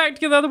get them back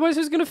together. Otherwise,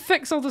 who's gonna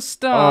fix all the Oh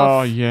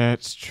stuff? yeah,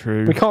 it's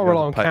true. We can't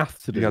rely on Pay-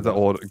 Kath to do You have that. to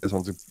order this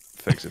one to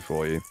fix it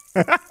for you.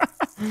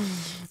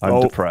 I'm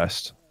Oh.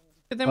 depressed.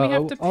 But then we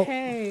have to Oh.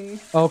 pay.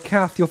 Oh,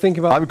 Kath, you're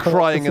thinking about I'm the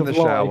crying in purpose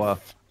the of shower.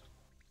 life.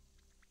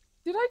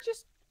 Did I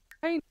just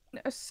paint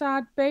a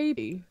sad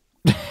baby?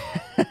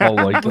 Oh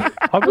my god.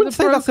 I wouldn't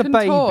say that's a broken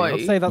baby. toy?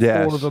 I'd say that's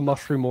Yes. more of a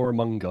mushroom or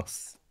Among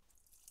Us.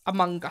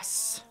 Among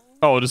Us.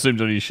 Oh, it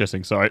assumed on you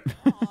shitting. Sorry.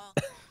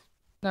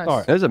 Nice.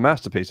 Alright. It is a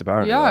masterpiece,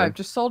 apparently. Yeah, though. I've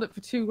just sold it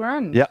for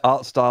 $2,000. Yeah,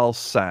 art style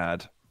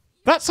sad.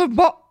 That's a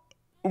what?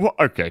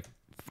 Okay.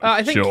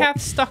 I think Sure.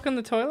 Kath's stuck on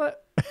the toilet.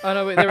 Oh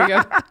no, wait, there we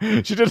go.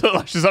 She did look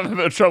like she's having a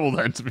bit of trouble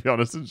then, to be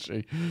honest, isn't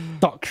she?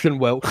 Suction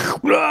well.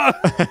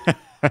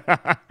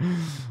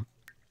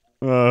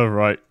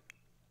 Right.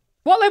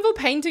 What level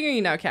painting are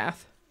you now,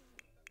 Kath?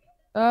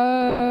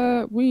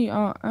 We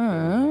are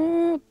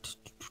at...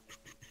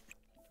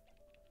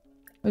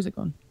 Where's it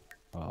gone?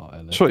 Oh,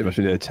 Ellis. Surely it must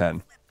be near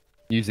 10.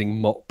 Using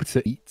mop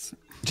to eat.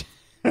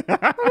 Where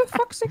the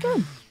fuck's it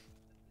gone?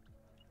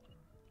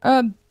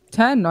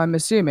 10, I'm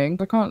assuming.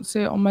 I can't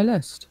see it on my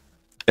list.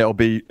 It'll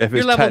be, if You're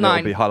it's level 10, 9.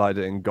 it'll be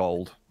highlighted in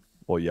gold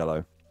or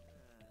yellow.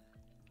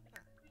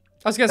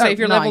 I was gonna say, if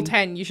you're level 9.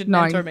 10, you should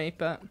 9. mentor me,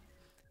 but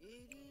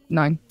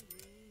 9.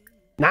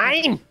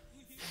 9!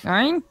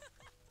 9?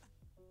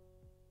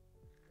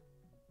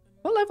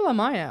 what level am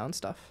I at on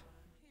stuff?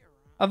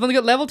 I've only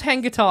got level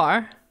 10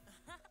 guitar.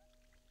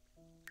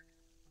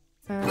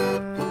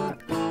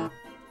 My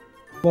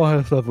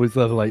highest level is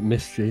level 8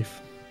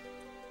 mischief.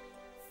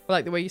 I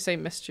like the way you say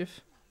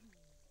mischief.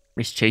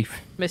 Mischief.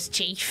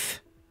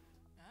 Mischief.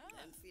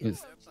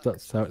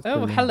 That's how it's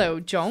Oh, been. hello,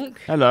 Jonk.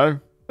 Hello.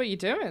 What are you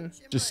doing?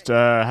 Just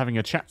having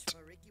a chat.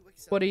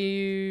 What are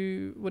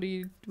you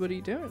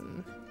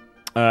doing?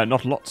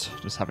 Not a lot.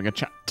 Just having a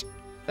chat.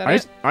 That I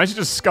it? need to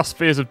discuss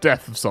fears of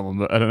death with someone,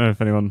 but I don't know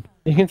if anyone.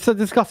 You can still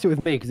discuss it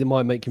with me because it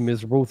might make you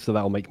miserable, so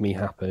that'll make me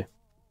happy.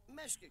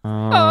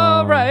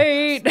 All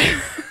right.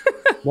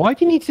 Why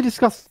do you need to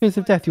discuss fears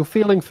of death? You're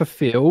feeling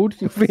fulfilled.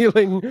 You're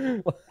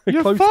feeling.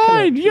 You're close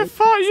fine. connection. You're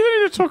fine. You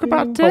don't need to talk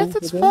about death.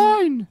 It's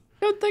fine.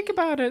 Don't think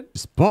about it.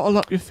 Just bottle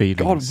up your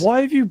feelings. God,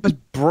 why have you just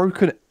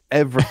broken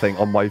everything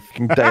on my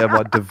fucking day of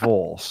my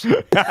divorce?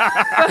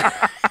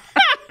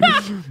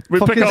 We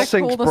pick Fucking up.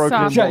 sink's Call the broken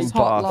in one Sandals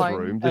hotline.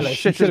 bathroom. The Ellis, you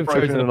shit should is have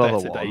broken chosen in a another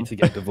better day one. to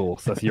get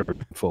divorced. That's your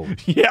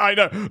fault. Yeah, I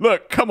know.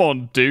 Look, come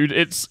on, dude.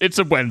 It's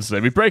a Wednesday.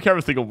 We break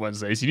everything on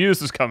Wednesdays. You knew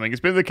this was coming.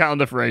 It's been in the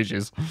calendar for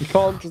ages. You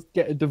can't just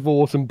get a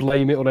divorce and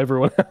blame it on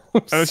everyone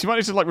else. You might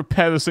need to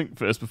repair the sink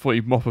first before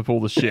you mop up all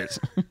the shit.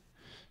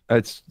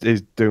 He's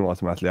doing it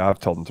automatically. I've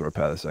told him to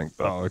repair the sink.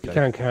 But okay. You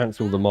can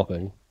cancel the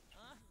mopping.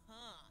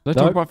 Did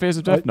I No. talk about fears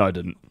of death? No, I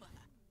didn't.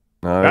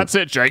 no, That's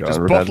it, Jake. go Just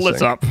and repair bottle the it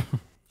sink. up.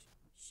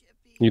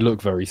 You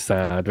look very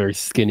sad, very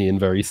skinny and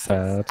very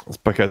sad. It's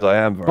because I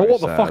am very But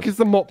what the sad. fuck is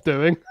the mop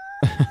doing?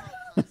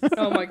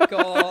 Oh my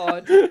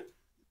god.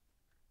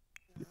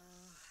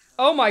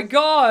 Oh my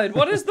god.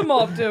 What is the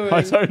mob doing?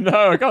 I don't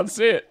know. I can't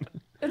see it.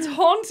 It's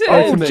haunted.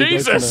 Oh, me,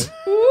 Jesus.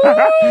 go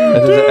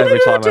I do it every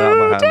time I have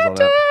my hands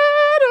on it.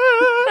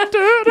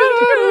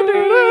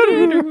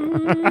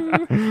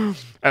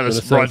 Ellis Gonna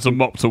say rides a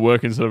mop to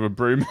work instead of a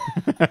broom. He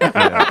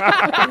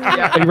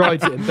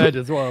rides it in bed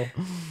as well.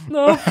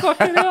 No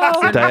fucking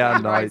hell. Day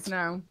and Right night.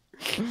 now.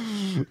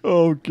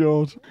 Oh,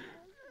 God.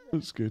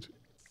 That's good.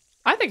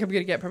 I think I'm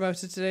gonna get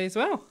promoted today as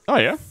well. Oh,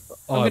 yeah?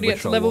 I'm gonna get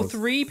to level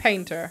 3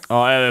 painter.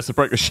 Oh, Ellis, I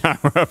broke the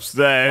shower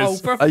upstairs. Oh,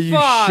 for Are you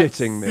fuck's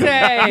shitting me?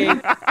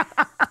 sake.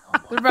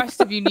 The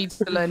rest of you need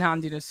to learn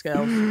handiness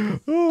skills.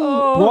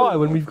 Oh. Why,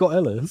 when we've got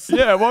Ellis?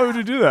 Yeah, why would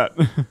you do that?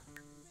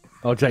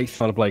 Oh, Jake's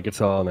trying to play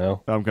guitar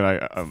now. I'm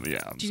gonna, yeah.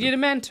 Do you need a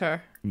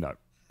mentor? No.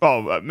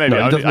 Oh, maybe. No,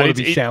 he I, doesn't I want need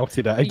to to be eat,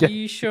 shouted at Are again.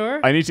 you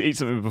sure? I need to eat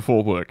something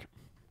before work.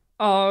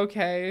 Oh,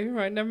 okay.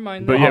 Right, never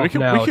mind. But then. yeah, Half we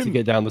can. an We hour can to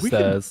get down the we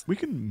stairs. We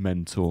can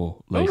mentor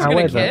Oh, later. he's gonna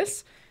However-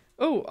 kiss?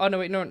 Oh, no,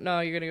 wait, no,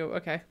 you're gonna go.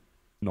 Okay.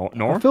 I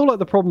Nor? feel like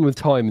the problem with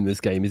time in this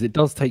game is it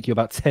does take you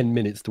about 10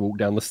 minutes to walk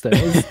down the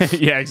stairs.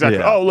 Yeah, exactly.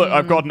 Yeah. Oh, look,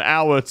 I've got an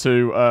hour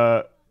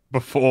to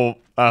before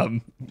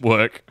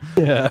work.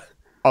 Yeah.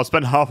 I'll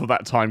spend half of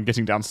that time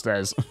getting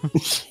downstairs,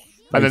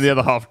 and then the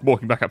other half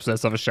walking back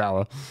upstairs to have a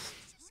shower.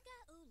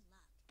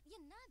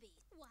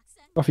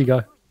 Off you go.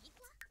 All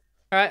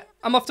right,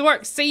 I'm off to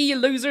work. See you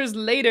losers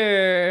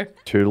later.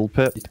 Toodle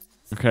pip.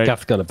 Okay.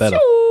 Kath's gonna better.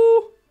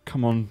 Ooh.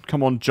 Come on,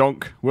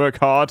 Jonk. Work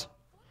hard.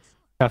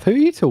 Kath, who are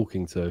you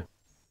talking to?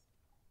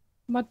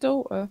 My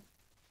daughter.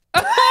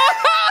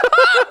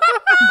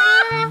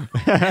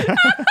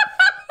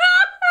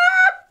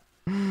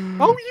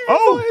 Oh, you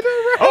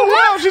Oh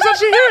wow, she's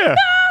actually here.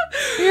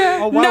 Yeah.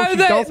 Oh, wow, now she does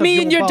that have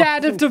me and your buff,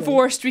 dad have doesn't she?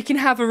 divorced, we can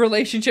have a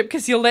relationship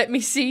because he'll let me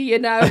see you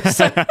now.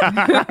 So-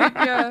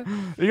 Yeah.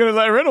 Are you gonna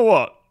let her in or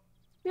what?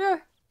 Yeah.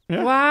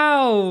 Yeah.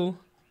 wow.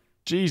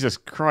 Jesus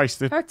Christ,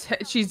 the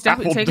She's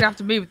definitely Apple taking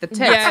after me with the tits.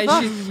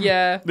 Yeah, she's,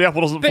 yeah.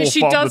 apple doesn't But fall she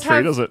far from does the tree,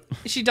 have- does it?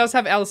 She does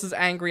have Ellis's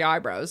angry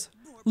eyebrows.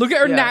 Look at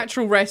her Yeah.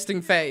 natural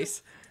resting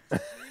face.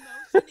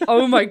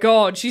 Oh my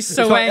god, she's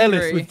so It's like angry.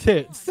 Ellis with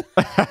tits.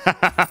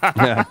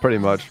 Yeah, pretty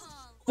much.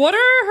 What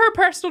are her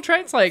personal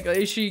traits like?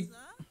 Is she...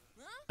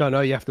 Don't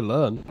know. You have to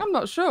learn. I'm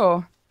not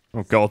sure.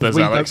 Oh god, there's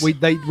We, Alex. we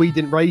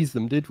didn't raise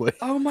them, did we?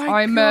 Oh my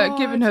I'm god.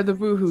 giving her the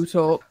woohoo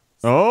talk.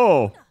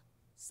 Oh.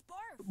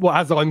 Well,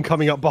 as I'm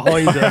coming up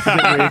behind her. It's a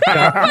bit weird,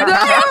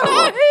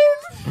 Gav.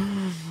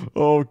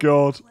 Oh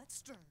god.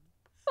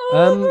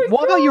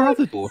 What about your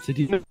other daughter? Did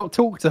you not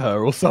talk to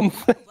her or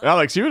something?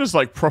 Alex, you were just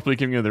like properly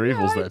giving her their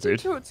evils I there, did dude.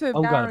 talk to I'm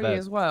going to Gary bed.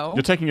 as well.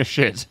 You're taking a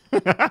shit.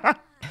 Look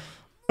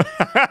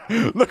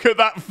at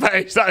that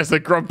face. That is the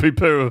grumpy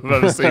poo if I've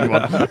ever seen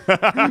one.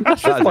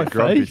 That's just my a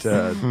grumpy face.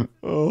 turd.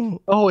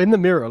 Oh, in the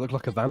mirror, I look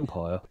like a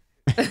vampire.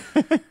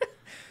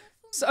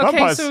 So, okay,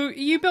 Vampires. so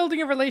you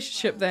building a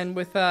relationship then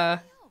with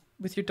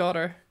your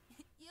daughter?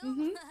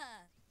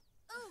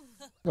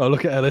 Oh,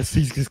 look at Ellis.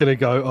 He's just gonna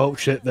go. Oh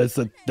shit! That's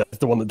the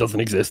one that doesn't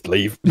exist.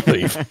 Leave.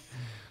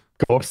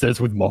 Go upstairs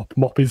with Mop.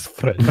 Mop is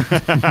friend.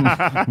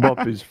 Mop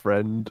his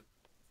friend.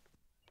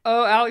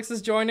 Oh, Alex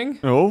is joining.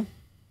 Oh.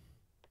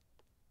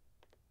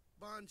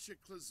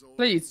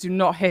 Please do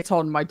not hit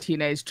on my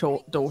teenage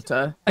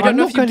daughter. I don't I'm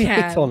know not if you going to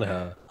can. hit on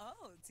her.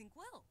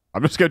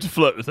 I'm just going to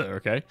flirt with her,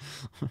 okay?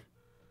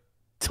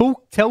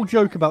 Tell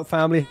joke about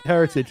family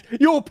heritage.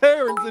 Your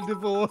parents are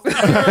divorced.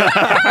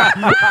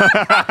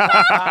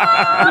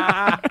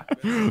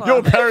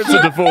 Your parents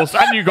are divorced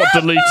and you got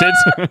deleted.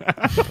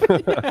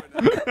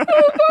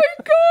 Oh my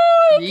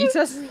god! Delete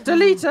us.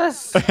 Delete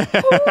us.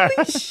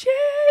 Holy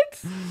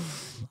shit!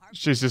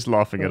 She's just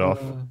laughing it off.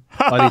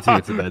 I need to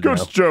get to bed Good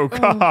now. joke. Oh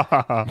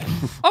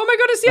my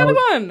god, it's the other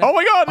one! Oh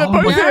my god, they're Oh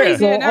both my here. Gary's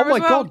here now Oh my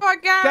as well. god. Bye,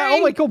 Gary.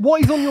 Oh my god,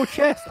 what is on your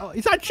chest? Oh,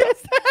 is that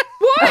chest hair?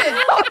 What?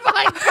 Oh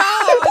my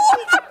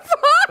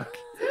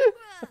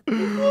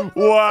god.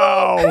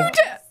 Wow.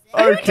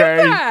 Who Okay.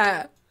 did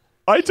that?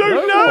 I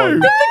don't know.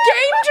 Did the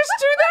game just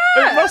do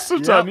It that? must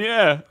have done,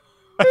 yeah.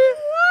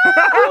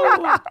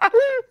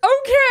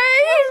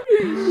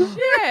 Okay!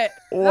 Shit.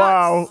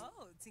 Wow.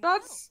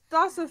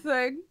 That's a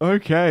thing.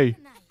 Okay.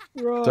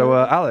 So,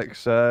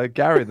 Alex,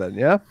 Gary then,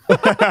 yeah?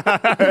 But the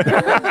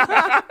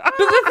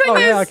thing Oh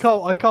is, yeah,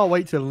 I can't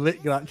wait to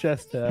lick that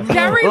chest hair.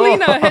 Gary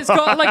Lena has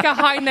got like a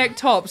high neck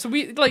top, so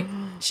she can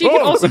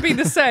Oh. also be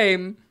the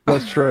same.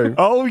 That's true.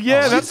 Oh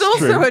yeah, that's She's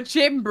also true. a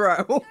gym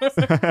bro.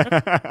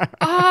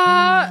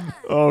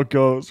 Oh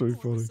god, that's so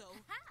funny.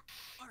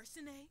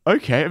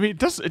 Okay, I mean, it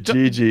does.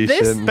 GG,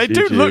 this- Sims, They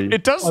do GG. look.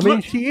 It does I mean,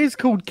 look. she is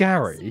called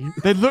Gary.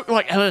 They look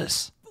like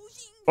Ellis.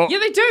 Oh, Yeah,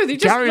 they do. They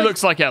just Gary like,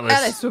 looks like Ellis.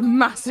 Ellis with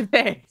massive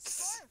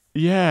hips.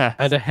 Yeah.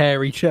 And a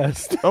hairy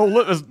chest. Oh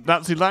look, there's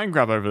Nancy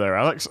Landgrab over there,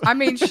 Alex. I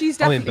mean, she's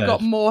I'm in definitely got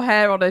bed. more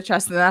hair on her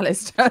chest than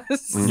Ellis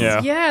does.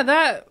 Yeah. Yeah,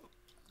 that.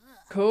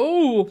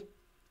 Cool.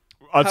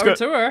 I was Power gonna-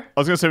 to her. I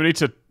was going to say we need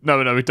to. No,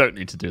 we don't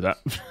need to do that.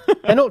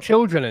 They're not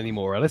children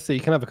anymore, Alice, so you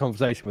can have a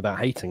conversation without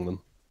hating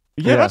them.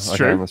 yeah, that's okay,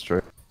 true. That's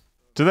true.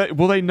 Do they?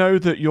 Will they know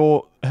that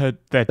you're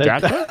their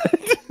dad? though?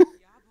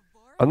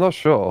 I'm not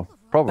sure.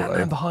 That Probably.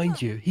 man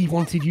behind you, he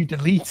wanted you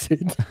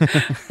deleted.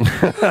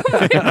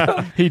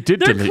 He did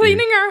They're delete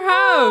cleaning our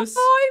house.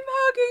 I'm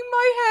hugging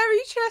my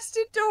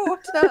hairy-chested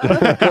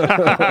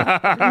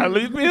daughter. you.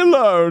 Leave me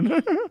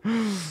alone.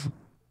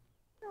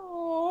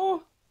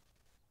 Oh.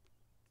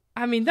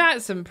 I mean,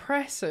 that's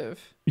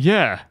impressive.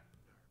 Yeah.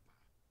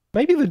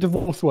 Maybe the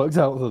divorce works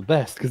out for the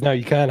best, because now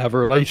you can have a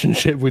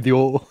relationship with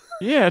your...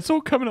 Yeah, it's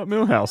all coming up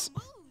Millhouse.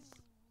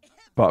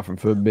 Apart from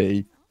for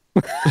me.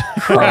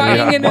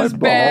 Crying in my his Bob.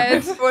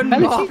 bed.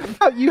 Mop.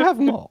 You have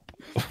Mop.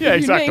 Yeah, You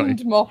exactly.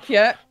 named Mop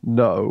yet?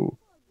 No.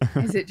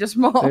 Is it just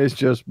Mop? It's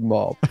just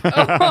Mop.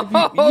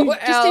 Oh, You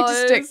just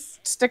need to Ellis.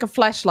 stick a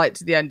flashlight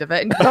to the end of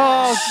it. And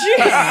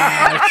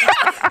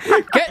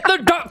Get the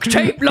duct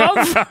tape,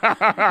 love.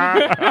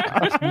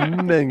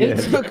 Ming It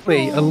it. took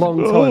me a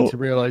long time to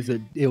realise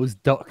that it was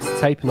duct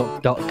tape,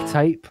 not duct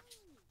tape.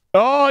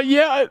 Oh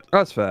yeah,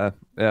 That's fair.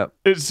 Yeah.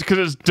 it's because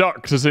it's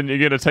duct, as in you're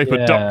going to tape a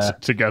Yeah.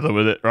 duct together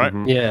with it, right?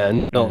 Yeah,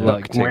 and not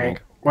like... Ducting.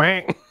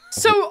 Whack.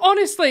 So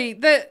honestly,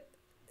 the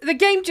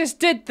game just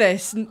did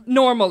this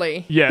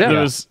normally. Yeah,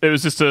 Yeah. it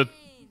was just a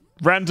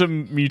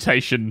random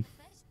mutation.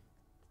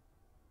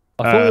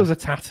 I thought it was a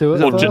tattoo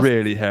at or first. just-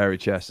 Really hairy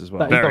chest as well.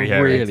 That is very a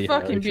hairy. really it's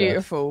fucking hairy chest.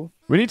 beautiful.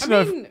 We need to I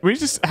know. mean- We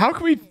just. How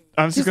can we? This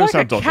is She's going like to a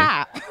sound dodgy.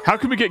 cat. How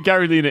can we get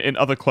Gary Lena in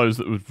other clothes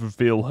that would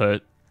reveal her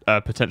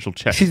potential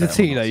chest? She's a hair?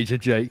 teenager,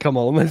 Jake. Come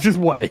on, let's just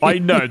wait. I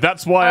know.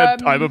 That's why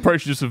Um, I'm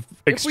approaching this with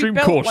If extreme we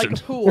built, caution. Like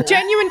a pool,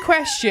 Genuine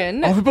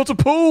question. Oh, we built a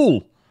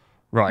pool.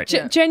 Right.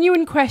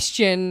 Genuine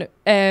question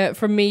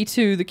from me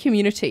to the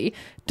community.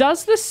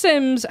 Does The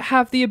Sims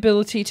have the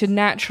ability to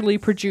naturally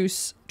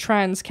produce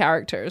trans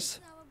characters?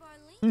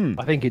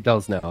 I think it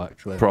does now,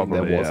 actually. I think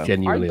Probably, there was yeah.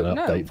 genuinely I an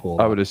don't update know. for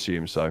I that. would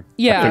assume so. I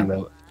Yeah, think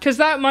that- because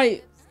that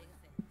might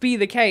be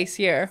the case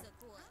here.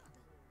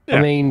 Yeah.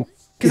 I mean...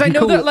 Because if I you know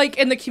call that, it- like,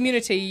 in the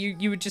community,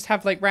 you would just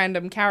have, like,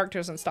 random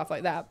characters and stuff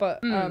like that.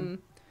 But I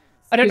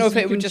don't know if you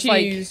it would can just,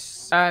 like...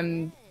 choose,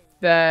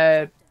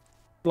 their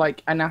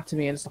like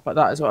anatomy and stuff like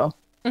that as well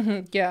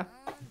Yeah.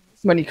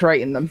 when you're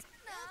creating them.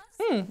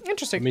 I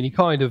Interesting. mean, you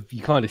kind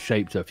of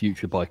shaped her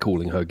future by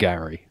calling her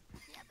Gary.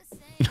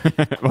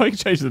 Well, you can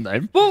change the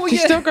name. Well, She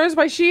yeah. still goes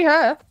by she,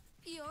 her.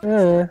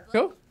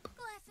 Cool.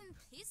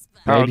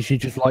 Maybe she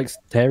just likes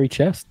hairy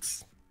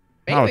chests.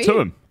 Oh, Maybe. to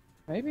him.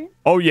 Maybe.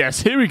 Oh,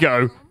 yes, here we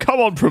go. Come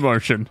on,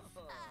 promotion.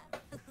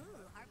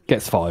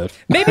 Gets fired.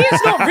 Maybe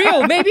it's not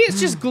real. Maybe it's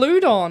just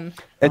glued on.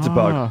 It's a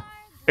bug. Ah.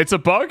 It's a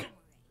bug?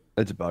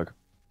 It's a bug.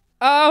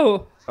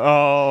 Oh.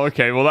 Oh,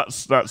 okay. Well,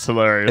 that's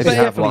hilarious. If you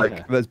have definitely-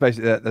 like,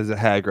 there's a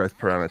hair growth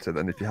parameter.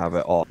 Then if you have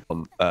it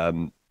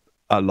on,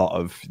 a lot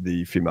of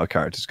the female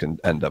characters can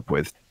end up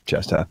with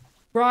chest hair.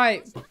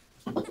 Right.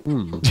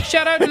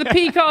 Shout out to the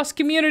PCOS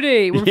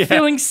community. We're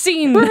feeling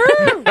seen.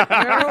 Oh,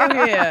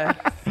 yeah.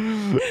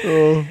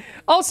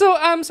 Also,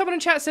 someone in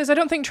chat says, I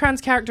don't think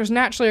trans characters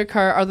naturally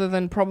occur other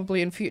than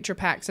probably in future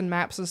packs and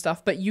maps and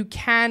stuff, but you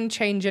can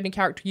change any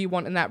character you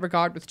want in that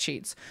regard with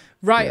cheats.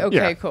 Right, okay,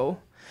 Yeah.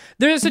 cool.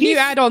 There's a new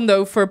add-on,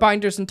 though, for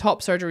binders and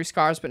top surgery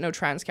scars, but no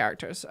trans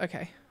characters.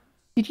 Okay.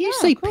 Did you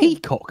say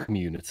peacock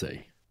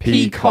community?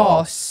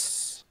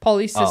 PCOS. Polycystic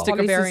Polycystic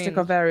ovarian.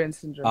 ovarian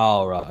syndrome.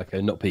 Oh, right.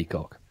 Okay, not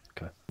peacock.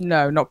 Okay.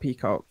 No, not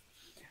peacock.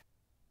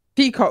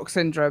 Peacock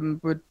syndrome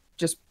would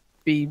just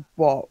be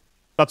what?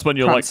 That's when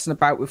you're like, Prancing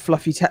about with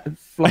fluffy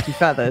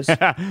feathers.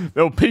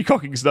 well,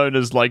 peacocking's known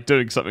as like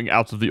doing something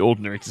out of the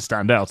ordinary to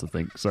stand out, I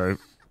think. So,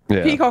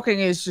 Yeah. Peacocking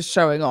is just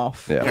showing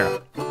off. Yeah.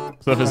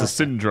 so if there's a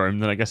syndrome,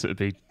 then I guess it would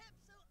be,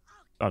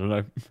 I don't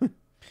know. I'm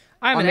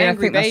I an mean, I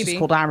angry think that's baby. just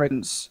called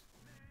arrogance.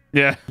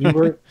 Yeah.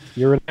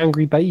 You're an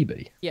angry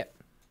baby. Yeah.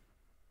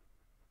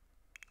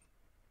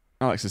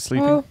 Alex is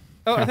sleeping. Oh,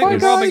 Oh, I think why they're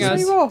guys, robbing are us.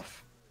 you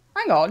off?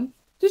 Hang on.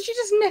 Did she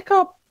just nick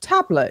our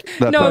tablet?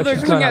 No, they're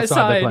She's going going outside,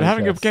 outside. We're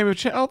having a chess. game of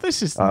chat. Oh,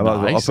 this is I might as well-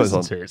 I'll nice, put it on.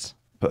 isn't it?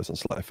 Put us on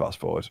slightly fast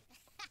forward.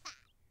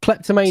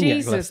 Kleptomaniac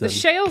Jesus, the lesson.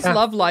 Shale's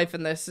love life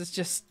in this is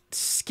just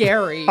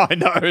scary. I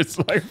know, it's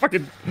like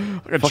fucking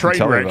like a Fucking train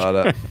tell me wreck.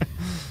 about it.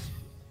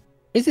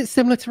 Is it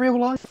similar to real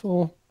life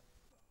or?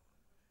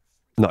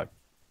 No.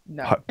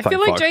 No. I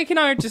feel like Jake and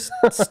I are just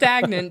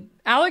stagnant.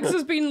 Alex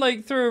has been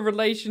like through a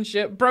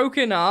relationship,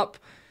 broken up.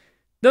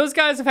 Those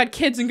guys have had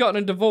kids and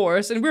gotten a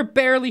divorce, and we're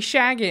barely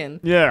shagging.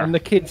 Yeah. And the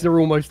kids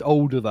are almost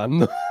older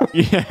than.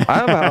 Yeah.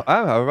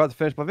 I'm about to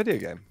finish my video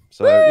game.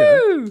 So, you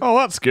know. Woo! Oh,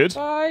 that's good.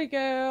 Bye,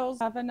 girls.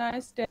 Have a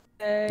nice day.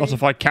 Not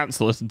if I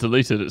cancel it and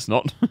delete it, it's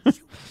not.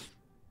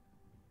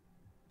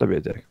 Don't be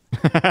a dick.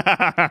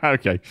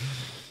 Okay.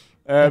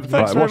 Thanks Right,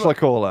 very what shall I much.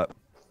 call it?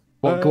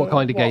 What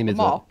kind of game is it?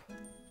 Mop?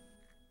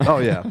 Oh,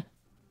 yeah.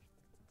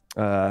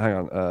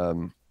 Hang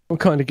on.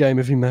 What kind of game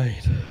have you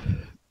made?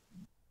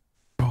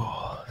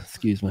 Oh,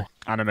 excuse me.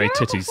 Anime Get out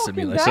titties the fucking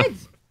simulator. bed.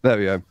 There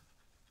we go.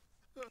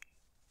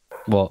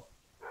 What?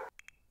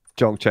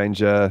 Junk change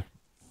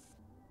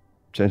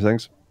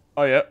things.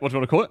 Oh yeah, what do you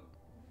want to call it?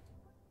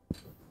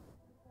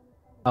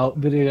 Oh,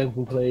 video game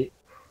complete.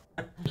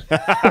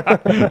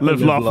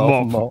 Live, laugh, laugh,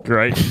 mop. mop.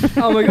 Great.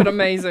 Oh my god,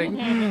 amazing.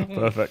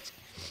 Perfect.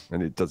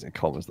 And it does it in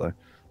commas, though.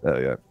 There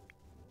we go.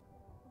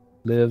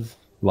 Live,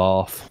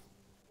 laugh,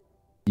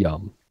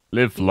 yum.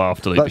 Live,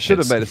 laugh, delete. That the should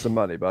have kids. made us some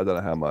money, but I don't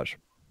know how much.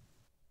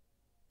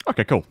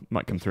 Okay, cool.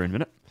 Might come through in a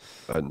minute.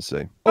 I didn't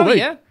see. Oh, wait.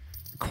 yeah.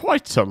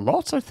 Quite a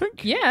lot, I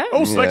think. Yeah.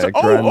 Oh, select Yeah, a,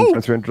 grand oh,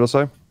 300 or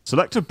so.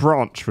 Select a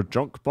branch for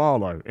Junk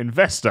Barlow.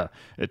 Investor.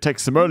 It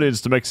takes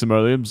simoleons to make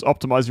simoleons.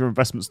 Optimize your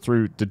investments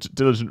through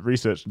diligent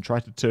research and try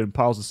to turn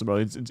piles of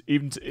simoleons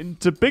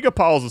into bigger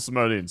piles of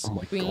simoleons. Oh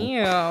my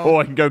god. Wow.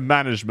 Or I can go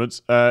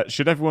management.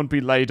 Should everyone be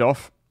laid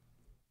off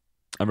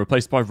and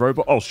replaced by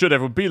robots? Oh, should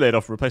everyone be laid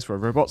off and replaced by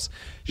robots?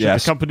 Should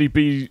Yes. the company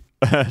be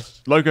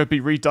logo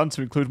be redone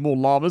to include more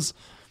llamas?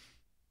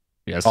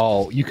 Yes.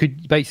 Oh, you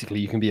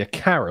can be a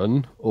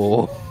Karen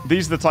or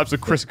These are the types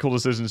of critical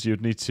decisions you'd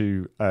need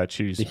to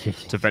choose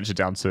to venture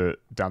down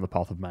the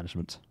path of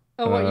management.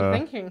 Oh, what are you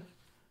thinking?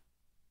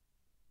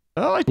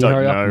 Oh, I you don't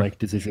hurry up and know. make a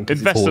decision because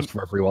it's Invest paused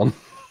for everyone.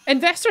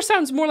 Investor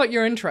sounds more like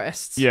your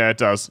interests. Yeah, it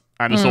does,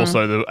 and it's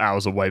also the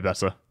hours are way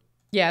better.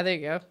 Yeah, there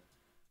you go.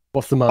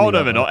 What's the money? Oh no,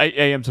 level? they're not 8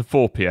 a.m. to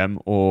 4 p.m.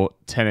 or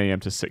 10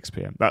 a.m. to 6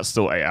 p.m. That's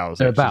still 8 hours.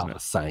 They're each, about isn't the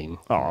it? same.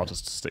 Oh, I'll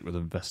just stick with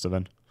investor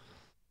then.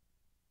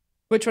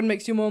 Which one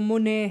makes you more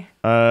money?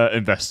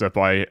 Investor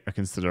by a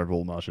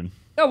considerable margin.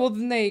 Oh, well,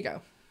 then there you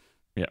go.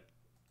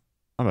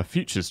 I'm a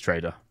futures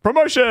trader.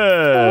 Promotion!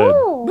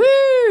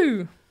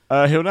 Woo!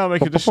 He'll now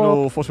make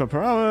additional 40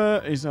 per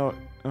hour. He's now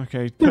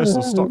okay.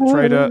 Personal stock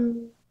trader.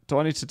 Do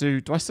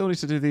I still need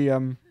to do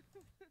the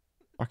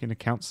fucking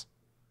accounts?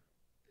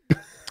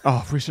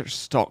 Oh, research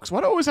stocks.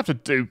 Why do I always have to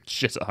do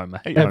shit at home? I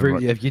hate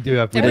homework. If you do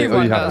have Every- Oh, you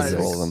Everyone have does. to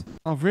do all of them.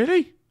 Oh,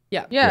 really?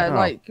 Yeah. Yeah, Oh.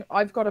 like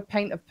I've got to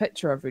paint a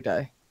picture every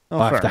day. Oh,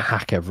 I have fair to enough.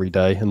 hack every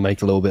day and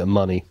make a little bit of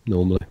money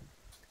normally.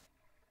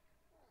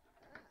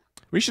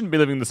 We shouldn't be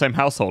living in the same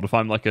household if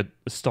I'm like a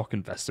stock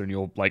investor and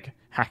you're like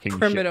hacking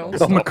Criminal.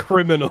 shit. I'm a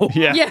criminal.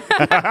 Yeah.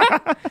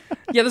 Yeah.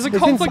 Yeah, there's a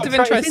conflict of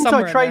interest It's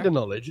somewhere. inside in trader there.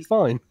 knowledge. It's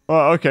fine.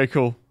 Oh, okay,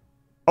 cool.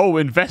 Oh,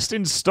 invest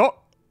in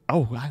stock?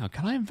 Oh, hang on.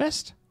 Can I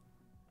invest?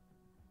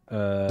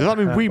 Does that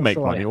mean we make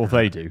money or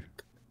they do?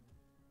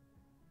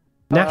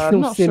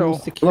 National not Sim sure.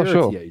 Security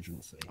Not sure.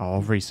 Agency. Oh,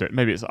 I'll research.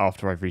 Maybe it's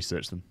after I've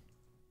researched them.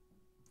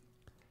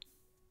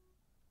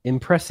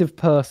 Impressive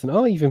person.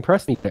 Oh, you've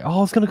impressed me. Oh, I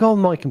was going to go on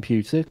my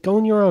computer. Go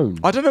on your own.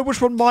 I don't know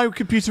which one my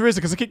computer is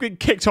because I keep getting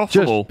kicked off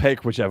them all. Just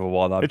pick whichever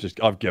one.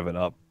 I've given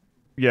up.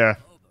 Yeah.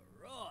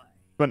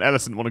 When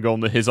Ellis didn't want to go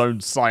on his own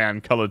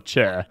cyan-coloured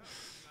chair.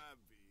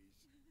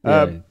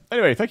 Yeah.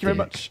 Anyway, thank you very Dick.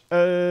 much.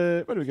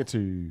 Where do we get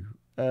to?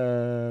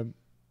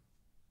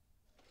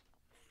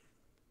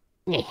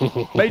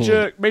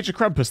 Major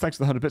Krampus, thanks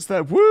for the 100 bits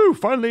there. Woo!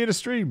 Finally in a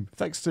stream.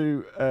 Thanks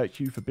to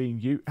Hugh for being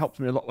you. Helps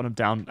me a lot when I'm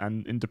down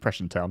and in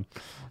Depression Town.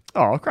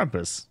 Oh,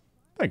 Krampus.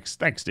 Thanks,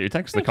 dude.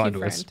 Thanks for the Thank you,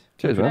 kindness. friend.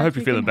 Cheers, I man. hope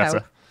you're we feeling can better.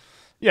 help.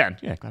 Yeah,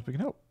 glad we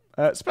can help.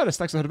 Spellis,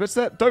 thanks for the 100 bits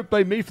there. Don't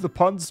blame me for the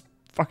puns.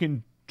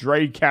 Fucking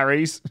Dre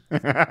carries.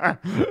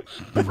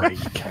 Great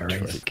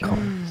carries.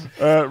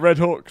 Red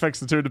Hawk, thanks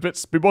for the 200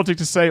 bits. Been wanting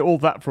to say all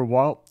that for a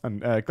while,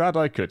 and glad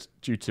I could,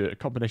 due to a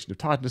combination of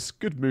tiredness,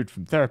 good mood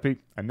from therapy,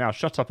 and now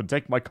shut up and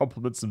take my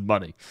compliments and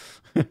money.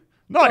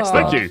 Nice,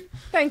 thank you.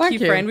 Thank you,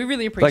 friend. We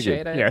really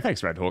appreciate it. Yeah,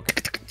 thanks, Red Hawk.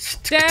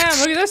 Damn,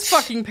 look at this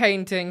fucking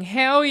painting.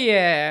 Hell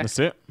yeah. That's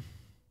it.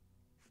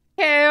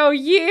 Hell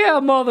yeah,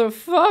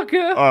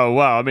 motherfucker. Oh,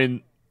 wow, I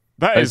mean,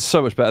 that It's is...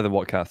 so much better than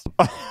what Cass.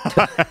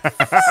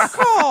 Fuck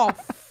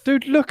off!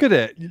 Dude, look at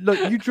it. Look,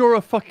 you draw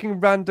a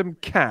fucking random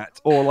cat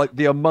or like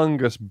the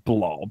Among Us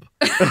blob.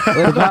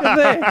 Look at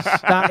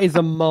this. That is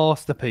a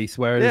masterpiece,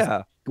 whereas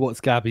Yeah. what's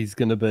Gabby's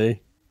going to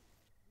be?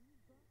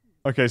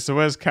 Okay, so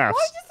where's Cass?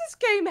 Why does this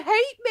game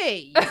hate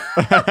me?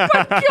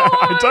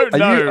 I don't Are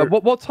know. you,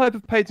 what type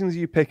of paintings are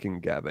you picking,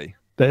 Gabby?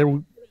 They're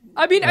all...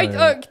 I mean,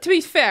 to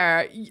be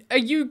fair, are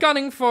you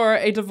gunning for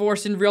a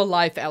divorce in real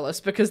life, Ellis?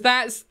 Because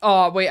that's...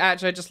 Oh, wait,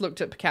 actually, I just looked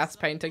at Cass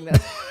painting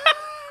this.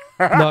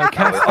 No,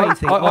 Cat's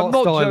painting. I'm Art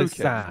not style joking. is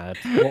sad.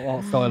 What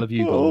art style have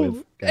you gone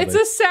with, Gabby? It's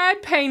a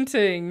sad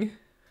painting.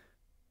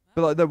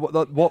 But like, no,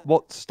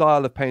 what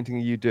style of painting are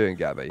you doing,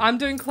 Gabby? I'm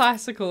doing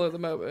classical at the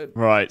moment.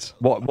 Right.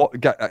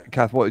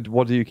 Kath,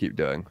 what do you keep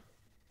doing?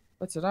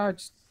 I don't know,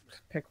 just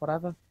pick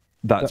whatever.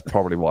 That's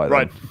probably why. Then.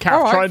 Right, Cass,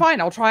 All right, try and...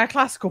 fine, I'll try a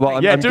classical Well,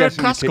 painting. Yeah, I'm do a guessing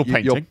you classical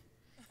pick- you're- painting.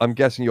 I'm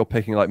guessing you're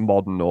picking like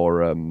modern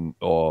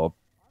or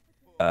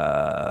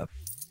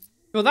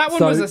Well, that one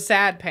So, was a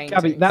sad painting.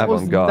 Gabby, that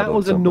was Avant-garde or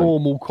a something.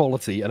 normal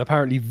quality, and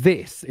apparently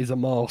this is a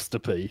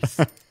masterpiece.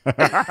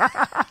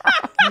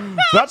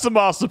 That's a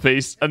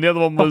masterpiece, and the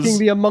other one was... Fucking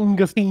the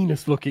Among Us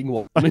penis-looking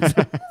one.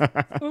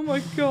 Oh my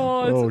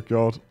god. Oh,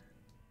 God. Oh,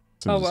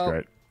 Sims is well.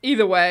 great.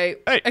 Either way.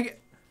 Hey.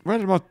 Where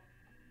did my...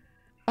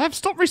 I have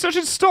stopped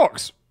researching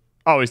stocks.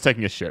 Oh, he's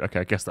taking a shit.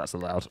 Okay, I guess that's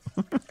allowed.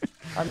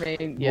 I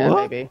mean, yeah,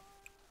 What? maybe.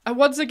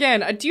 Once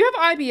again, do you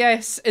have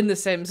IBS in The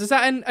Sims? Is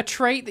that a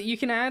trait that you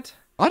can add?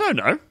 I don't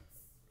know.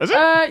 Is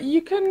it?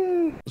 You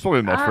can. It's probably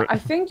a mod for it. I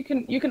think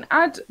you can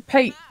add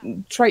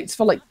traits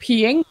for like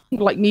peeing,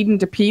 like needing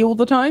to pee all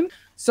the time.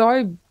 So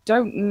I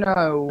don't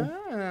know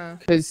Ah,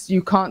 because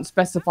you can't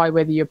specify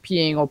whether you're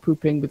peeing or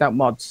pooping without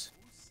mods.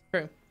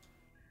 true.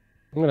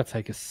 I'm going to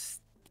take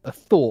a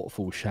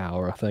thoughtful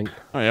shower, I think.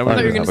 Oh, yeah, I thought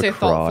you were have going to a say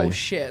thoughtful cry.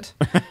 shit.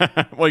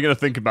 what are you going to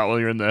think about while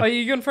you're in there? Are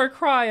you going for a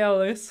cry,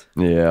 Ellis?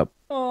 yeah,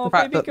 Oh, The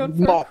fact baby, that going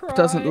for a Mop cry.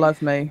 doesn't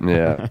love me.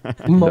 yeah.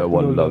 No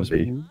one loves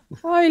me.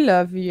 I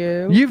love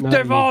you. You've No, you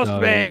divorced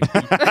don't. me.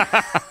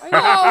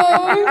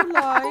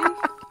 Oh,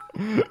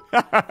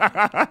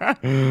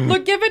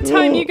 Look, give it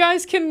time. You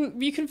guys can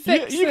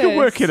fix You can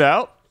work it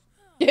out.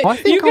 I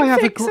think you can I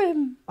have fix a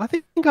him. I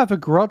think I have a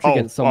grudge Oh,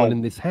 against someone oh.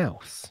 in this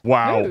house.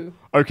 Wow. Who?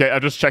 Okay, I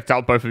just checked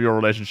out both of your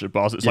relationship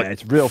bars. It's Yeah, like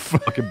it's real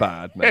fucking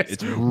bad, mate. it's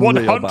It's real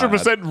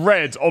 100%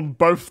 red on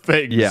both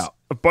things. Yeah.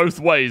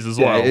 Both ways as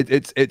Yeah, well.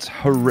 it's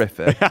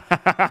horrific.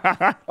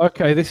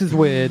 Okay, this is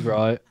weird,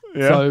 right?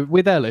 Yeah. So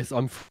with Ellis,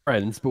 I'm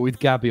friends, but with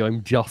Gabby,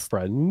 I'm just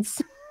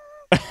friends.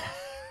 what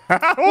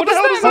the does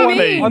hell does that that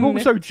mean? I'm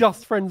also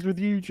just friends with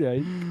you,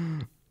 Jay.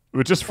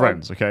 We're just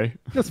friends, okay?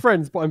 Just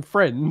friends, but I'm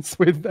friends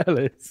with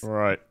Ellis.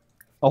 Right.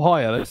 Oh,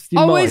 hi, Ellis. Do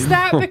you Oh, mind? is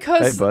that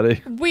because Hey,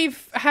 buddy.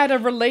 we've had a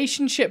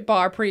relationship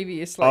bar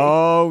previously?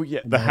 Oh,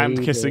 yeah, the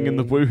hand kissing and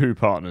the woohoo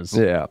partners.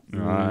 Yeah.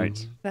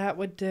 Right. That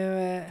would do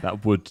it.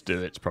 That would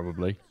do it,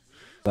 probably.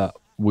 That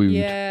wooed.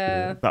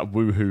 Yeah. That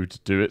woohoo'd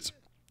do it.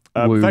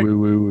 Woo, thank- woo,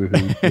 woo, woo,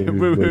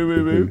 Woo, woo,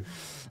 woo, woo.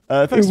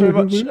 Thanks very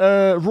much,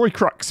 Roy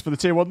Crux, for the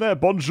tier 1 there.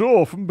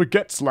 Bonjour from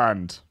Baguette's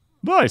Land.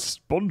 Nice.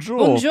 Bonjour.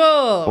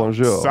 Bonjour.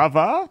 Bonjour. Ça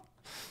va?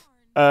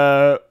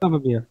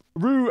 Bonjour.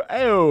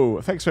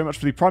 Rueo, thanks very much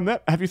for the prime there.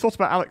 Have you thought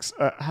about Alex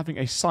having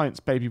a science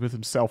baby with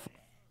himself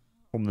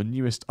from the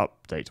newest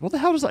update? What the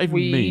hell does that even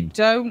we mean?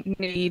 don't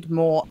need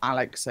more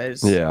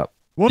Alexes. Yeah.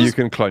 What You is-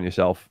 can clone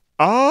yourself.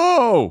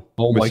 Oh!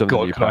 Oh With my something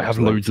god, you can I have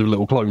can't loads of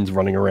little clones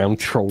running around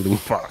trolling?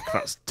 Fuck,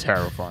 that's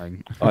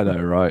terrifying. I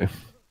know, right?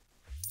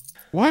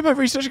 Why am I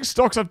researching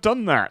stocks? I've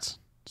done that.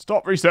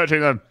 Stop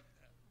researching them.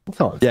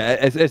 Time. Yeah,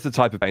 it's the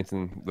type of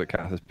painting that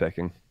Kath is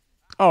picking.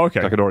 Oh,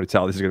 okay. I can already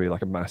tell this is going to be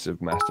like a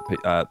massive masterpiece,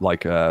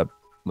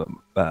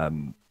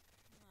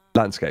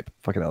 landscape.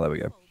 Fucking hell, there we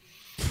go.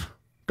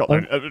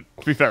 God,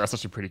 to be fair, that's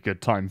such a pretty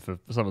good time for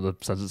some of the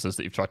sentences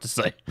that you've tried to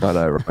say. I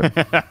know,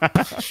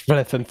 right?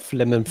 Flip and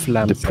flim and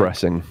flam.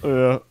 Depressing.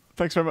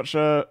 Thanks very much.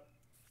 Oh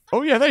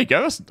yeah, there you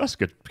go. That's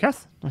good,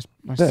 Kath.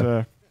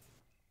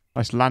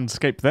 Nice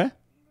landscape there.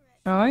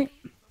 All right.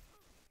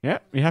 Yeah,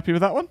 you happy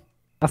with that one?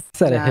 I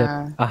said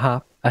Nah.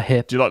 a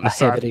hip. Do you like the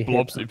sad hibbity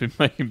blobs that you've been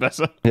making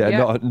better? Yeah,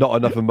 Yeah. not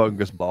enough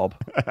Among Us, Bob.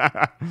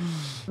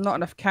 Not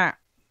enough cat.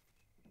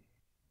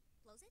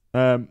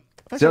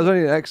 See, that was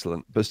only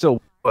excellent, but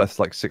still worth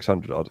like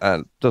 600 odd,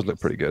 and does look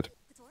pretty good.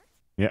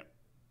 Yeah.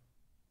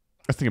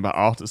 The thing about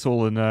art, it's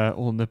all in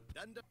the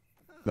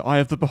eye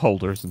of the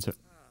beholder, isn't it?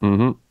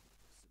 Mm-hmm.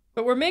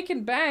 But we're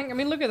making bang. I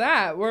mean, look at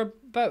that. We're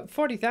about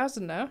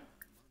 40,000 now.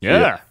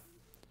 Yeah.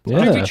 If we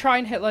Yeah. try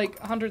and hit like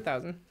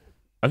 100,000.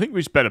 I think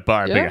we should better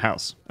buy a Yeah. bigger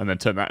house and then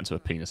turn that into a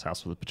penis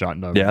house with a giant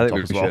gnome Yeah, on I top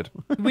think as we well.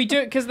 should. We do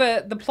it because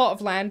the plot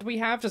of land we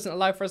have doesn't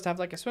allow for us to have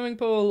like a swimming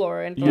pool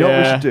or anything. You know what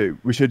we Yeah. should do?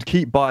 We should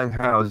keep buying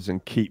houses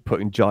and keep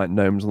putting giant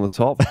gnomes on the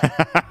top.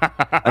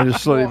 And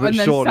just slowly but and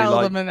then surely, sell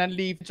like... them and then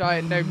leave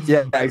giant gnomes.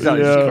 Yeah,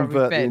 exactly. Yeah. Just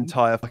convert the Bin.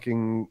 entire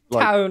fucking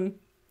like Town.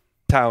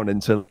 town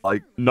into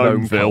like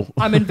gnome Gnomeville.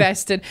 I'm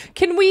invested.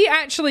 Can we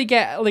actually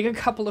get like a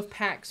couple of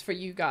packs for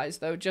you guys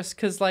though? Just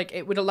because like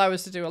it would allow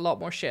us to do a lot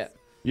more shit.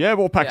 Yeah,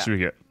 what packs Yeah. do we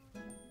get?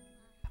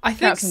 I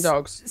think Cats and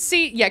dogs.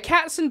 See, yeah,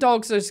 cats and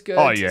dogs is good.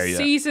 Oh, yeah, yeah.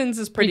 Seasons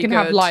is You pretty can good.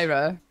 have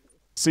Lyra.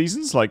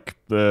 Seasons, like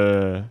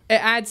the...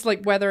 It adds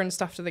like weather and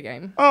stuff to the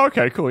game. Oh,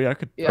 okay, cool. Yeah, I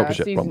could Yeah,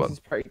 shit, Seasons Robert. is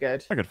pretty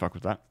good. fuck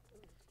with that.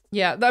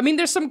 Yeah, I mean,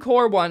 there's some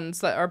core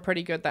ones that are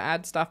pretty good that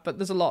add stuff, but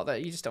there's a lot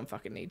that you just don't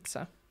fucking need.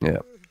 So, Yeah.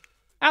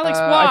 Alex,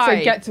 I'd why?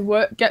 say get to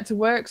work. Get to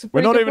work's a We're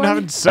pretty not good even one.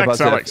 having sex,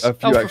 About Alex. a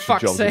few Oh, for extra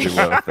fuck's jobs would be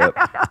sake. worth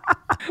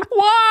it.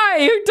 Why?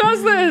 Who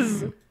does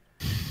this?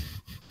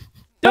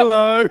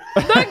 Hello.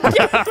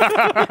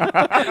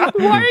 Why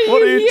are you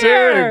What are you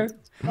here? doing?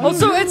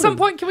 Also, at some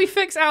point, can we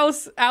fix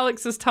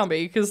Alex's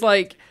tummy? Because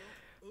like,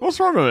 What's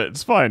wrong with it?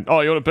 It's fine. Oh,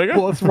 you want it bigger?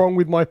 What's wrong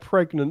with my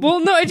pregnant? well,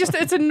 no,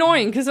 it's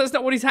annoying because that's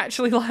not what he's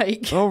actually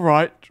like. All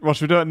right. Well,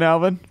 should we do it now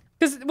then?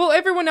 Because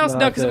everyone else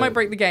No, because it do might it.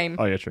 break the game.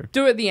 Oh, yeah, true.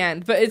 Do it at the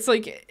end, but it's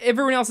like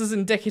everyone else is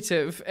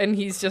indicative, and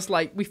he's just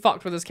like we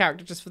fucked with his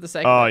character just for the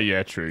sake. Oh, of it.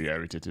 yeah, true. Yeah,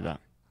 we did do that.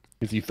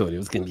 Because you thought it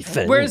was going to be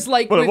funny. Whereas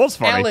like Well, it with was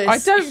funny. Ellis, I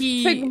don't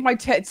he... think my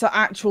tits are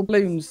actual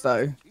blooms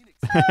though.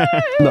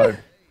 No.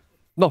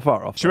 Not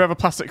far off. Should we have a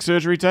plastic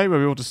surgery day where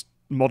we all just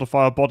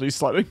modify our bodies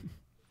slightly?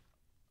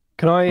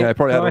 Can I? Yeah,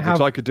 probably can have I have?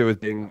 things I could do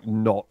with being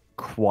not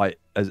quite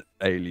as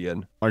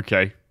alien.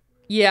 Okay.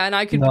 Yeah, and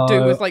I could No.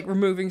 do with like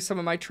removing some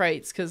of my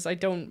traits because I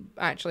don't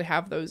actually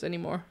have those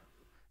anymore.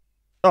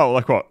 Oh,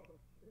 like what?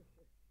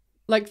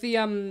 Like the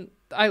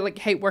I like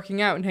hate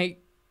working out and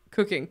hate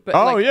cooking, but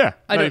Oh, like, yeah.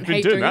 I No, don't you've been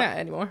hate doing doing that. that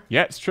anymore.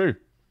 Yeah, it's true.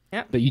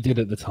 But you did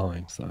at the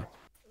time, so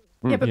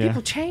Yeah, but yeah.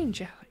 people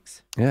change,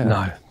 Alex. Yeah. no.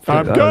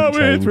 I'm People going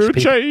change. through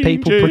People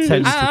changes.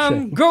 pretend to I'm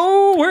change.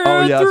 going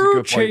Oh, yeah, that's a through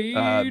good point.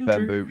 change.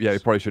 Bamboo. Yeah, you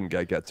probably shouldn't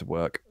get to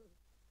work.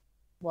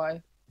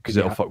 Why? Because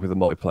it'll fuck with the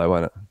multiplayer,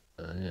 won't it?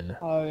 Yeah.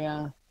 Oh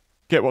yeah.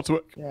 Get what to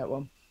work? Yeah,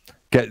 well.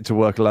 Get to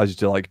work allows you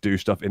to like do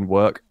stuff in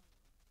work.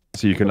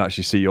 So you can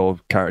actually see your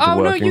character Oh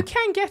no, working. you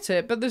can get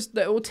it, but it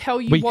will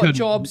tell you We what couldn't-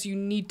 jobs you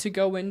need to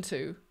go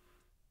into.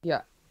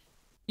 Yeah.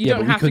 You Yeah, don't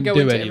but we have to couldn't go do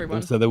into any of them,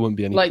 everyone. so there wouldn't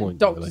be any Like point.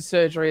 doctor really.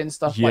 surgery and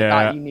stuff like Yeah.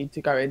 that you need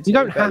to go into. You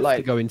don't but, have like,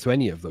 to go into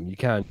any of them. You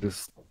can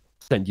just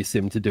send your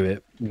sim to do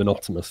it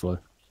monotonously.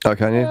 Oh,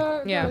 can you?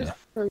 Yeah. that is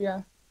true,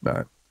 yeah.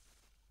 No.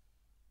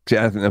 See,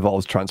 anything that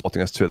involves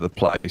transporting us to the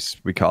place,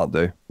 we can't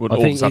do. We'd I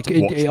all think just have to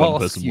it watch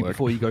one asks person you work.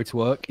 before you go to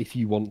work if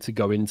you want to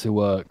go into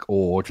work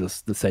or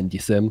just to send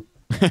your sim.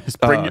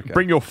 Just bring, Oh, okay.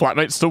 bring your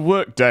flatmates to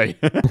work day.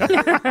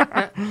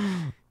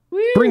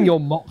 Bring your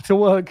mop to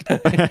work.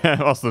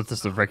 That's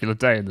just a regular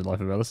day in the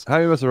life of Ellis. How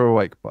many of us are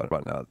awake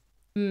right now?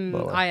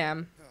 I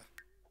am.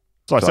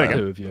 So I say Sorry. again.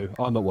 Two of you.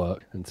 I'm at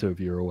work and two of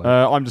you are away.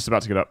 I'm just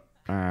about to get up.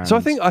 So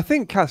I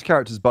think Cass'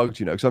 character's bugged,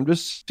 you know,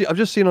 because I've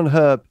just seen on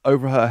her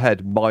over her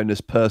head minus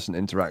person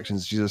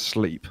interactions. She's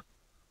asleep.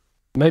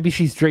 Maybe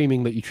she's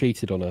dreaming that you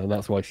cheated on her and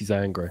that's why she's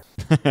angry.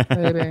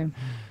 Maybe.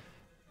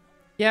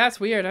 Yeah, it's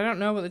weird. I don't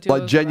know what the deal Like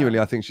is with genuinely,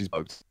 that. I think she's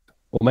bugged.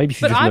 Or maybe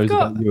she But just I've knows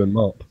got- about you and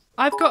mop.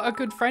 I've got a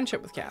good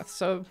friendship with Kath,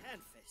 so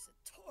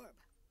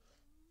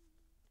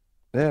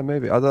Yeah,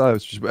 maybe. I don't know.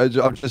 It's just,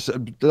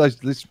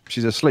 at least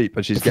she's asleep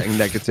and she's getting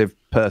negative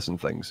person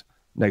things,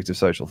 negative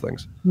social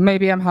things.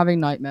 Maybe I'm having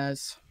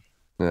nightmares.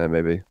 Yeah,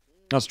 maybe.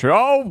 That's true.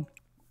 Oh,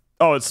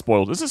 it's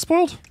spoiled. Is it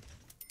spoiled?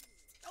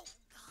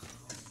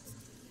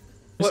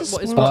 what this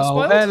is spoiled? what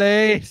spoiled?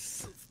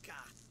 Ellis!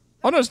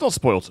 Oh no, it's not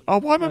spoiled. Oh,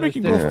 why am I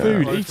making more Yeah.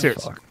 food? Oh, Eat for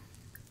it.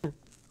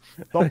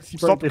 fuck.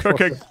 Stop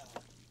cooking.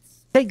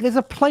 Hey, there's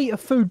a plate of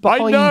food I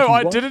behind know. you.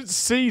 I What? didn't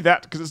see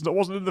that because it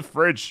wasn't in the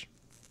fridge.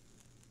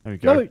 There we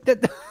go. No,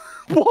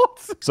 what?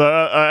 So,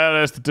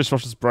 Ellis, the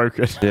dishwasher's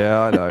broken.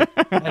 Yeah, I know.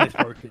 Ellis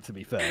broke it, to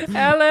be fair.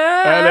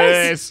 Ellis!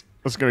 Ellis!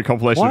 Let's get a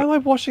compilation. Why am I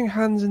washing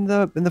hands in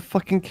the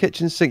fucking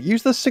kitchen sink?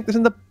 Use the sink that's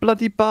in the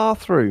bloody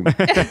bathroom.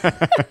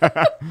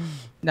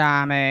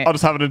 Nah, mate. I'll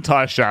just have an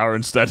entire shower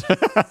instead.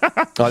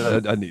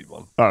 I need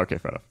one. Oh, okay,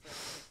 fair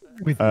enough.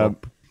 With Um,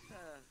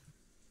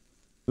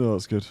 Oh,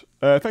 that's good.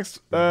 Thanks.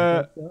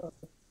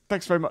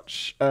 Thanks very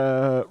much,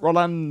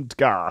 Roland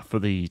Gar, for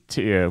the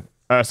tier.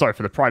 Sorry,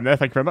 for the prime there.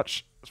 Thank you very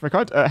much. That's very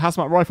kind.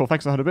 Hazmat Rifle,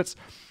 thanks for 100 bits.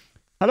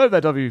 Hello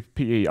there,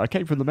 WPE. I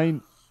came from the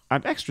main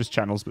and extras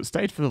channels, but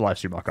stayed for the live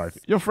stream archive.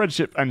 Your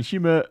friendship and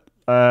humour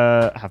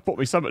have brought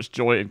me so much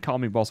joy and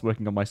calming whilst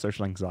working on my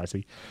social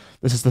anxiety.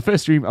 This is the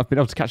first stream I've been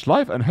able to catch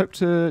live and hope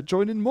to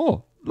join in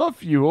more.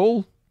 Love you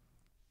all.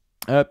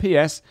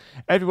 P.S.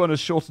 Everyone has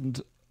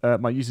shortened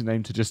my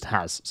username to just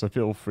Haz, so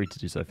feel free to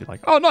do so if you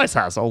like. Oh, nice,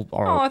 Haz. Oh,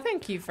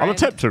 thank you, friend. I'll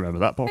attempt to remember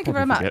that, but Thank you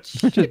I'll very probably much.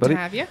 forget. Good to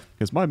have you.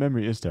 Because my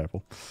memory is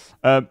terrible.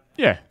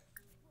 Yeah,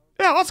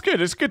 that's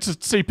good. It's good to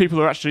see people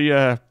who are actually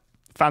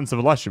fans of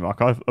a live stream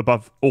archive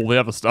above all the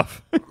other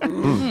stuff.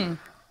 The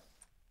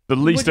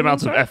least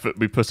amount of effort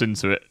we put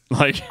into it.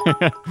 Like,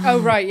 Oh,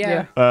 right,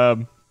 yeah.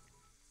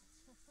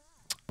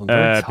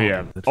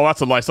 PM. Oh,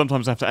 that's a lie.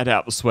 Sometimes I have to edit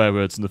out the swear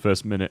words in the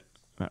first minute.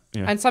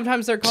 Yeah. And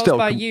sometimes they're caused Still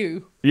by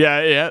you.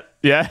 Yeah.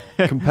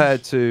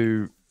 Compared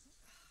to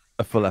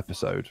a full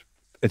episode,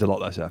 it's a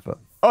lot less effort.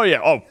 Oh, yeah.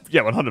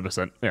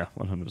 100%. Yeah,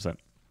 100%.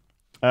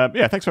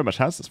 Yeah, thanks very much,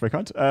 Haz. That's very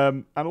kind.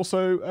 And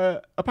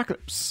also,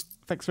 Apocalypse.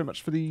 Thanks very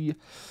much for the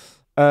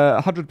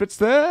 100 bits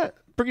there.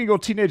 Bringing your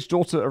teenage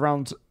daughter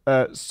around...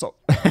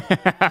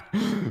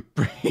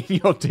 Bringing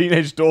your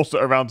teenage daughter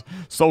around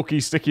sulky,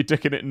 sticky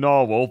dick in it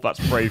narwhal. That's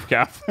brave,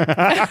 Kath.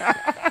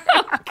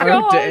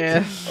 Oh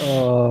dear.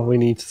 Oh, we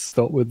need to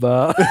stop with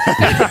that.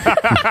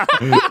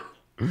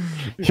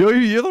 You're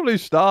the one who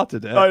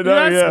started it. I know,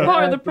 That's yeah.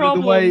 part of the But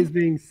problem. The way it's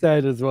being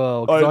said as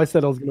well. Because I- I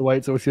said I was going to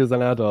wait till she was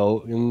an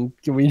adult. And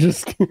can we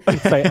just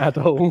say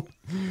adult?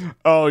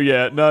 Oh,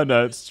 yeah. No,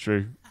 it's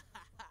true.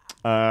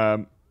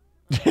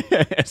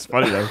 It's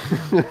funny, though.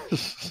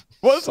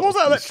 What was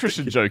that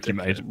electrician joke you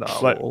made? No.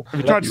 Like, have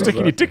you tried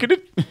sticking your dick in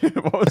it?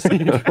 What was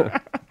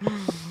it?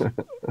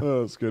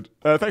 Oh, that's good.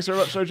 Thanks very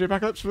much, OJ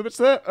Apocalypse, for the bits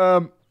there.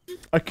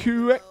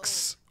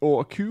 AkuX,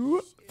 or Aku,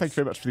 thank you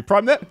very much for the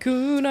prime there.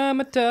 Kuna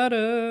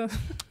Matata.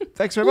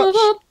 Thanks very much.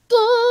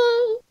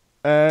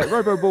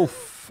 Robo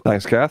Wolf,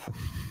 Thanks, Kath.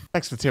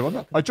 thanks for the tier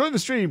 1. I joined the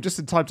stream just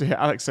in time to hear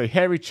Alex say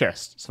hairy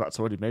chest, so that's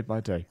already made my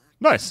day.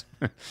 Nice.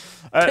 Are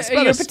you a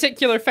Spellis,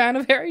 particular fan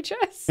of hairy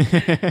chest?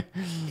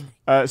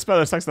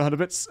 Spellis, thanks for the 100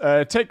 bits.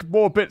 Take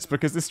more bits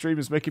because this stream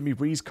is making me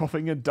wheeze,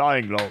 coughing, and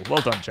dying, lol.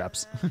 Well done,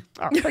 chaps.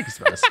 Thank you,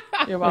 Spellis.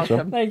 You're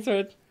welcome. Thanks,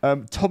 Red.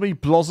 Tommy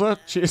Blozzer,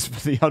 cheers for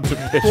the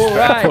 100 bits. All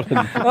right.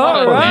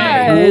 All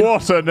right.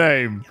 What a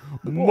name.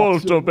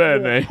 Molto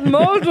bene.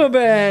 Molto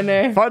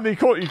bene. Finally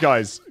caught you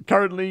guys.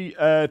 Currently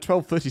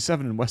 12:37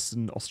 in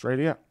Western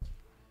Australia.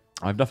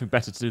 I have nothing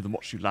better to do than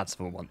watch you lads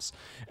for once.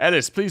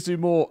 Ellis, please do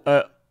more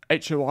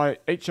HOI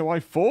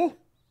 4?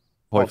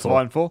 Hearts of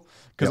Iron 4?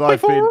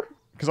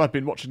 Because I've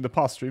been watching the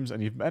past streams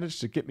and you've managed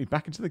to get me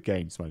back into the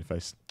game, smiley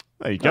face.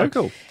 There you go. Oh,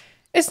 cool.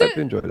 Is Hope it,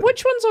 you enjoyed it.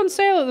 which one's on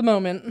sale at the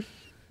moment?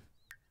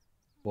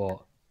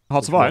 What?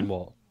 Hearts of Iron?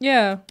 What?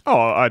 Yeah. Oh,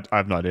 I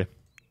have no idea.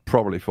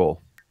 Probably 4.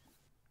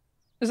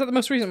 Is that the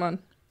most recent one?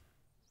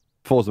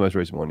 4's the most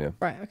recent one, yeah.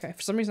 Right, okay.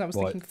 For some reason I was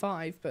Right. thinking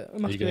 5, but it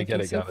must you be gonna thinking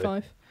get it, still Gabby?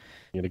 5.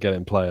 You're going to get it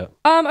and play it?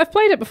 I've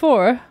played it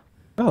before.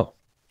 Oh.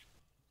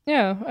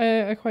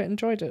 Yeah, I quite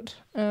enjoyed it.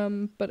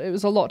 But it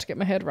was a lot to get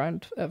my head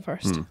around at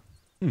first.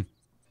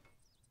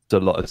 It's a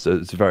lot.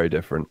 It's very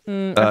different.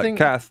 I think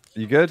Kath,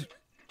 you good?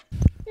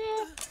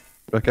 Yeah.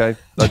 Okay.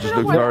 I just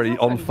looked what very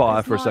on happened,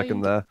 fire because for a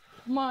second there.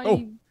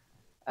 My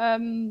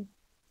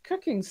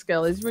cooking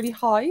skill is really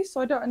high,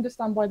 so I don't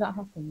understand why that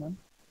happened then.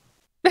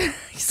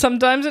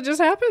 sometimes it just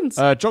happens.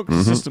 Jock's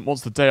assistant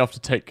wants the day off to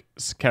take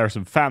care of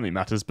some family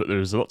matters, but there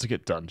is a lot to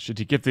get done. Should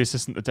he give the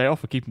assistant the day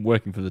off or keep him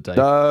working for the day?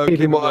 No, Keep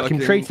him working.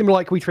 treat him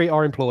like we treat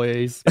our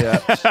employees. Yeah,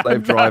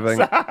 slave driving.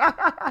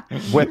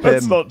 Whip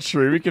That's him. not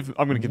true.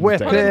 I'm going to give him Whip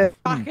the day off. him.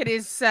 Back in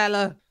his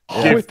cellar.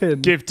 Whip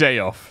him. Give day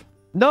off.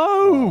 No.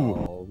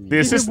 Oh, The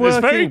He's been assistant is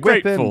very working,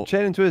 whip grateful. him,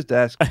 chain him to his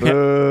desk.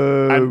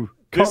 Boo.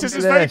 The assistant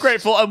is very Communist.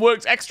 grateful and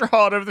worked extra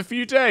hard over the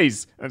few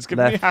days. And it's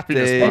giving me a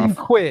happiness Lefty. Then laugh.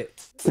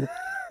 quit.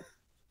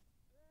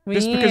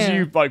 Just because Yeah.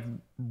 you like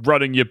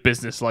running your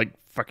business like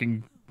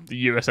fucking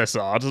the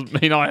USSR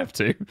doesn't mean I have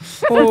to.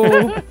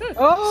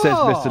 Oh. Says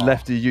Mr.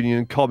 Lefty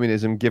Union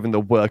Communism giving the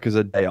workers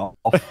a day off.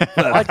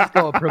 I just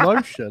got a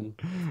promotion.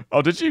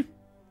 Oh, did you?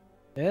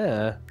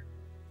 Yeah.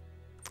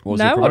 What was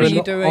Now your what are promotion?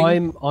 you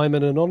doing? I'm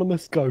an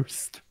anonymous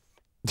ghost.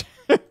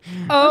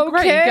 Oh,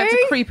 great. You get Okay.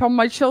 to creep on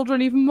my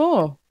children even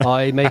more.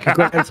 I make a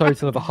grand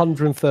total of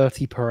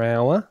 130 per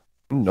hour,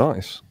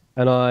 Nice.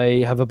 and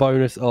I have a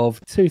bonus of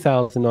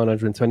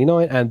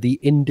 2,929 and the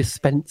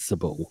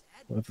indispensable.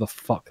 Whatever the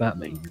fuck that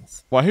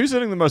means. Well, who's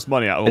earning the most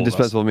money out of all of us?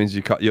 Indispensable means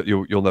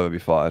you'll never be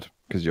fired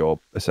because you're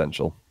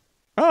essential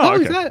Oh,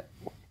 Is okay. that?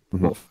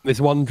 What, this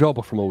one job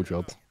or from all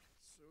jobs?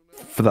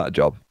 for that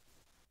job.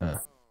 Do you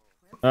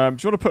want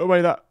to put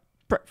away that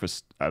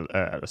breakfast,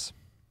 Alice?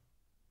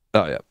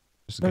 Oh yeah.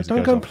 Just in No, case it don't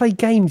goes go and off. play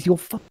games. You're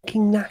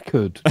fucking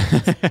knackered.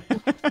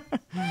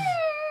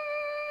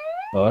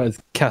 All right, has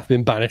Kath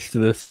been banished to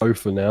the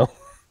sofa now?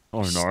 Oh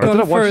I no. don't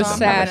know For why a she's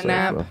sad done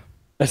that nap. so far.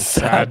 A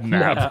Sad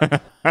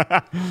nap.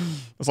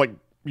 It's like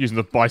using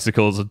the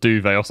bicycle as a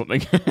duvet or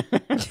something.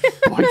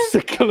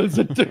 Bicycle as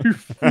a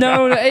doof.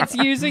 No, it's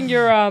using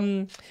your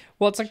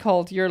what's it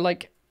called? Your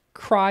like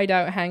cried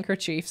out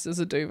handkerchiefs as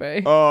a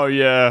duvet. Oh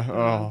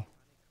yeah.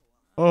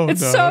 Oh,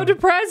 it's no. so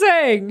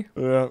depressing.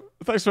 Yeah.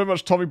 Thanks very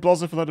much, Tommy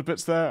Blozzer, for the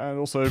bits there, and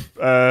also,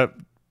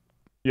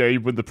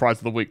 you win the prize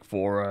of the week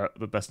for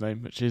the best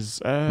name, which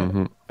is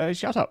a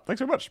shout out. Thanks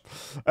very much,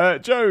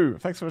 Joe.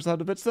 Thanks very much for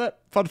the bits there.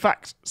 Fun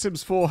fact: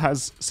 Sims 4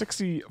 has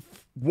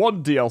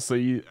 61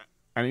 DLC,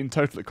 and in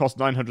total it costs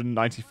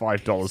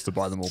 $995 to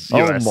buy them all.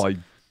 US. Oh my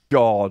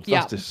god,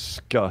 Yeah. that's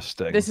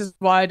disgusting. This is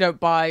why I don't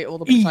buy all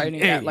the Patron and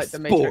get like the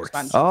major Sports.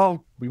 expansion.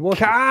 Oh, We want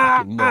this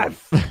fucking mod.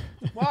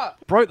 What?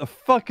 broke the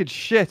fucking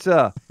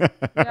shitter. Yeah,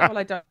 well,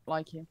 I don't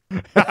like you.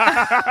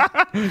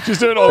 She's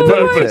doing it on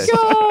purpose.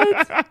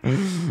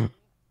 God.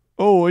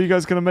 Oh, are you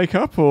guys gonna make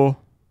up or?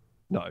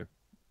 No.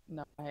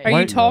 No. Are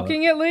you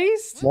talking at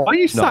least? Why are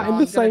you sat in the I'm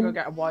gonna same? go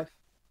get a wife.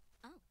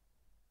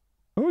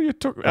 Oh, you're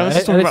talking.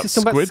 Let's just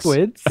talk about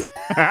squids.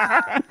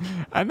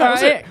 And that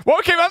was Right. it. Well,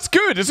 okay, that's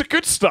good. It's a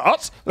good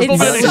start. There's It's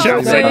not any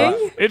something.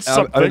 shouting. It's I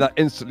something. mean, that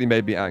instantly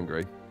made me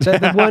angry. There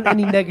weren't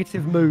any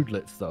negative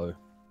moodlets though.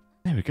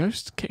 There we go.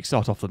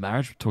 Kickstart off the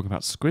marriage. We're talking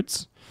about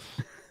squids.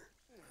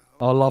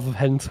 Our love of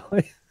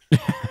hentai.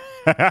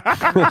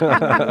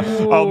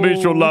 Oh,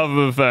 mutual love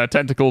of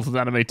tentacles and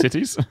anime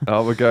titties.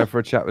 Oh, we're going for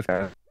a chat with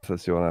Gareth.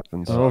 Let's see what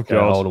happens. Oh, Okay, I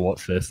God. want to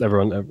watch this.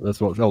 Everyone, let's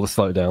watch. Oh, let's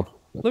slow it down.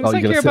 Looks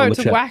like you're about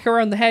to whack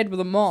around the head with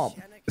a mop.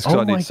 It's because Oh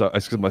I need my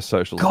it's because my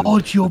socials God,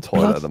 in you're the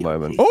toilet at the bloody-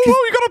 moment.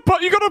 Oh,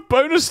 you got a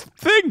bonus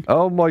thing.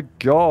 Oh my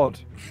god.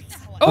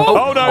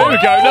 Oh, no, here we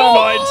go. Never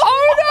mind.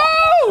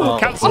 Oh no!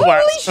 Cancel Holy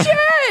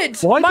that.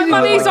 shit! Why My did you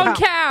money's like on that?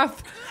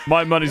 calf.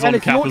 My money's on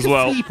Ellis, cap you're as just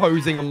well.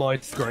 T-posing on my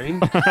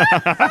screen.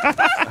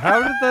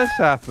 How did this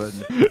happen?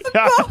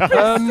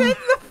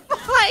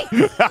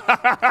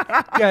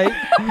 Okay,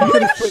 I'm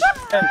gonna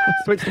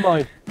switch to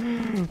mine.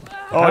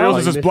 Oh, yours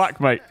is I just missed- black,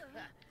 mate.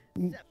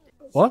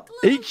 What?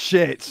 Eat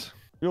shit.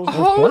 Yours is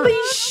Holy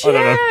I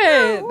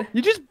shit!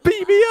 You just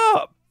beat me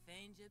up.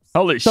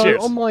 Holy So shit.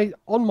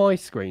 on my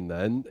screen,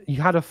 then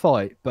you had a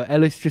fight, but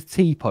Ellis just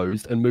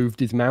T-posed and moved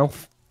his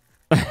mouth.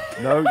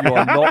 No, you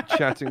are not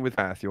chatting with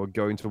Hath. You are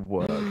going to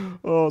work.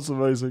 Oh, it's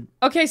amazing.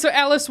 Okay, so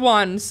Ellis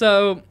won.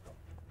 So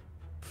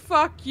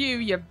Fuck you,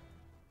 you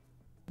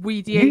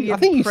weedy alien I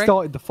think you prick.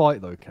 started the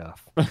fight though,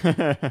 Kath.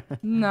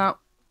 No.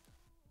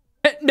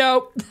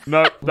 nope.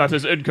 No, that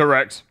is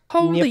incorrect.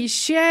 Holy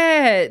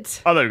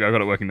shit! Oh, there we go. I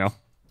got it working now.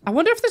 I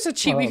wonder if there's a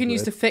cheat we Oh, can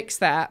use good. to fix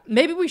that.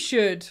 Maybe we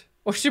should,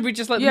 or should we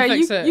just let Yeah, them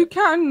fix it? you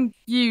can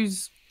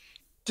use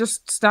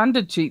just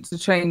standard cheats to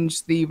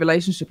change the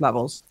relationship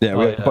levels. Yeah,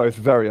 we're yeah. both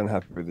very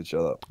unhappy with each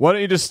other. Why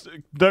don't you just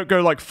don't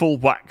go like full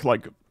whack,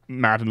 like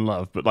mad in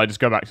love, but like just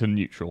go back to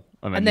neutral,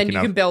 and then you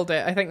have- can build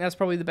it. I think that's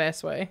probably the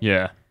best way.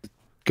 Yeah.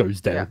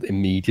 Goes down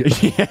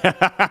immediately.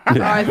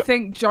 I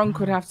think John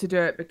could have to do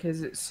it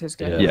because it's his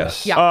game. Yeah.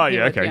 Yes. Yeah. Oh, he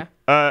yeah. would, Okay.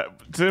 yeah.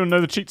 Does anyone know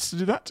the cheats to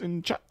do that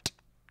in chat?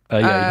 Yeah,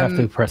 you have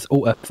to press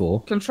Alt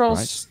F4.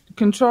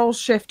 Control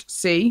Shift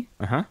C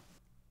Uh huh.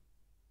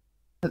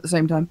 at the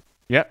same time.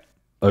 Yep.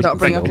 That'll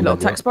bring up a little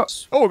text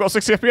box. Oh, I got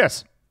 60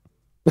 FPS.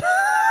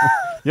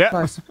 Yeah.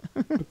 Nice.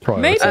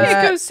 Maybe it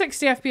Uh, goes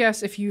 60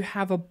 FPS if you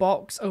have a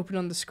box open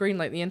on the screen,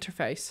 like the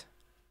interface.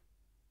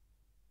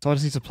 So I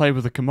just need to play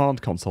with the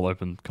command console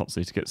open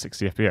constantly to get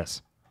 60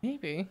 FPS.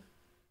 Maybe.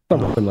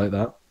 Something like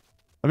that.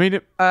 I mean,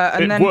 it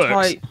And then works.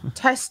 type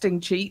testing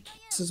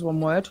cheats as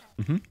one word.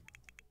 Mhm.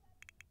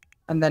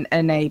 And then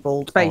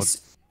enabled.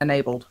 Space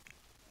enabled.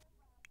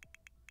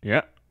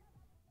 Yeah.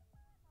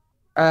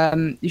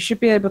 You should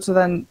be able to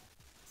then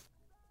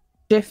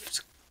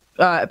shift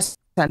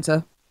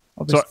center.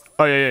 So,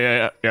 oh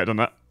yeah, done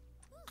that.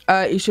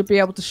 You should be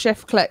able to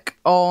shift click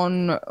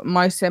on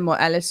my sim or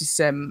Ellis's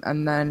sim,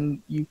 and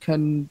then you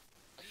can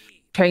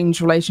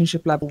change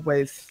relationship level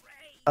with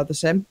other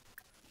sim.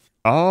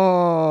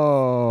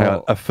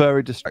 Oh. A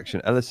furry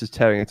distraction. Ellis is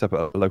tearing it up at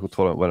a local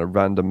tournament when a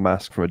random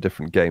mask from a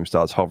different game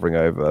starts hovering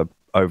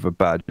over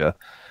Badger.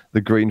 The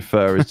green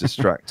fur is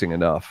distracting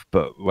enough,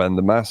 but when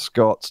the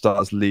mascot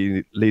starts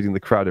leading the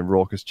crowd in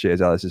raucous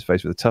cheers, Ellis is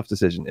faced with a tough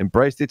decision.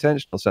 Embrace the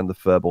attention or send the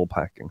fur ball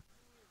packing.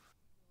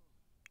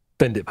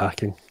 Send it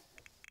packing.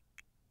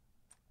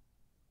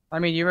 I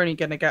mean, you're only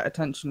going to get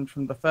attention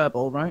from the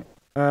furball, right?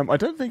 I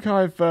don't think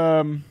I've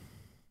I'm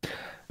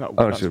that's just going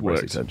to embrace the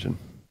worked. attention.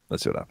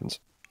 Let's see what happens.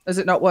 Has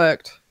it not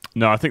worked?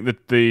 No, I think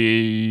that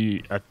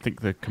the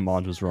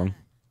command was wrong.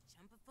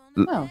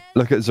 No.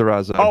 Look at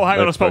Zarazzo. Oh, hang on,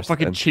 I Let's spelled post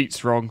fucking them.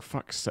 cheats wrong.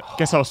 Fuck's sake.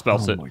 Guess how I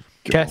spelled Oh it. my god.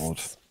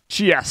 Guess.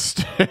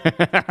 Cheast.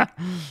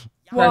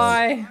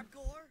 Why?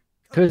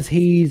 Because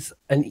he's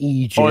an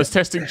Egypt. Oh, it's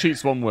testing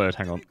cheats one word.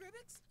 Hang on.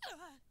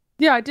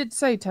 Yeah, I did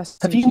say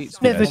testing Have you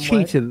cheats. never was one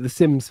word. cheated at The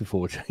Sims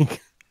before,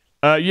 Jake?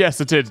 Yes,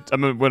 I did. I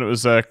mean, when it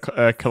was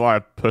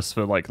Calliope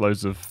for like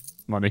loads of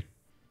money.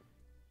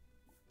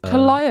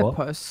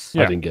 Calliope?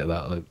 Yeah. I didn't get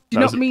that. Do you That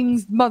not was- mean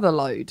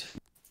motherload?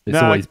 It's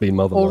No, always been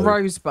mother Or mode.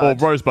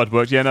 rosebud? Or Rosebud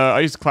worked. Yeah, no,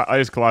 I used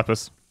Calliope. I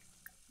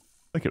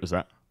think it was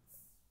that.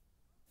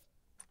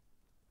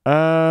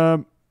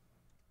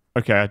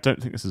 Okay, I don't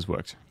think this has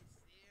worked.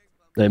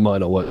 It might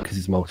not work because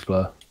it's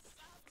multiplayer.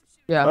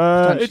 Yeah,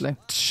 potentially.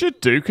 It should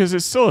do because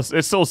it's still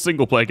a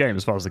single player game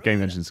as far as the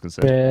game engine is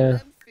concerned. Yeah,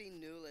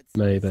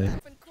 maybe.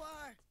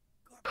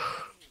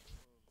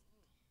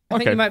 I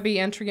think you might be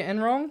entering it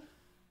in wrong.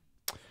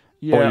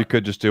 Yeah. Or you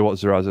could just do what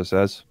Zeraza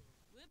says.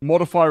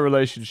 Modify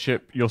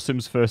relationship. Your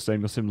sim's first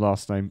name. Your sim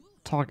last name.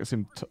 Target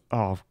sim.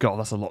 Oh god,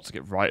 that's a lot to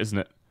get right, isn't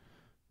it?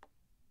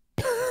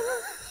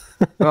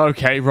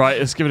 Okay, right.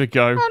 Let's give it a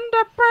go.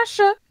 Under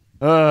pressure.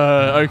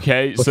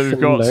 Okay. So we've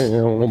got.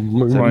 So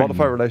Right.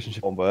 modify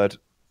relationship, one word.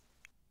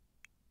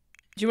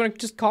 Do you want to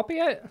just copy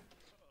it?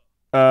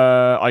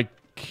 Okay.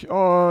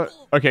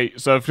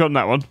 So I've done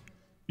that one.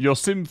 Your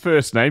sim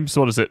first name.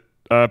 So what is it?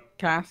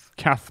 Kath.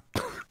 Kath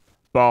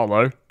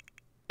Barlow.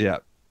 Yeah.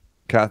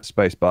 Kath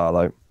space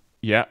Barlow.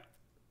 Yeah.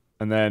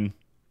 And then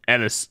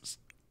Ellis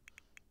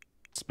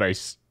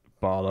space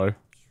Barlow.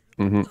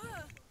 Mm-hmm.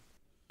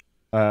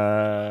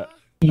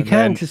 You And can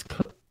then just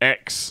put...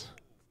 X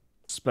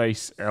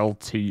space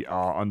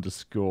LTR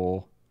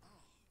underscore.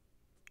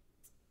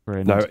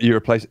 Friend. No, you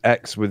replace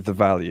X with the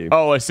value.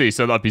 Oh, I see.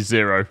 So that'd be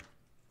 0.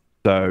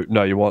 So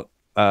no, you want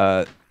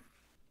So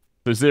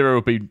 0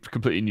 would be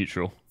completely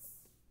neutral.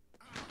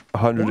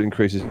 100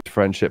 increases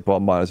friendship, while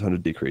minus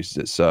 100 decreases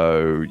it.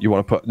 So you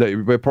want to put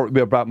we're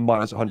probably about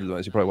minus 100 on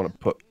it, so you probably want to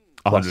put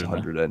plus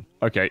 100 in.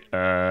 Okay.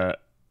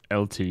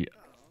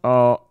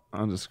 LTR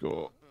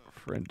underscore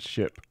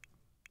friendship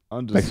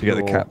underscore. Make sure you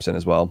get the caps in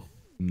as well.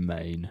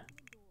 Main.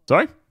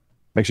 Sorry?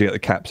 Make sure you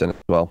get the caps in as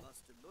well.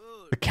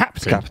 The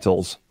captain?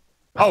 Capitals.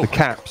 Oh, The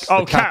caps. Oh,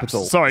 the caps.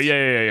 capitals. Sorry,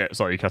 yeah.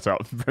 Sorry, you cut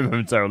out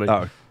momentarily.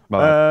 Oh, my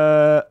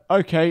bad.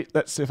 Okay,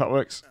 let's see if that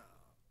works.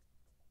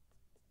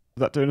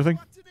 Does that do anything?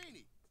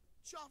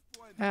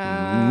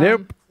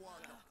 Nope.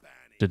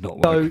 Did not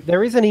work. So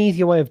there is an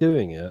easier way of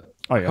doing it.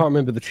 Oh, I yeah. can't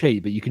remember the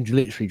cheat, but you can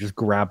literally just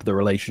grab the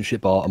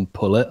relationship art and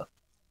pull it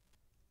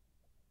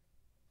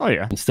Oh,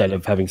 yeah. instead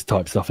of having to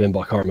type stuff in,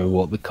 but I can't remember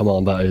what the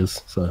command that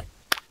is. So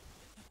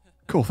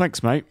Cool,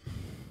 thanks, mate.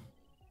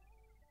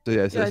 So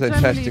yeah, so Yeah, it says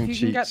generally, testing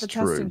if you can get cheats the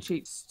true. testing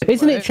cheats. to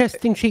isn't it work-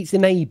 testing cheats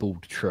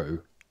enabled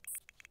true?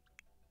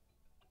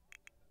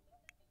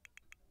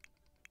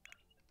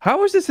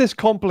 How is this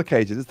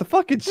complicated? It's the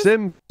fucking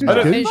sim. I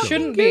don't- It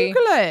shouldn't be.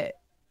 Google it.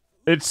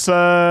 It's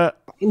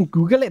In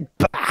Google it,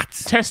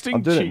 bats. testing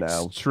I'm doing it cheats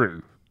now.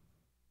 true.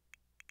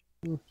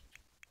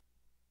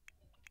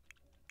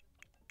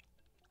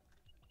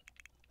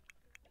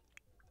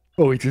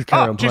 Oh, we just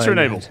carry on Cheats are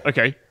playing. enabled.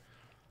 Okay.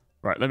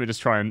 Right, let me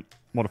just try and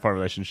modify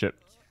relationship.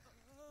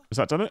 Has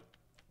that done it?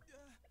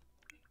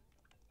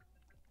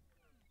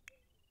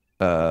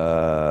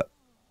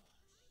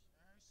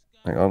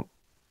 Hang on.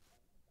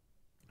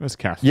 Where's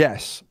Kath?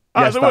 Yes.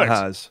 Ah, Yes, so it that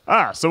works.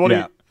 has. So what Yeah.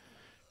 are you...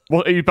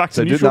 What, are you back to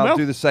So did neutral that now?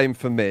 do the same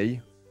for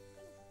me?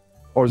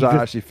 Or has You that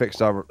just- actually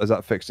fixed our... Has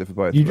that fixed it for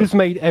both You of us? just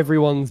made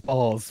everyone's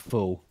bars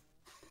full.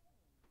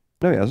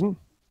 No, he hasn't.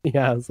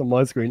 Yeah, it's on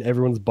my screen.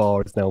 Everyone's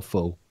bar is now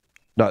full.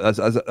 No,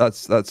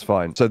 that's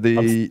fine. So That's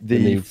the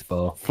needs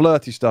bar.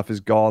 flirty stuff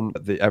is gone.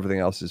 Everything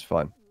else is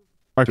fine.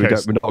 So Okay,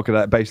 we're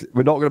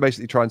not gonna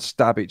basically try and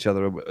stab each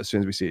other as soon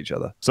as we see each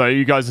other. so are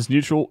you guys just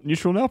neutral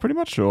now, pretty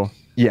much, or?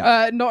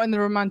 Yeah, Not in the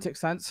romantic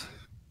sense.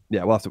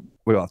 yeah.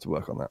 We'll have to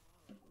work on that.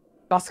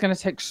 That's going to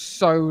take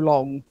so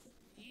long.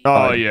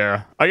 Oh,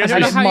 yeah. I guess I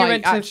we don't know This how you might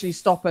meant to- actually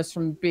stop us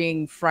from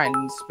being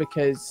friends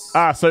because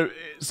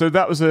so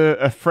that was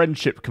a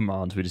friendship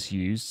command we just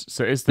used.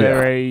 So is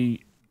there a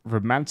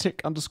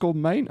romantic underscore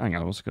main? Hang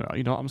on, I'm just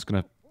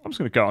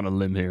gonna go on a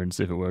limb here and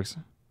see if it works.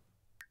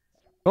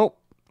 Oh,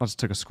 I just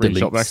took a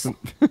screenshot by Deletes.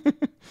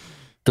 accident.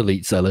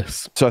 Delete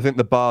Ellis. So I think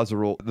the bars that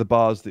you're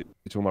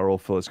talking about are all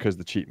full. It's because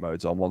the cheat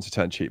mode's on. Once you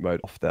turn cheat mode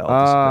off, they'll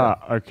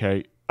disappear.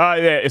 Okay. Ah,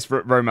 yeah, it's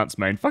romance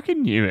main.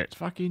 Fucking knew it.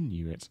 Oh,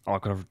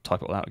 I've got to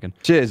type it all out again.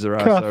 Cheers, Zara.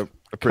 Kath- So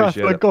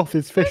appreciate the it. goth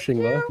is fishing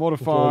though.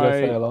 Modify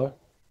Say hello.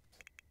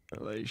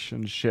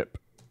 relationship.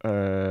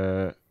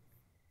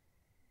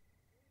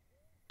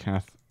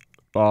 Kath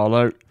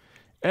Barlow.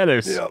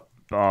 Ellis. Yep.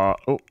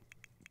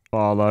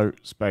 Barlow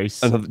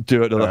space. And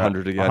do it another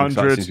 100 again. 'cause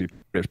 100. That seems to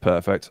be pretty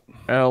perfect.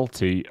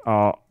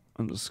 LTR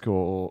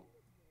underscore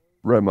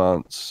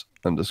Romance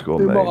underscore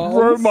main.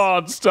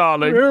 romance,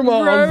 darling.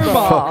 Romance. Fuck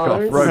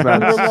off.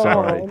 Romance.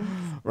 Sorry.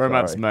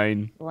 Romance Sorry.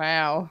 main.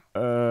 Wow.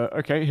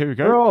 Okay, here we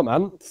go.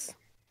 Romance.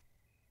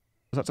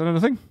 Has that done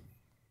anything?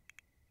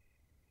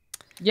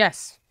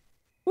 Yes.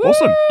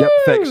 Awesome. Yep,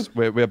 fixed.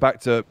 We're back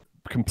to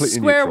completely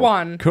Square neutral.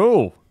 one.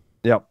 Cool.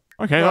 Yep.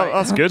 Okay, Right.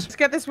 that's good. Let's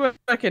get this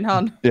working,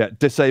 hon. Yeah,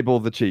 disable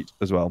the cheat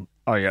as well,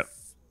 Oh, yeah.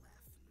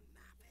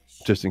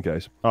 just in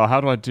case. Oh, how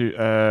do I do...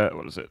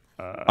 what is it?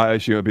 I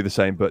assume it'd be the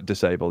same, but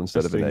disable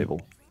instead of Disable.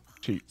 enable.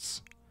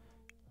 Cheats.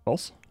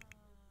 False?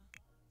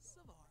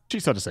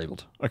 Cheats are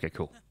disabled. Okay,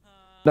 cool.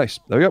 Nice.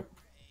 There we go.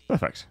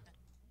 Perfect.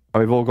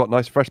 And we've all got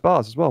nice fresh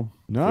bars as well.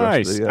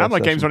 Nice. the, And my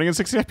game's session. running in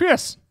 60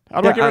 FPS.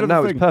 How do I Yeah, get rid and of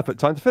now the it's thing? perfect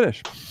time to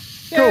finish.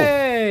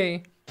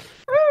 Yay!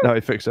 Now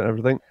we fixed it and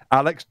everything.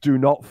 Alex, do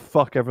not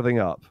fuck everything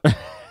up.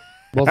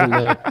 Wasn't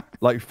it?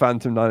 Like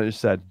Phantom 9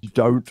 said,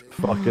 don't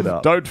fuck it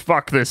up. Don't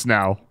fuck this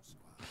now.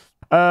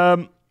 All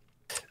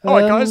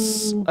right,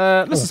 guys.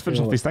 Let's just finish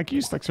off these thank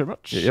yous. Thanks very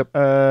much. Yep.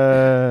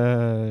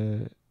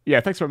 Yeah,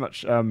 thanks very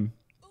much,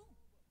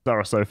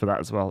 Zara, so for that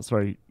as well. It's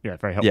very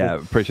helpful. Yeah,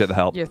 appreciate the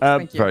help. Yes,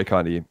 thank you. Very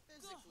kind of you.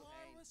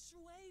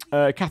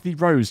 Kathy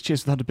Rose,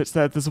 cheers for the 100 bits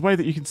there. There's a way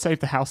that you can save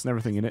the house and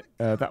everything in it.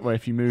 That way,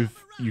 if you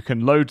move, you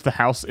can load the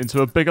house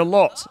into a bigger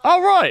lot.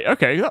 Oh, right.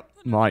 Okay, that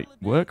might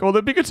work. Or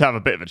it'd be good to have a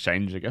bit of a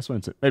change, I guess,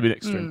 won't it? Maybe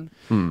next stream.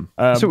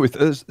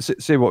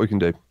 See what we can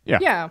do.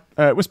 Yeah.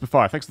 Whisper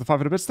Fire, thanks for the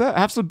 500 bits there.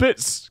 Have some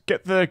bits.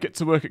 Get the Get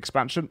to Work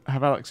expansion.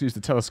 Have Alex use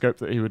the telescope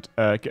that he would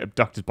get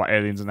abducted by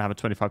aliens and have a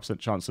 25%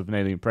 chance of an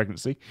alien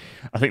pregnancy.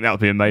 I think that would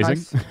be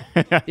amazing.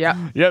 Nice.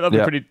 Yeah. Yeah,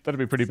 that'd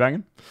be pretty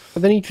banging.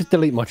 But then you just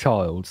delete my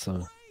child,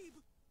 so.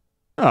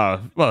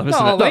 Oh, well,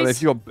 Not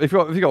always. No, if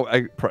you got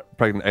a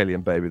pregnant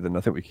alien baby, then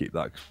I think we keep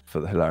that for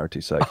the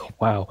hilarity's sake.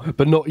 Wow,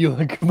 but not your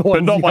one.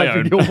 But not my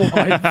own. Your wife.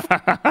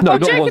 No,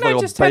 not Jake the ones and I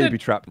that just your had baby a-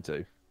 trapped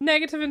into.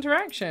 Negative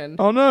interaction.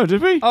 Oh, no,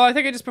 did we? Oh, I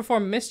think I just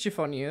performed mischief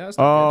on you. That was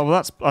not Oh, well,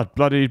 that's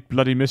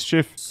bloody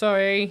mischief. good.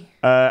 Sorry.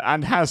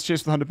 And cheers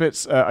for the 100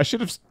 bits. I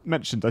should have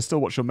mentioned, I still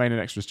watch your main and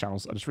extras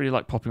channels. I just really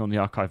like popping on the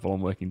archive while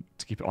I'm working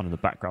to keep it on in the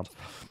background.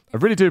 I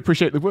really do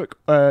appreciate the work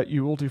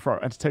you all do for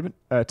our entertainment.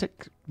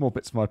 Take more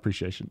bits of my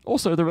appreciation.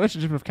 Also, the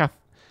relationship of Kath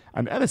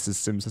and Ellis's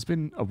Sims has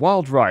been a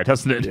wild ride,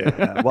 hasn't it?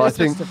 Yeah. Well, I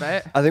think Just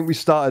a bit. we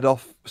started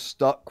off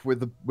stuck with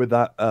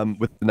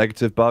the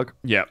negative bug.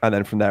 Yeah. And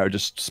then from there it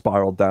just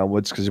spiraled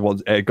downwards because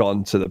it had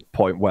gotten to the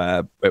point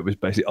where it was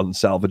basically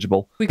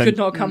unsalvageable. We could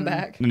not come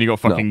back. Then you got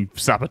fucking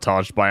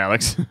sabotaged by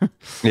Alex.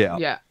 Yeah.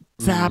 Yeah.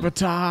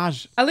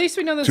 Sabotage. At least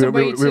we know there's So a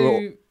way we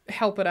to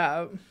help it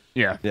out.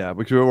 Yeah. Yeah,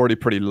 because we were already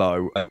pretty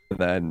low, and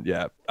then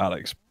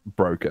Alex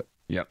broke it.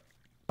 Yep.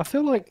 I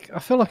feel like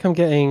I'm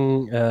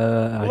getting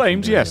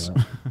Blamed, yes.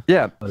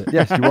 Yeah,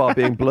 yes, you are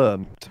being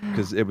blurmed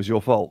because it was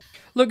your fault.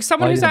 Look,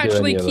 someone I who's didn't do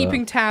actually any of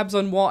keeping tabs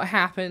on what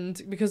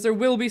happened, because there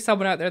will be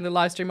someone out there in the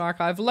live stream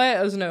archive. Let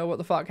us know what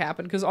the fuck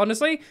happened, because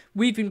honestly,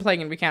 we've been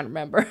playing and we can't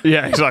remember.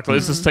 Yeah, exactly.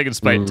 This has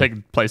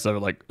taken place over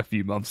like a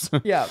few months.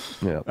 Yeah.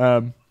 Yeah. But Yeah, yeah,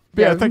 we've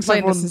been thanks playing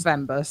everyone. this since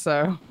November,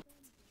 so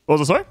What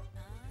was I sorry?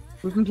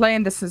 we've been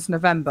playing this since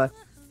November.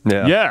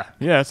 Yeah.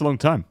 Yeah, it's a long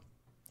time.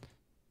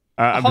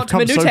 And we've Hot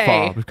come so minute.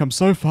 far. We've come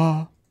so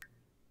far.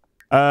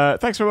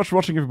 Thanks very much for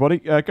watching, everybody.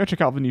 Go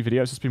check out the new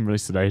videos. It's been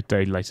released today, a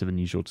day later than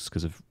usual, just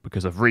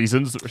because of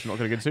reasons that we're not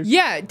going to get into.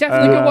 Yeah,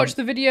 definitely go watch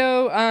the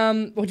video.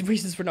 What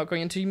reasons we're not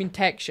going into? You mean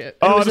tech shit?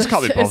 Oh, It I was just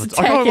can't be it's bothered. a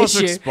I can't tech be bothered to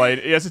issue. explain.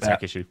 Yeah, it's a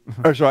tech issue.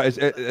 That's right.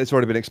 It's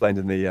already been explained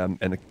in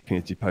the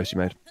community post you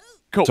made.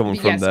 Cool. Someone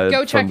from Yes, the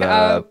go check from it the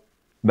out.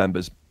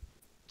 members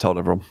told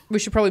everyone. We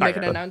should probably make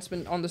an yeah.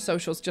 announcement on the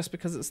socials just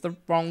because it's the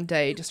wrong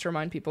day, just to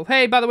remind people.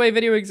 Hey, by the way,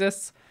 video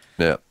exists.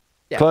 Yeah.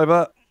 Yeah.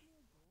 Clover.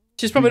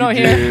 She's probably not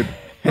here,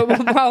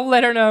 but I'll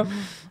let her know.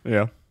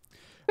 Yeah.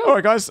 All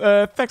right, guys.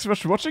 Thanks so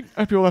much for watching.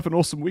 I hope you all have an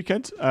awesome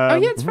weekend. Oh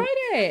yeah, it's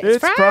Friday.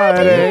 It's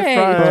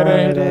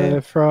Friday.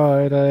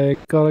 Friday.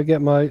 Gotta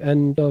get my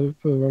end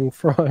over on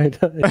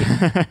Friday.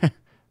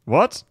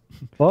 What?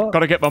 What?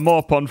 Gotta get my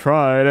mop on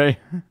Friday.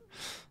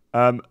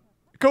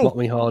 Cool. Not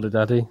me harder,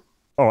 Daddy.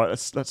 All right,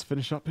 let's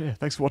finish up here.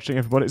 Thanks for watching,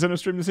 everybody. Is there no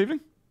stream this evening?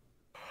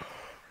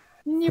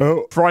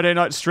 Oh, Friday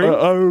night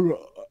stream.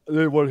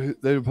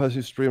 The person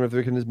who stream every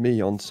weekend is me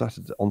on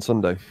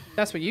Sunday.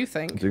 That's what you I'm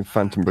think. doing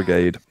Phantom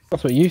Brigade.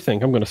 That's what you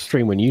think. I'm going to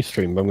stream when you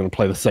stream, but I'm going to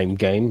play the same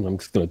game. I'm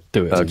just going to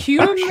do it. Can you Shots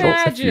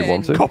if you want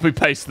imagine? to. Copy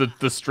paste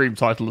the stream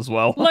title as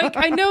well. Like,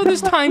 I know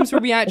there's times where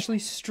we actually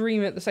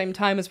stream at the same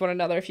time as one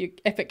another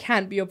if it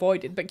can't be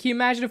avoided. But can you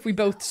imagine if we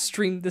both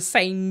streamed the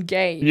same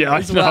game Yeah, I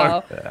as know.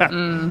 well?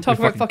 Talk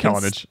about Fucking fucking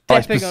carnage.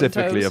 I stepping on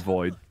specifically toes.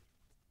 avoid.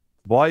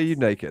 Why are you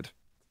naked?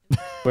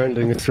 We're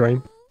ending the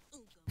stream.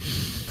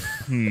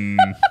 So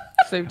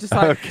we've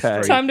decided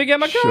Okay. Time to get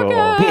my Sure.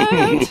 cock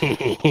out.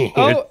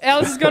 Oh,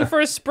 Alice has gone for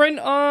a sprint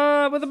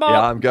with a ball.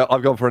 Yeah,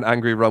 I've gone for an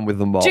angry run with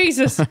the mop.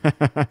 Jesus.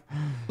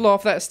 Blow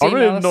off that steam, I'm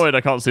really Alice. annoyed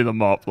I can't see the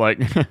mop. Like,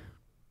 oh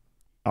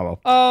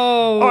well.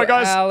 Oh, All right,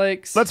 guys.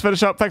 Alex. Let's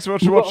finish up. Thanks so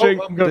much for watching.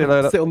 I'm See you going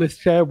later. to sit on this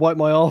chair, wipe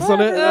my arse on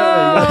it.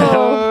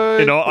 Oh.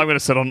 You know what? I'm going to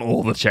sit on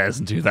all the chairs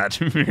and do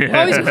that.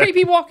 Oh, he's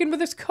creepy walking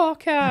with his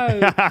cock out.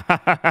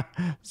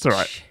 It's all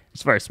right.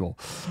 It's very small.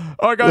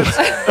 All right, guys.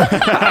 You're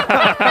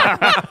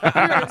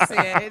gonna see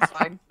it. It's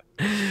fine.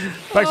 Thanks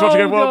for watching, Oh,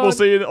 everyone. We'll God.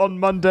 see you on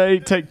Monday.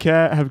 Take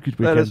care. Have a good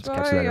Let weekend. us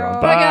catch you later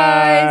on. Bye, Bye,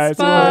 guys.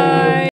 Bye. Bye.